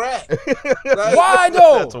smoke crack. Like, why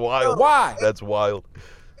though? That's wild. Why? That's wild.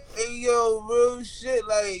 Hey, yo, real shit.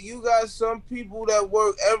 Like, you got some people that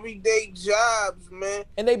work everyday jobs, man.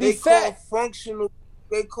 And they be fat.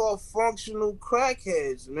 They call functional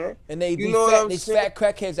crackheads, man. And they be you know fat. There's fat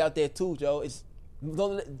crackheads out there too, Joe. It's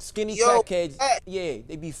skinny crackheads. Fat. Yeah,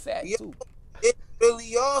 they be fat too. It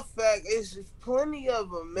really are fat. It's plenty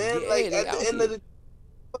of them, man. Yeah, like at the end of the day,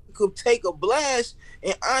 could take a blast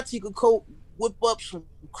and Auntie could whip up some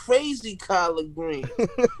crazy collard green.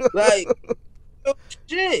 Like,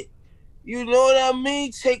 shit. You know what I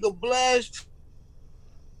mean? Take a blast,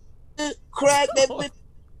 crack that bitch,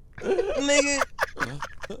 nigga,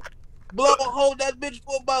 hold that bitch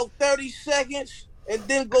for about 30 seconds, and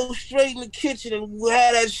then go straight in the kitchen and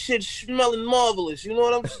have that shit smelling marvelous. You know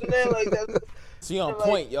what I'm saying? Like that. See, on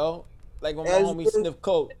point, yo. Like when my homie sniff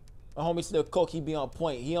coke. My homie sniff coke, he be on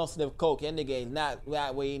point. He don't sniff coke. That nigga ain't not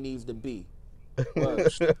right where he needs to be. Hey,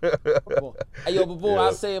 yo, but boy,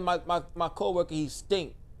 I say my coworker, he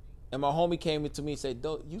stink. And my homie came into me and said,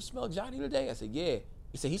 you smell Johnny today? I said, yeah.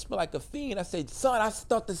 He said, he smell like a fiend. I said, son, I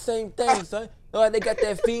thought the same thing, son. They got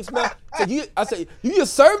that fiend smell. I said, you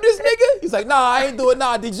just served this nigga? He's like, nah, I ain't doing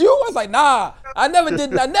nah. Did you? I was like, nah, I never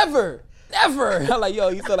did. I never. I'm like, yo,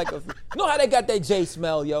 you smell like a fiend. You know how they got that J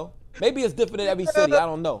smell, yo? Maybe it's different in every city. I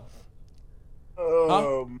don't know.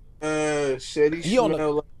 Man, shit, he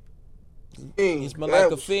smell like a fiend. He smell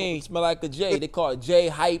like a fiend. He smell like a J. They call it J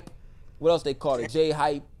hype. What else they call it? J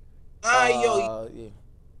hype. Yeah.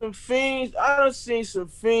 Some fiends. I done seen some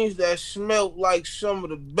fiends that smelled like some of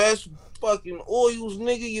the best fucking oils,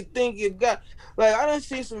 nigga. You think you got? Like, I done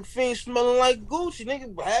seen some fiends smelling like Gucci,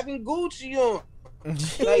 nigga, having Gucci on.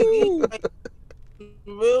 like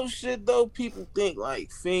real shit though. People think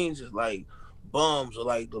like fiends is like bums or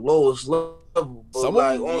like the lowest level, but some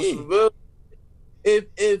like on some real.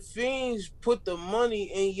 If fiends put the money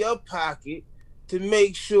in your pocket to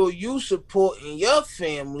make sure you supporting your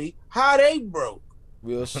family, how they broke?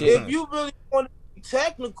 Real shit. If you really want to be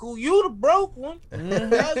technical, you the broke one.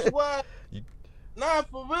 That's why. Nah,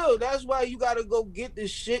 for real. That's why you gotta go get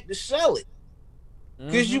this shit to sell it.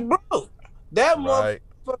 Cause you broke. That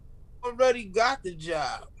motherfucker already got the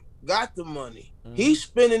job, got the money. He's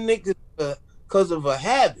spending niggas because of a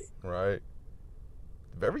habit. Right.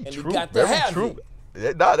 Very and true. You got to very have true. It.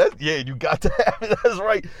 You got to have it. That's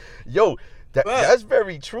right. Yo, that's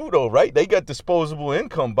very true though, right? They got disposable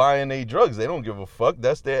income buying their drugs. They don't give a fuck.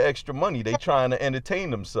 That's their extra money. They trying to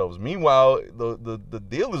entertain themselves. Meanwhile, the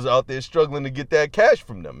dealers out there struggling to get that cash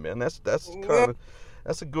from them, man. That's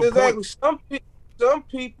a good point. Some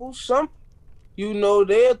people, you know,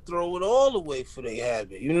 they'll throw it all away for their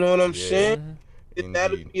habit. You know what I'm saying?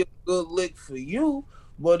 That'll be a good lick for you,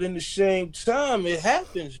 but in the same time, it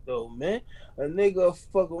happens though, man. A nigga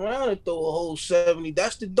fuck around and throw a whole 70.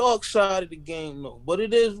 That's the dark side of the game, though. But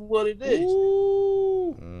it is what it is.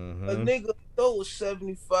 A nigga throw a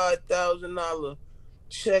 $75,000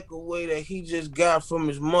 check away that he just got from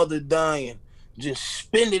his mother dying. Just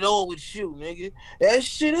spend it all with you, nigga. That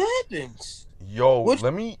shit happens. Yo,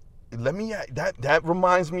 let me that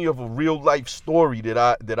reminds me of a real life story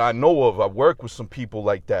that I know of. I work with some people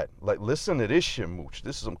like that. Like, listen to this shit, Mooch.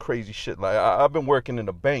 This is some crazy shit. Like, I've been working in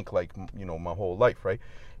a bank, like, you know, my whole life, right?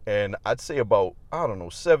 And I'd say about,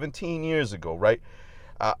 17 years ago, right?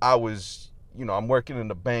 I was, you know, I'm working in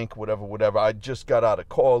the bank, whatever. I just got out of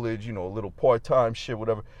college, you know, a little part-time shit,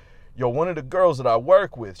 whatever. Yo, one of the girls that I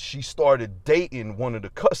work with, she started dating one of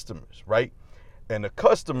the customers, right? And the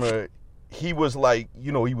customer, he was like,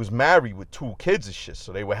 you know, he was married with 2 kids and shit,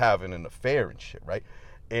 so they were having an affair and shit, right?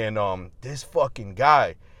 And this fucking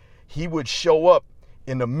guy, he would show up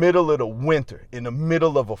in the middle of the winter, in the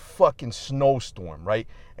middle of a fucking snowstorm, right?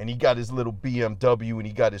 And he got his little BMW and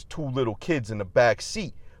he got his 2 little kids in the back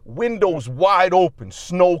seat. Windows wide open,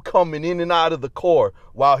 snow coming in and out of the car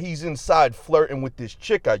while he's inside flirting with this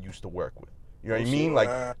chick I used to work with. You know what I mean?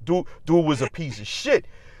 Like, dude was a piece of shit.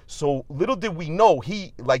 So little did we know,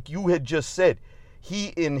 he, like you had just said,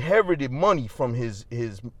 he inherited money from his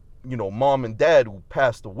you know, mom and dad who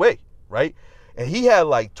passed away, right? And he had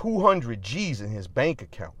like 200 G's in his bank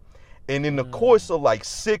account. And in the course of like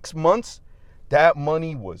 6 months, that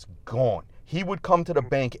money was gone. He would come to the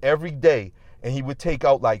bank every day and he would take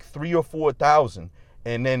out like 3,000 or 4,000.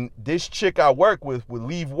 And then this chick I work with would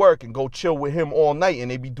leave work and go chill with him all night, and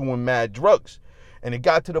they be doing mad drugs. And it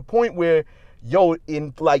got to the point where, yo,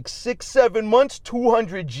 in like 6-7 months,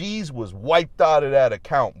 200 G's was wiped out of that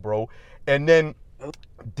account, bro. And then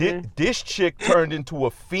this chick turned into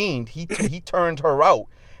a fiend. He turned her out.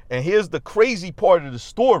 And here's the crazy part of the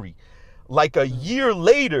story. Like a year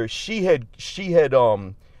later, she told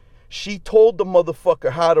the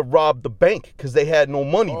motherfucker how to rob the bank because they had no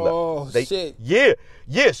money left. Oh, shit. Yeah.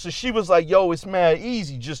 So she was like, yo, it's mad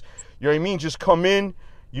easy. Just, you know what I mean? Just come in.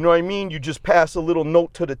 You know what I mean? You just pass a little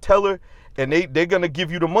note to the teller, and they're going to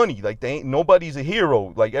give you the money. Like, nobody's a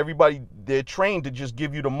hero. Like, everybody, they're trained to just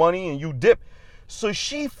give you the money and you dip. So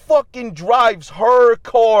she fucking drives her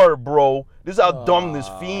car, bro. This is how dumb this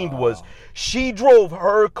fiend was. She drove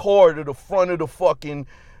her car to the front of the fucking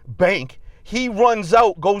bank. He runs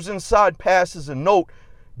out, goes inside, passes a note,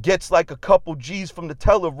 gets like a couple G's from the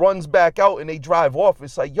teller, runs back out, and they drive off.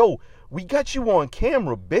 It's like, yo, we got you on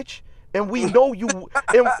camera, bitch. And we know you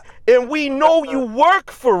and we know you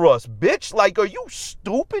work for us, bitch. Like, are you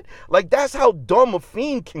stupid? Like, that's how dumb a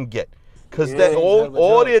fiend can get. Cause that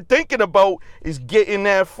all they're thinking about is getting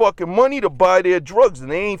that fucking money to buy their drugs,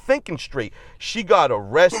 and they ain't thinking straight. She got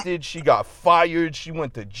arrested, she got fired, she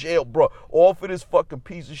went to jail, bro. All for this fucking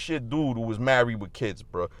piece of shit dude who was married with kids,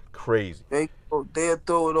 bro. Crazy. They'll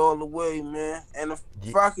throw it all away, man. And if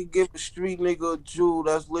I could give a street nigga a jewel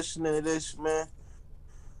that's listening to this, man.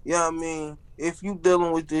 You know what I mean? If you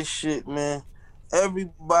dealing with this shit, man,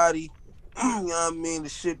 everybody, you know what I mean, the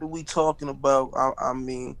shit that we talking about, I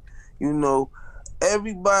mean, you know,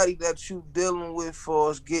 everybody that you dealing with for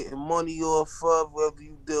us getting money off of, whether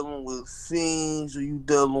you dealing with fiends or you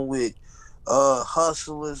dealing with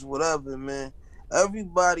hustlers, whatever, man,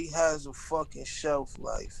 everybody has a fucking shelf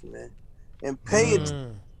life, man. And pay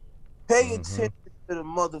attention to the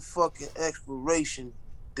motherfucking expiration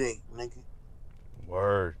date, nigga.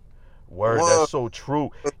 Word, that's so true.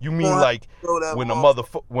 You mean like when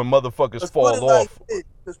motherfuckers fall off?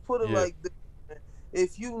 Just put it like this.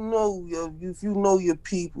 If you know your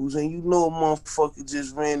peoples and you know a motherfucker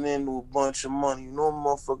just ran into a bunch of money, you know a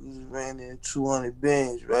motherfucker just ran into 200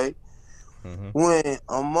 bands, right? Mm-hmm. When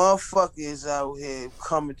a motherfucker is out here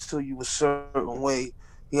coming to you a certain way,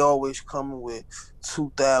 he always coming with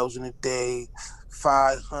 2,000 a day,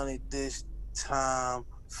 500 this time,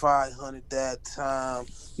 500 that time.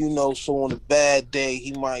 You know, so on a bad day,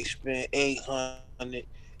 he might spend 800.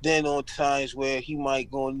 Then on times where he might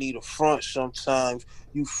gonna need a front sometimes,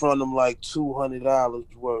 you front him like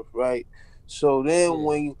 $200 worth, right? So then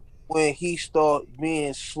when he start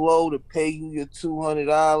being slow to pay you your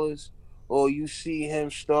 $200, or you see him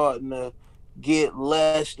starting to get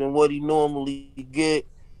less than what he normally get,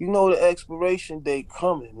 you know the expiration date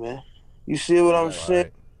coming, man. You see what I'm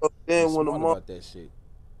saying? So then when the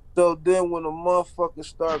motherfucker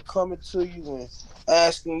start coming to you and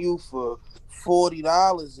asking you for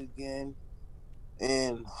 $40 again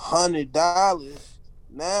and $100,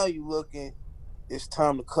 now you looking, it's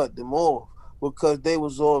time to cut them off because they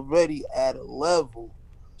was already at a level.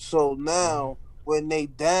 So now when they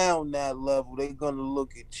down that level, they gonna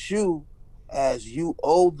look at you as you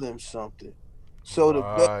owe them something. So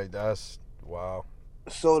that's wow.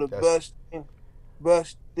 So the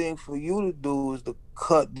best thing for you to do is to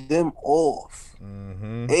cut them off.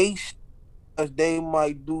 Mm-hmm. They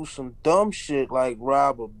might do some dumb shit like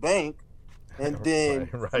rob a bank, and then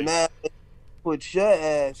now they put your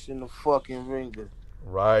ass in the fucking ringer.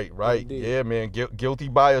 Right. Yeah, man. Guilty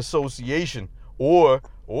by association, or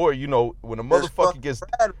you know, when a motherfucker gets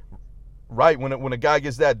when a guy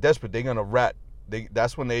gets that desperate, they're gonna rat.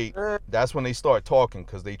 That's when they start talking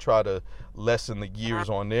because they try to lessen the gears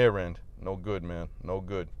on their end. No good, man. No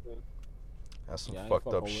good. That's some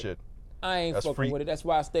fucked up shit. I ain't fucking with it. That's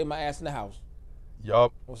why I stay my ass in the house.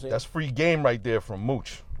 Yup. That's free game right there from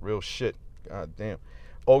Mooch. Real shit. God damn.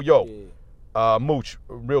 Oh, yo. Yeah. Mooch,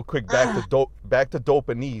 real quick, back to Dope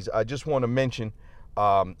and Knees. I just want to mention,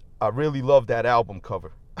 I really love that album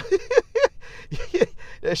cover.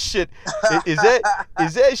 That shit. Is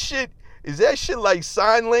that shit like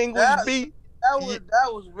sign language, B?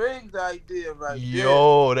 That was Rig's idea right there.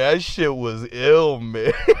 Yo, that shit was ill,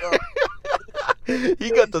 man.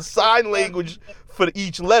 He got the sign language for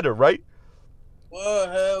each letter, right?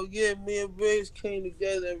 Well, hell yeah, me and Riggs came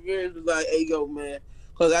together and Riggs was like, hey, yo, man.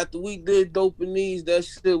 Because after we did Dope and Knees, that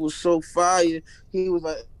shit was so fire. He was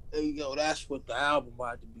like, hey, yo, that's what the album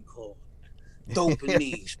about to be called. Dope and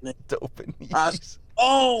Knees, man. Dope and Knees. I said,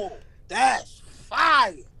 oh, that's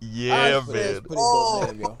fire. Yeah, man.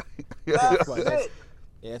 That's it.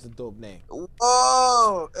 Yeah, that's a dope name.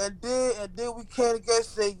 Oh, and then we came together and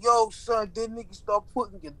said, yo, son, then niggas start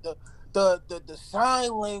putting the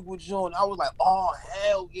sign language on. I was like, oh,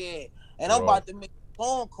 hell yeah. And I'm about to make a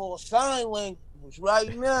song called Sign Language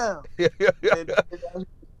right now. And then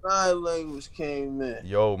sign language came in.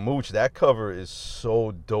 Yo, Mooch, that cover is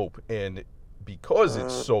so dope. And because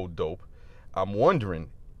it's so dope, I'm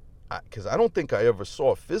wondering, because I don't think I ever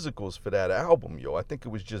saw physicals for that album, yo. I think it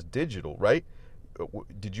was just digital, right?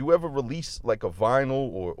 Did you ever release like a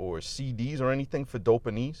vinyl or CDs or anything for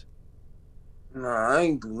Dopanese? Nah, I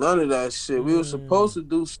ain't do none of that shit. We were supposed to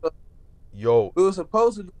do something. Yo. We were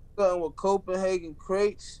supposed to do something with Copenhagen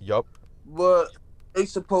Crates. Yup. But they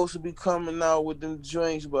supposed to be coming out with them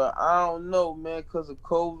drinks, but I don't know, man, because of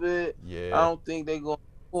COVID. Yeah. I don't think they gonna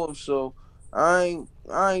do them. So I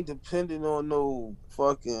ain't depending on no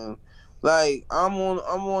fucking, like, I'm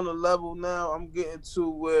on a level now. I'm getting to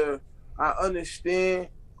where I understand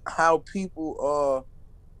how people are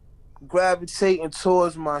gravitating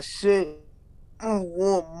towards my shit. I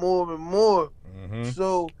want more and more. Mm-hmm.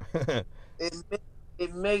 So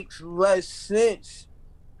it makes less sense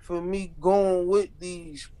for me going with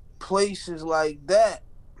these places like that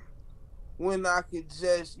when I could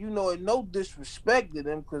just, and no disrespect to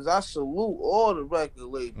them, because I salute all the record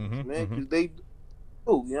labels, man, because they do,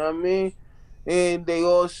 you know what I mean? And they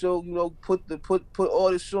also, put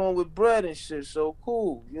artists on with bread and shit, so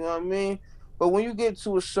cool, you know what I mean? But when you get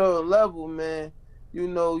to a certain level, man,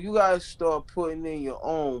 you gotta start putting in your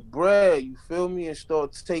own bread, you feel me, and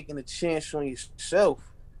start taking a chance on yourself.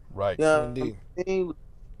 Right. You know what I mean?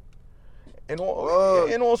 And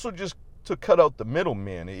also just to cut out the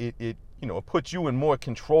middleman, it puts you in more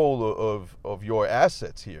control of your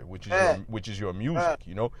assets here, which is your music,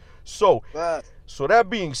 So that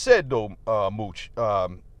being said, though, Mooch,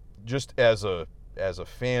 just as a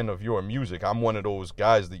fan of your music, I'm one of those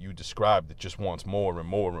guys that you described that just wants more and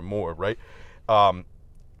more and more, right?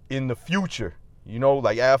 In the future,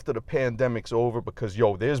 like after the pandemic's over, because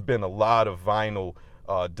there's been a lot of vinyl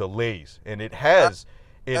delays, and it has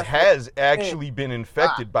actually been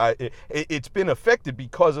infected by it. It's been affected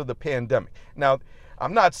because of the pandemic. Now,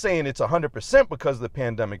 I'm not saying it's 100% because of the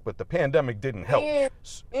pandemic, but the pandemic didn't help.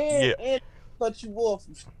 And cut you off.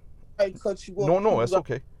 Cut you off. No, that's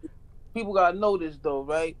okay. People gotta know this though,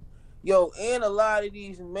 right? Yo, and a lot of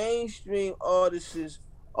these mainstream artists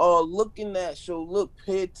are looking at. So look,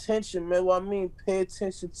 pay attention, man. What I mean, pay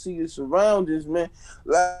attention to your surroundings, man.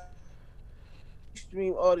 Like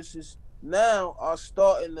mainstream artists now are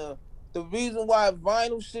starting to. The reason why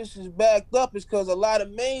vinyl shit is backed up is because a lot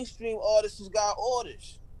of mainstream artists got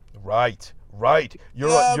orders. Right. Yo,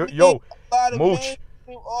 a lot of Mooch.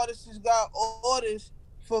 mainstream artists got orders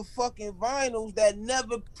for fucking vinyls that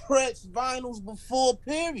never pressed vinyls before,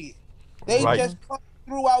 period. They just come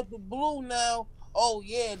through out the blue now. Oh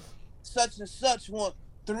yeah, such and such want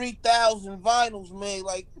 3,000 vinyls made.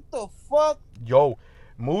 Like, what the fuck? Yo,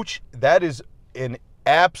 Mooch, that is an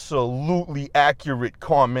absolutely accurate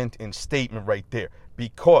comment and statement right there.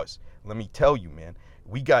 Because, let me tell you, man,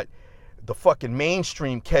 we got the fucking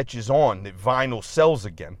mainstream catches on that vinyl sells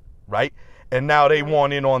again, right? And now they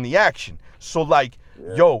want in on the action. So like,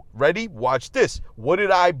 yo, ready? Watch this. What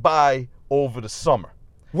did I buy over the summer?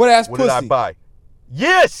 What did I buy?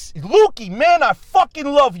 Yes, Lukey, man, I fucking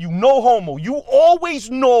love you. No homo. You always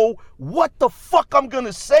know what the fuck I'm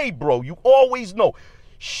gonna say, bro. You always know.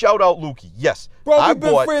 Shout out Lukey. Yes. Bro, we've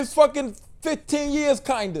been friends fucking 15 years,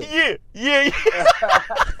 kinda. Yeah.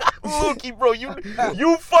 Lukey, bro,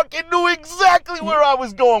 you fucking knew exactly where I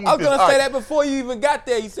was going with this. I was gonna say that before you even got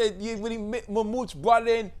there. You said when Mooch brought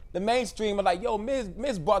it in the mainstream, I'm like, yo,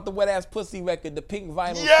 Miz bought the Wet Ass Pussy record, the pink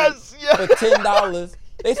vinyl for $10.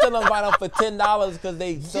 They sell on vinyl for $10 because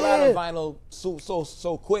they sell out of vinyl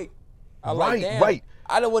so quick. Right.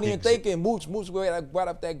 I wasn't even thinking. Mooch brought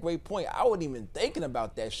up that great point. I wasn't even thinking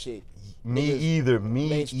about that shit. Me either, man.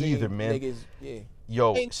 Niggas,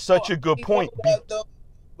 Yo, such a good point.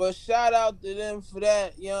 But shout out to them for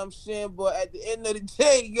that, you know what I'm saying? But at the end of the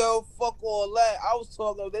day, yo, fuck all that. I was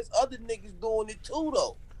talking, there's other niggas doing it too,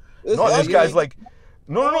 though. There's guys like,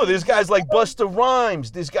 there's guys like Busta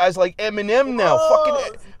Rhymes. There's guys like Eminem now.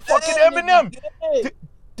 Fucking Eminem.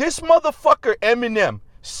 This motherfucker Eminem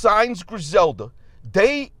signs Griselda.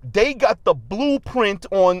 They got the blueprint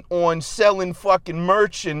on selling fucking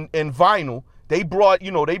merch and vinyl. They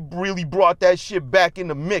really brought that shit back in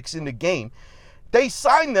the mix in the game. They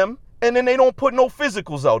sign them, and then they don't put no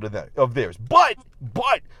physicals out of theirs. But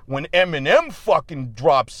when Eminem fucking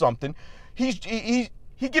drops something, he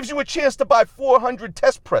gives you a chance to buy 400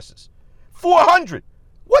 test presses. 400.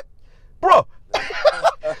 What, bro?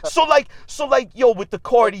 So like, yo, with the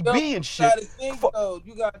Cardi B and shit. You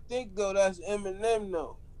gotta think though, that's Eminem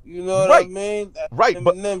though. You know what I mean? That's right,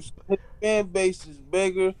 Eminem's fan base is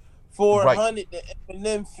bigger. 400, the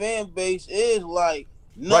Eminem fan base is like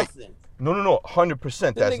nothing. Right. No,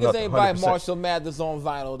 100%. That's niggas nothing. ain't 100%. buy Marshall Mathers on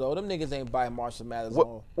vinyl though. Them niggas ain't buy Marshall Mathers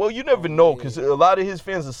on. Well, you never know, because a lot of his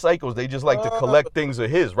fans are psychos. They just like to collect things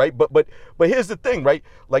of his, right? But here's the thing, right?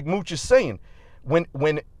 Like Mooch is saying,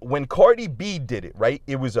 when Cardi B did it, right?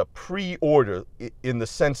 It was a pre-order in the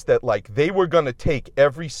sense that like they were gonna take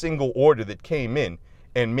every single order that came in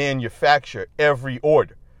and manufacture every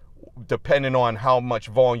order, depending on how much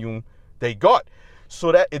volume they got. So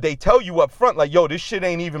that they tell you up front, like, yo, this shit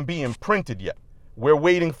ain't even being printed yet. We're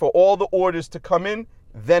waiting for all the orders to come in,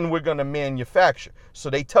 then we're gonna manufacture. So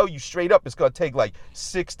they tell you straight up it's gonna take like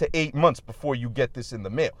 6 to 8 months before you get this in the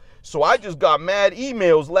mail. So I just got mad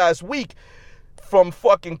emails last week from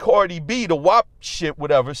fucking Cardi B, the WAP shit,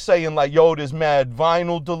 whatever, saying like, yo, there's mad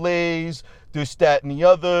vinyl delays, this, that, and the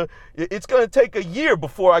other. It's gonna take a year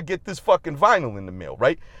before I get this fucking vinyl in the mail,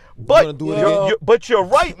 right? But you're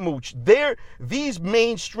right, Mooch. These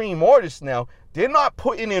mainstream artists now, they're not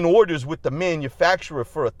putting in orders with the manufacturer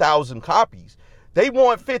for 1,000 copies. They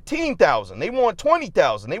want 15,000. They want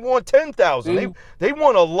 20,000. They want 10,000. They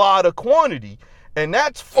want a lot of quantity, and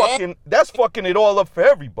that's fucking it all up for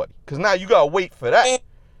everybody. Cause now you gotta wait for that.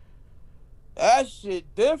 That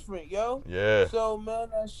shit different, yo. Yeah. So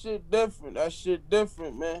man, that shit different,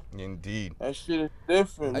 man. Indeed. That shit is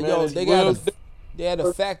different, man. Yo, they had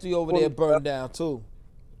a factory over there burned down too.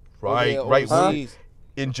 Right.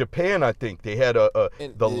 In Japan, I think they had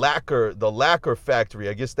the lacquer factory.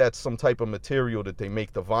 I guess that's some type of material that they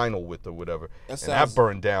make the vinyl with or whatever. That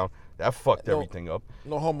burned down. That fucked everything up.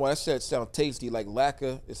 No homo, that shit sounds tasty, like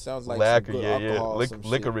lacquer. It sounds like lacquer, some good alcohol.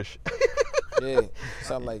 Licorice. Yeah,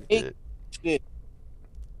 sound like shit.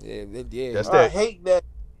 Yeah. That's I hate that.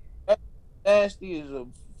 That's nasty as a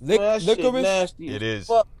licorice. Nasty it is.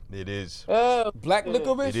 Fuck. It is. Black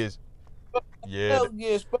licorice. It is. Yeah. Hell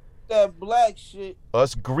yeah, that black shit.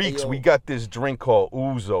 Us Greeks, we got this drink called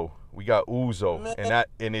ouzo. We got ouzo, man.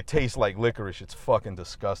 and it tastes like licorice. It's fucking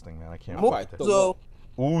disgusting, man. I can't fight that. Ouzo.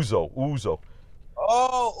 Oh, ouzo.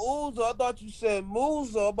 I thought you said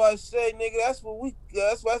muzo. I'm about to say, nigga,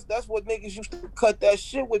 that's what niggas used to cut that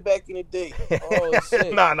shit with back in the day. Oh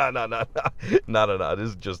shit. Nah. This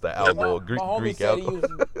is just the alcohol. Greek alcohol.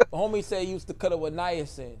 Homie said he used to cut it with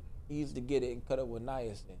niacin. He used to get it and cut it with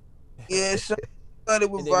niacin. Yeah, cut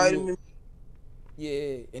it with vitamin.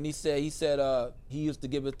 Yeah, and he said he used to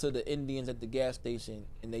give it to the Indians at the gas station,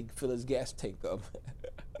 and they fill his gas tank up.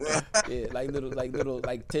 Yeah, like little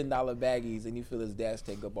 $10 baggies, and he fill his gas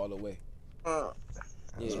tank up all the way. Yeah,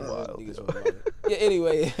 wild, yeah.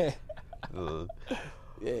 Anyway.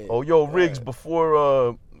 Yeah. Oh, yo, Riggs,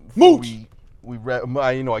 before we wrap,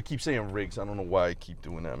 I keep saying Riggs. I don't know why I keep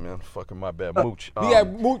doing that, man. Fucking my bad, Mooch. We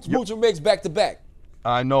got Mooch and Riggs back to back.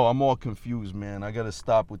 I know, I'm all confused, man. I gotta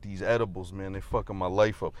stop with these edibles, man. They fucking my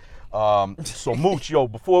life up. So Mooch, yo,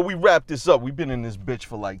 before we wrap this up, we've been in this bitch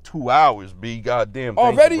for like 2 hours, B. Goddamn.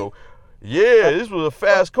 Already? You, bro. Yeah, this was a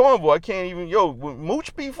fast convo. I can't even,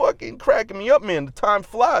 Mooch be fucking cracking me up, man. The time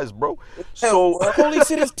flies, bro. So holy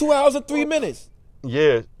shit, it's 2 hours and 3 minutes.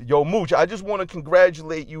 Yeah, yo, Mooch, I just want to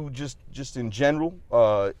congratulate you just in general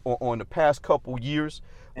on the past couple years.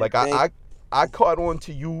 Like I caught on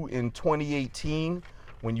to you in 2018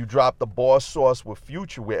 when you dropped the Boss Sauce with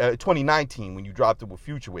Future Wave, 2019 when you dropped it with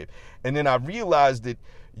Future Wave. And then I realized that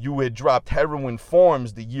you had dropped Heroin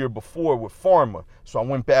Farms the year before with Pharma. So I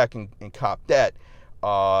went back and copped that.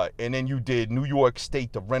 And then you did New York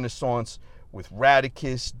State, The Renaissance with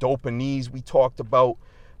Radicus, Dopanese we talked about,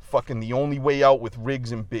 fucking The Only Way Out with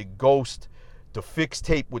Riggs and Big Ghost, the Fix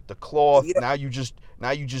Tape with The Cloth. Yeah. Now you just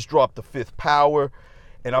dropped The Fifth Power.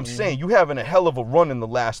 And I'm saying you having a hell of a run in the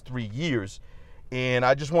last 3 years. And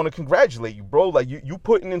I just want to congratulate you, bro. Like you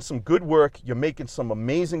putting in some good work. You're making some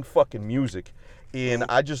amazing fucking music. And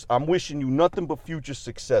I'm wishing you nothing but future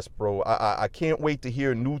success, bro. I can't wait to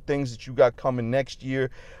hear new things that you got coming next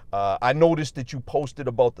year. I noticed that you posted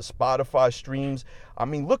about the Spotify streams. I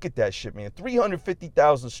mean, look at that shit, man.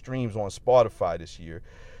 350,000 streams on Spotify this year.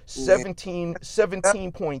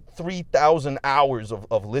 17.3 thousand hours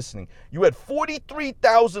of listening. You had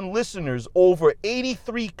 43,000 listeners over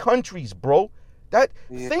 83 countries, bro.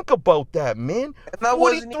 Think about that, man.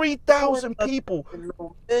 43,000 people.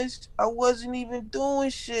 I wasn't even doing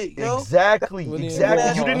shit, yo. Exactly. You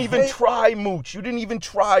didn't even try, Mooch. You didn't even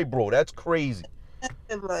try, bro. That's crazy.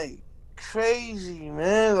 Like crazy,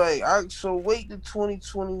 man. Like so wait till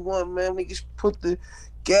 2021, man. Niggas put the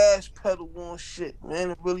gas pedal on shit,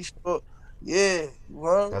 man, and really start Yeah, you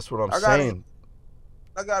heard? That's what I'm saying.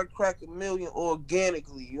 I gotta crack 1 million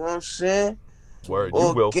organically. You know what I'm saying? Word,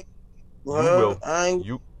 you will. You will. I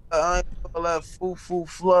ain't all that foo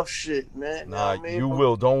fluff shit, man. You know Nah, what I mean? you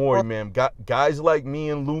will. Don't worry, man. Guys like me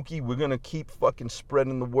and Lukey, we're gonna keep fucking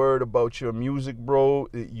spreading the word about your music, bro.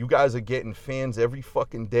 You guys are getting fans every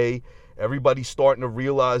fucking day. Everybody's starting to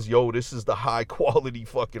realize, yo, this is the high quality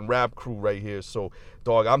fucking rap crew right here. So,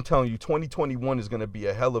 dog, I'm telling you, 2021 is gonna be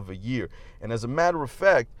a hell of a year. And as a matter of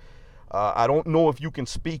fact, I don't know if you can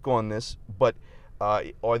speak on this, but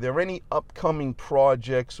are there any upcoming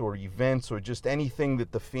projects or events or just anything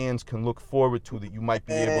that the fans can look forward to that you might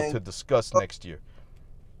be able to discuss next year?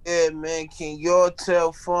 Yeah, man. Can y'all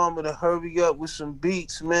tell Farmer to hurry up with some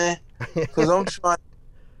beats, man? Because I'm trying to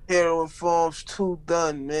get Heroin Farms 2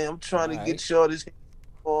 done, man. I'm trying to get y'all this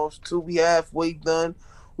Farms 2. We halfway done.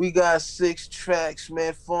 We got 6 tracks,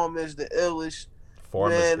 man. Farmer is the illest.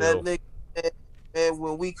 Man, that nigga, man,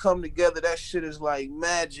 when we come together, that shit is like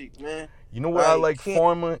magic, man. You know what I like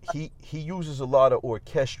Farmer? He uses a lot of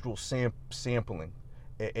orchestral sampling.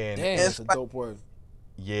 And damn, that's a dope word.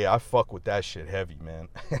 Yeah, I fuck with that shit heavy, man.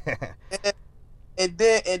 and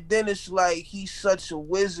then it's like he's such a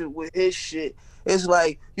wizard with his shit. It's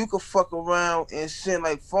like you could fuck around and send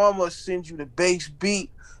like Farmer sends you the bass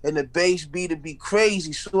beat and the bass beat to be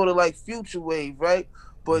crazy, sort of like Future Wave, right?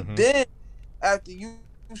 But then after you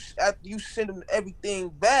send him everything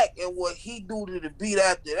back and what he do to the beat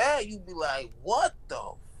after that, you be like, what the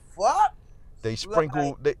fuck? They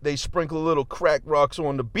sprinkle they sprinkle little crack rocks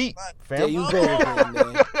on the beat, fam. There you go again,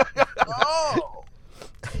 man. Oh,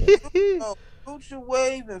 Future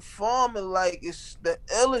Wave and Farmer, like, it's the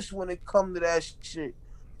illest when it come to that shit.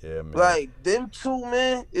 Yeah, man. Like, them two,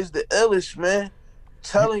 man, is the illest, man.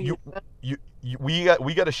 Telling you, we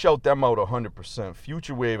got to shout them out 100%.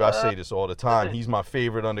 Future Wave, I say this all the time. He's my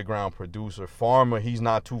favorite underground producer. Farmer, he's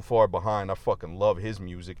not too far behind. I fucking love his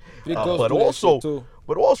music. But also,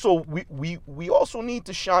 we also need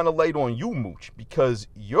to shine a light on you, Mooch, because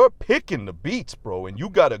you're picking the beats, bro, and you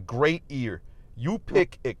got a great ear. You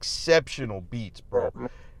pick exceptional beats, bro.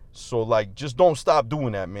 So like, just don't stop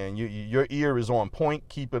doing that, man. Your ear is on point.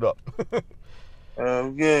 Keep it up. Yeah,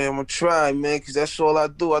 I'm gonna try, man, because that's all I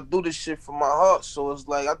do. I do this shit for my heart, so it's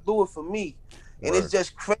like I do it for me. And it's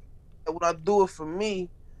just crazy that when I do it for me,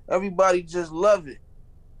 everybody just love it.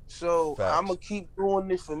 So I'm gonna keep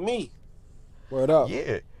doing it for me. Word up.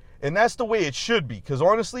 Yeah, and that's the way it should be, because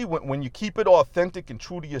honestly, when you keep it authentic and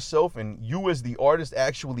true to yourself, and you as the artist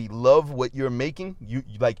actually love what you're making, you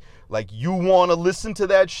like you want to listen to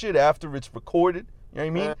that shit after it's recorded, you know what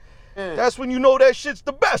I mean? That's when you know that shit's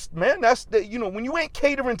the best, man. That's the, you know, when you ain't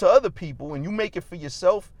catering to other people and you make it for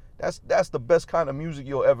yourself, that's the best kind of music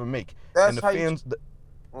you'll ever make. That's and the fans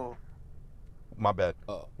my bad.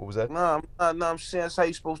 What was that? Nah, I'm saying that's how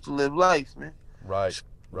you supposed to live life, man. Right.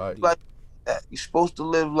 Like that. You're supposed to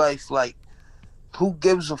live life like, who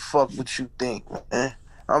gives a fuck what you think, man?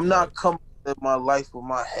 I'm not coming to live my life with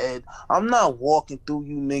my head. I'm not walking through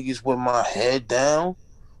you niggas with my head down.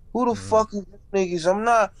 Who the fuck is you niggas?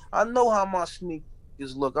 I know how my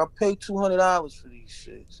sneakers look. I paid $200 for these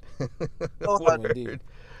shits.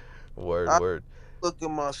 Word. Look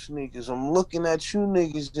at my sneakers. I'm looking at you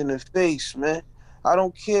niggas in the face, man. I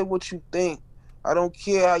don't care what you think. I don't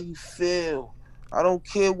care how you feel. I don't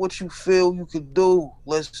care what you feel you could do.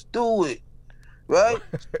 Let's do it. Right?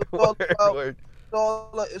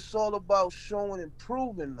 It's all about showing and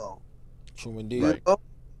proving, though. True indeed. Right. You know?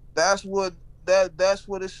 That's what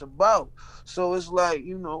it's about. So it's like,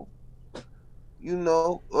 niggas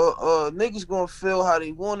gonna feel how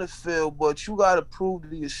they wanna feel, but you gotta prove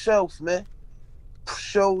to yourself, man.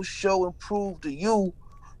 Show and prove to you,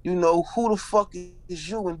 who the fuck is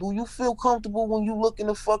you, and do you feel comfortable when you look in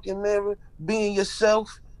the fucking mirror being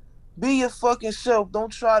yourself? Be your fucking self.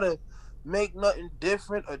 Don't try to make nothing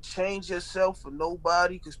different or change yourself for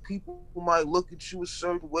nobody, because people might look at you a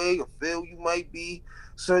certain way or feel you might be.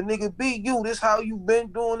 So nigga, be you. This how you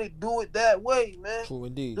been doing it. Do it that way, man. True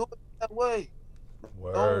indeed. Do it that way.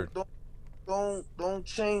 Word. Don't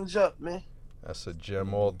change up, man. That's a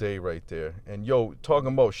gem all day right there. And yo, talking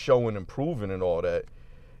about showing and proving and all that,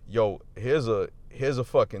 yo, here's a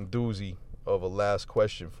fucking doozy of a last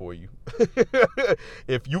question for you.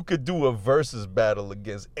 If you could do a versus battle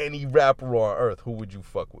against any rapper on earth, who would you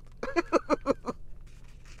fuck with?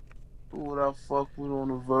 Who would I fuck with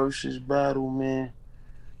on a versus battle, man?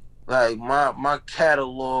 Like, my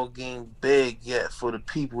catalog ain't big yet for the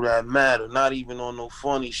people that matter. Not even on no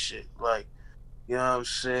funny shit. Like, you know what I'm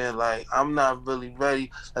saying? Like, I'm not really ready.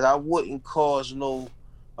 Like, I wouldn't cause no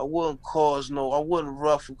I wouldn't cause no, I wouldn't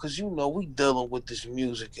ruffle, because you know we dealing with this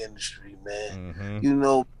music industry, man. Mm-hmm. You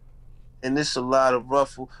know, and it's a lot of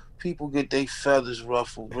ruffle. People get their feathers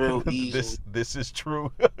ruffled real easily. This is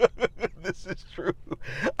true. This is true.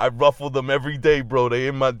 I ruffle them every day, bro. They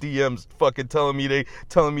in my DMs fucking telling me they're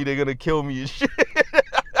gonna kill me and shit.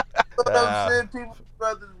 You know what I'm saying? People's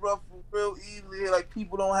feathers ruffled real easily. Like,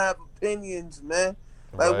 people don't have opinions, man.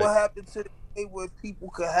 Like, what happened to the day where people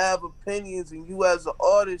could have opinions and you as an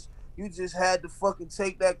artist, you just had to fucking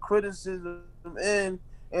take that criticism in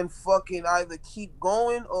and fucking either keep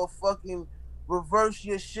going or fucking reverse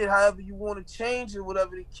your shit however you want to change it,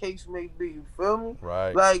 whatever the case may be. You feel me?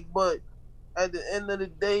 Right. Like, but at the end of the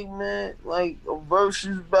day, man, like, a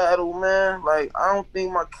versus battle, man, like, I don't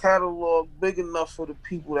think my catalog big enough for the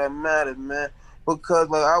people that matter, man. Because,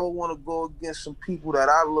 like, I would want to go against some people that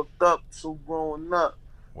I looked up to growing up.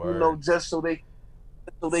 Word. You know, just so they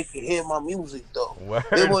can hear my music, though.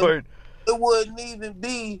 Word. It wouldn't even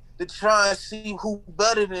be to try and see who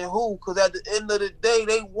better than who, because at the end of the day,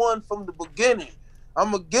 they won from the beginning.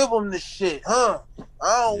 I'm going to give them the shit, huh?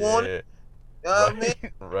 I don't want it. You know what I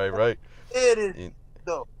mean? Right. It is,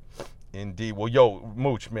 though. Indeed. Well, yo,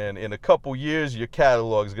 Mooch, man, in a couple years, your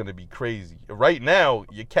catalog is going to be crazy. Right now,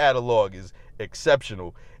 your catalog is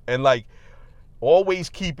exceptional. And, like, always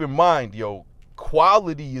keep in mind, yo,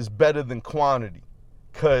 quality is better than quantity.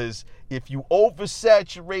 Because if you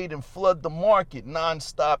oversaturate and flood the market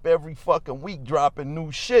nonstop every fucking week dropping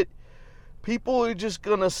new shit, people are just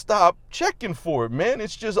gonna stop checking for it, man.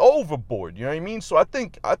 It's just overboard, you know what I mean? So I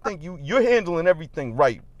think you're handling everything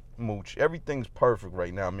right, Mooch. Everything's perfect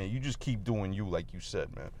right now, man. You just keep doing you, like you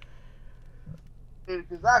said, man.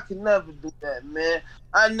 Because I can never do that, man.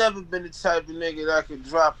 I never been the type of nigga that could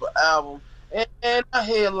drop an album. And I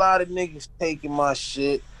hear a lot of niggas taking my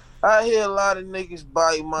shit. I hear a lot of niggas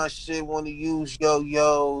biting my shit, want to use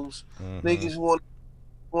yo-yos. Mm-hmm. Niggas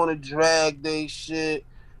want to drag they shit.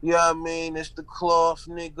 You know what I mean? It's the cloth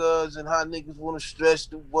niggas and how niggas want to stretch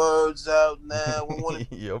the words out now.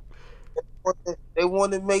 Yep. They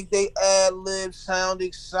want to make their ad-libs sound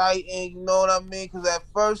exciting, you know what I mean? Because at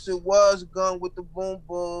first it was Gun with the boom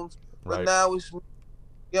booms, but now it's, you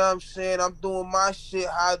know what I'm saying? I'm doing my shit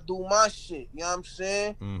how I do my shit. You know what I'm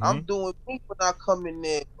saying? Mm-hmm. I'm doing me when I come in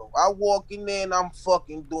there. I walk in there and I'm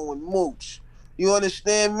fucking doing Mooch. You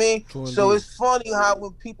understand me? So it's funny how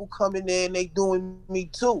when people come in there and they doing me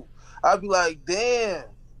too, I be like, damn,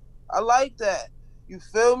 I like that. You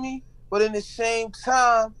feel me? But in the same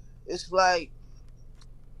time, it's like,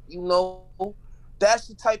 you know, that's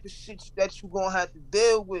the type of shit that you're going to have to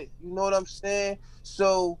deal with. You know what I'm saying?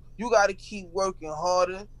 So you got to keep working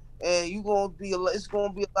harder, and it's going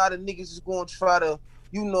to be a lot of niggas that's going to try to,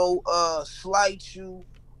 you know, slight you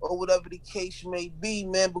or whatever the case may be,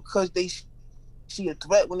 man, because they see a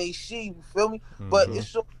threat when they see you, feel me? Mm-hmm. But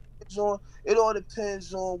it all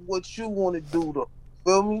depends on what you want to do, though,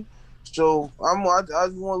 feel me? So I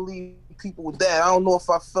just want to leave people with that. I don't know if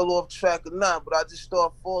I fell off track or not, but I just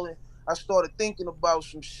started thinking about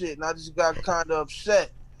some shit, and I just got kind of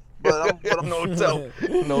upset. But I'm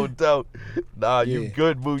no doubt. Nah, you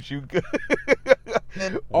good, Mooch. You good.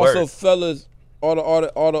 Also, fellas, all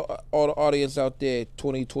the audience out there,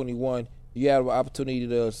 2021, you have an opportunity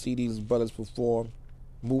to see these brothers perform.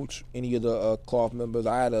 Mooch, any of the Cloth members.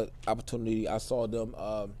 I had an opportunity. I saw them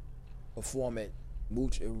perform at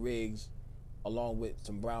Mooch and Riggs, along with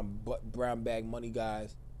some brown bag money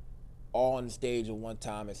guys, all on the stage at one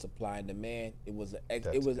time at Supply and Demand. It was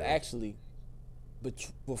actually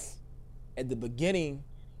at the beginning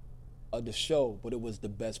of the show, but it was the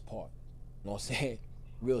best part. You know what I'm saying?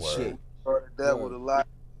 Real shit. That would a lot.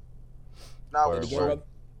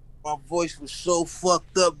 My voice was so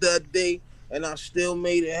fucked up that day, and I still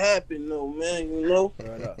made it happen, though, man. You know.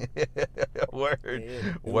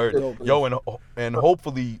 Word. Dope, yo, and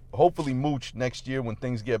hopefully, Mooch, next year when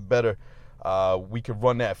things get better, we could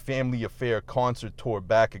run that Family Affair concert tour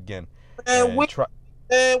back again. Man,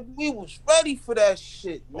 we was ready for that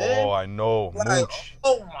shit, man. Oh, I know, like, Mooch.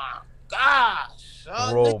 Oh my gosh,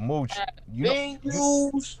 son. Bro, Mooch.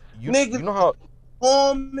 You know how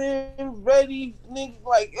performing, ready, nigga,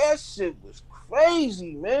 like that shit was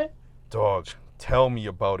crazy, man. Dog, tell me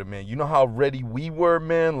about it, man. You know how ready we were,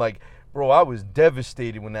 man? Like, bro, I was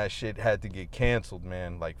devastated when that shit had to get canceled,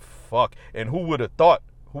 man. Like, fuck. And who would have thought?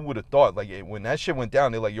 Like, when that shit went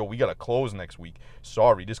down, they're like, yo, we got to close next week.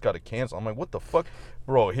 Sorry, this got to cancel. I'm like, what the fuck?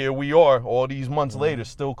 Bro, here we are, all these months later,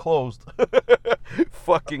 still closed.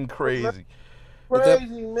 Fucking crazy.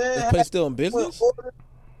 Crazy, man. This place still in business?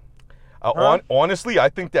 Honestly, I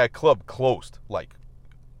think that club closed, like,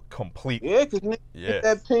 completely. Yeah, because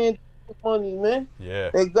that pandemic money, man.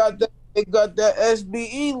 Yeah. They got that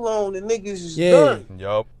SBE loan, and niggas is done.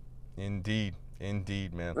 Yup. Indeed,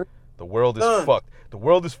 man. The world is fucked. The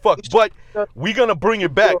world is fucked. But we're gonna bring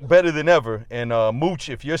it back better than ever. And Mooch,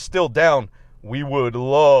 if you're still down, we would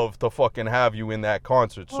love to fucking have you in that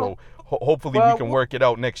concert. So hopefully we can work it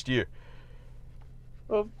out next year.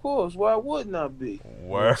 Of course, why wouldn't I be?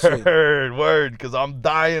 Word, because I'm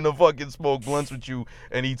dying to fucking smoke blunts with you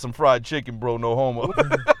and eat some fried chicken, bro. No homo.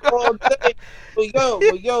 All day. But yo,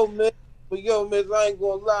 man, I ain't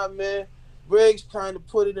gonna lie, man. Briggs kind of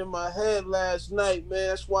put it in my head last night, man.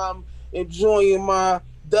 That's why I'm enjoying my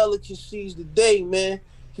delicacies today, man.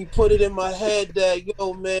 He put it in my head that,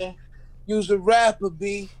 yo, man, use a rapper,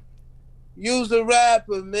 B. Use a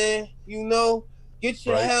rapper, man. You know, get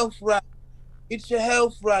your health right. Get your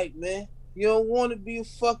health right, man. You don't want to be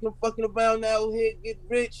fucking around out here, get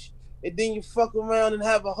rich, and then you fuck around and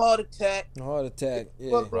have a heart attack. Yeah.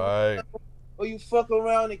 Right. Or you fuck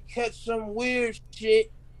around and catch some weird shit.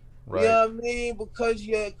 Right. You know what I mean? Because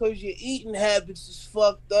your eating habits is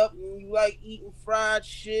fucked up, and you like eating fried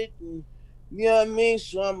shit, and you know what I mean?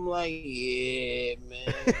 So I'm like, yeah,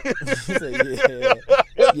 man.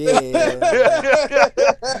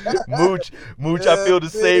 Mooch, I feel the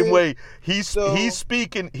same way. He's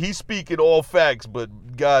speaking all facts, but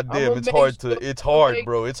goddamn, it's hard,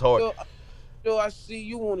 bro. It's hard. So I see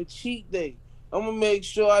you on a cheat day. I'm gonna make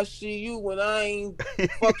sure I see you when I ain't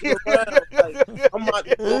fucking around. Like, I'm about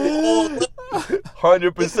to go all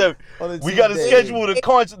 100%. We gotta schedule the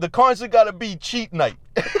concert. The concert gotta be cheat night.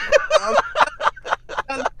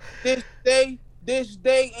 This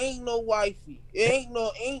day ain't no wifey. It ain't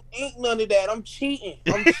none of that. I'm cheating.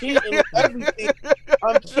 I'm cheating on everything.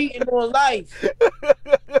 I'm cheating on life.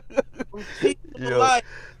 I'm cheating on life.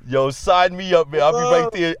 Yo, sign me up, man. I'll be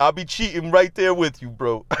right there. I'll be cheating right there with you,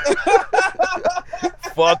 bro.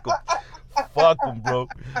 Fuck them, bro.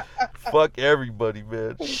 Fuck everybody,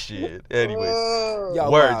 man. Shit. Anyways,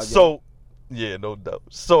 word. So, yeah, no doubt.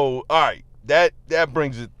 So, all right. That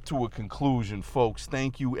brings it to a conclusion, folks.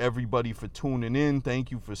 Thank you, everybody, for tuning in. Thank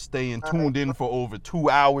you for staying tuned in for over 2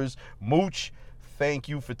 hours. Mooch, thank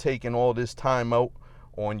you for taking all this time out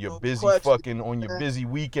on your busy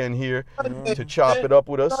weekend here to chop it up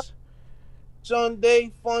with us.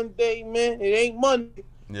 Sunday, fun day, man. It ain't Monday.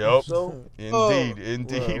 Yep. So,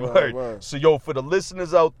 indeed. Word. So, yo, for the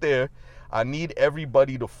listeners out there, I need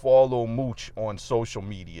everybody to follow Mooch on social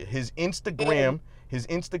media. His Instagram is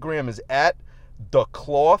at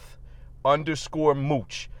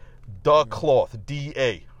 @thecloth_Mooch. Thecloth,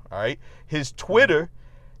 D-A. All right. His Twitter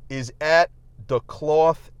is at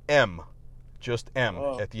theclothM. Just M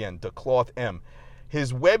at the end. theclothM.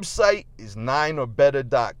 His website is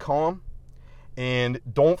 9orbetter.com. And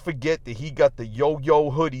don't forget that he got the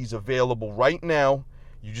Yo-Yo hoodies available right now.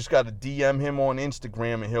 You just got to DM him on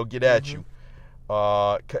Instagram and he'll get at you.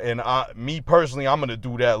 Me personally, I'm going to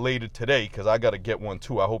do that later today because I got to get one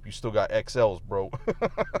too. I hope you still got XLs, bro.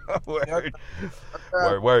 Word.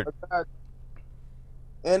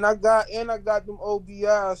 And I got them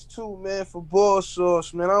OBIs too, man, for ball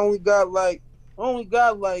sauce, man. I only got like, I don't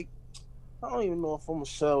even know if I'm going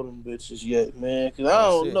to sell them bitches yet, man, because I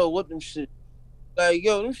don't know what them shit. Like,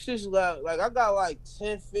 yo, them shit's like I got like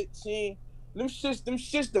 10, 15. Them shit's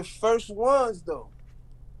the first ones, though.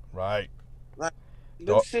 Right. Like,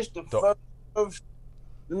 them shit's the first.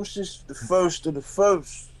 Them shit's the first of the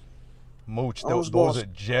first. Mooch, those are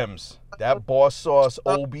gems. That boss sauce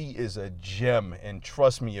OB is a gem, and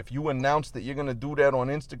trust me, if you announce that you're gonna do that on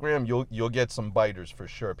Instagram, you'll get some biters for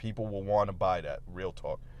sure. People will want to buy that. Real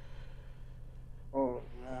talk. Oh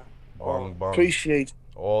man. Bong. Appreciate you.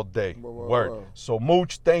 All day. Word. So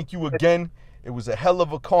Mooch, thank you again. It was a hell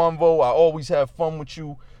of a convo. I always have fun with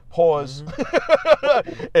you. Pause.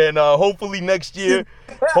 And hopefully next year,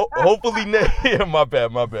 my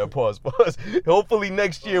bad. Pause. Hopefully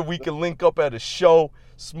next year we can link up at a show,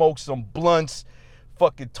 smoke some blunts,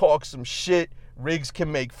 fucking talk some shit. Riggs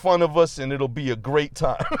can make fun of us, and it'll be a great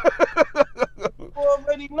time. You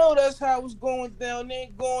already know that's how it's going down. They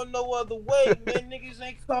ain't going no other way, man. Niggas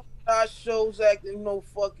ain't coming to our shows acting no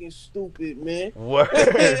fucking stupid, man. Word.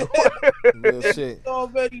 Real shit. You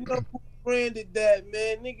already know who branded that,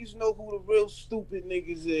 man. Niggas know who the real stupid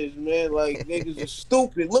niggas is, man. Like, niggas are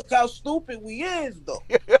stupid. Look how stupid we is, though.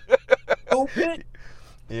 Stupid.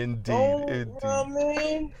 Indeed. You know what I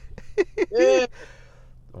mean? Yeah.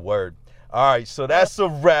 Word. All right, so that's a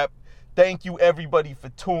wrap. Thank you, everybody, for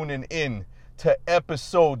tuning in to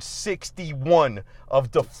episode 61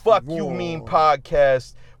 of the Fuck You Mean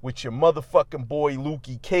podcast with your motherfucking boy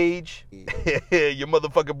Lukey Cage, your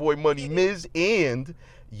motherfucking boy Money Miz, and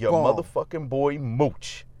your motherfucking boy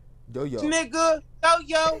Mooch. Yo. Nigga,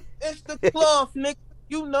 yo, it's the cloth, nigga.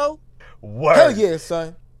 You know. Word. Hell yeah,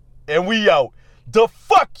 son. And we out. The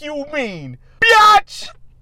fuck you mean, biatch?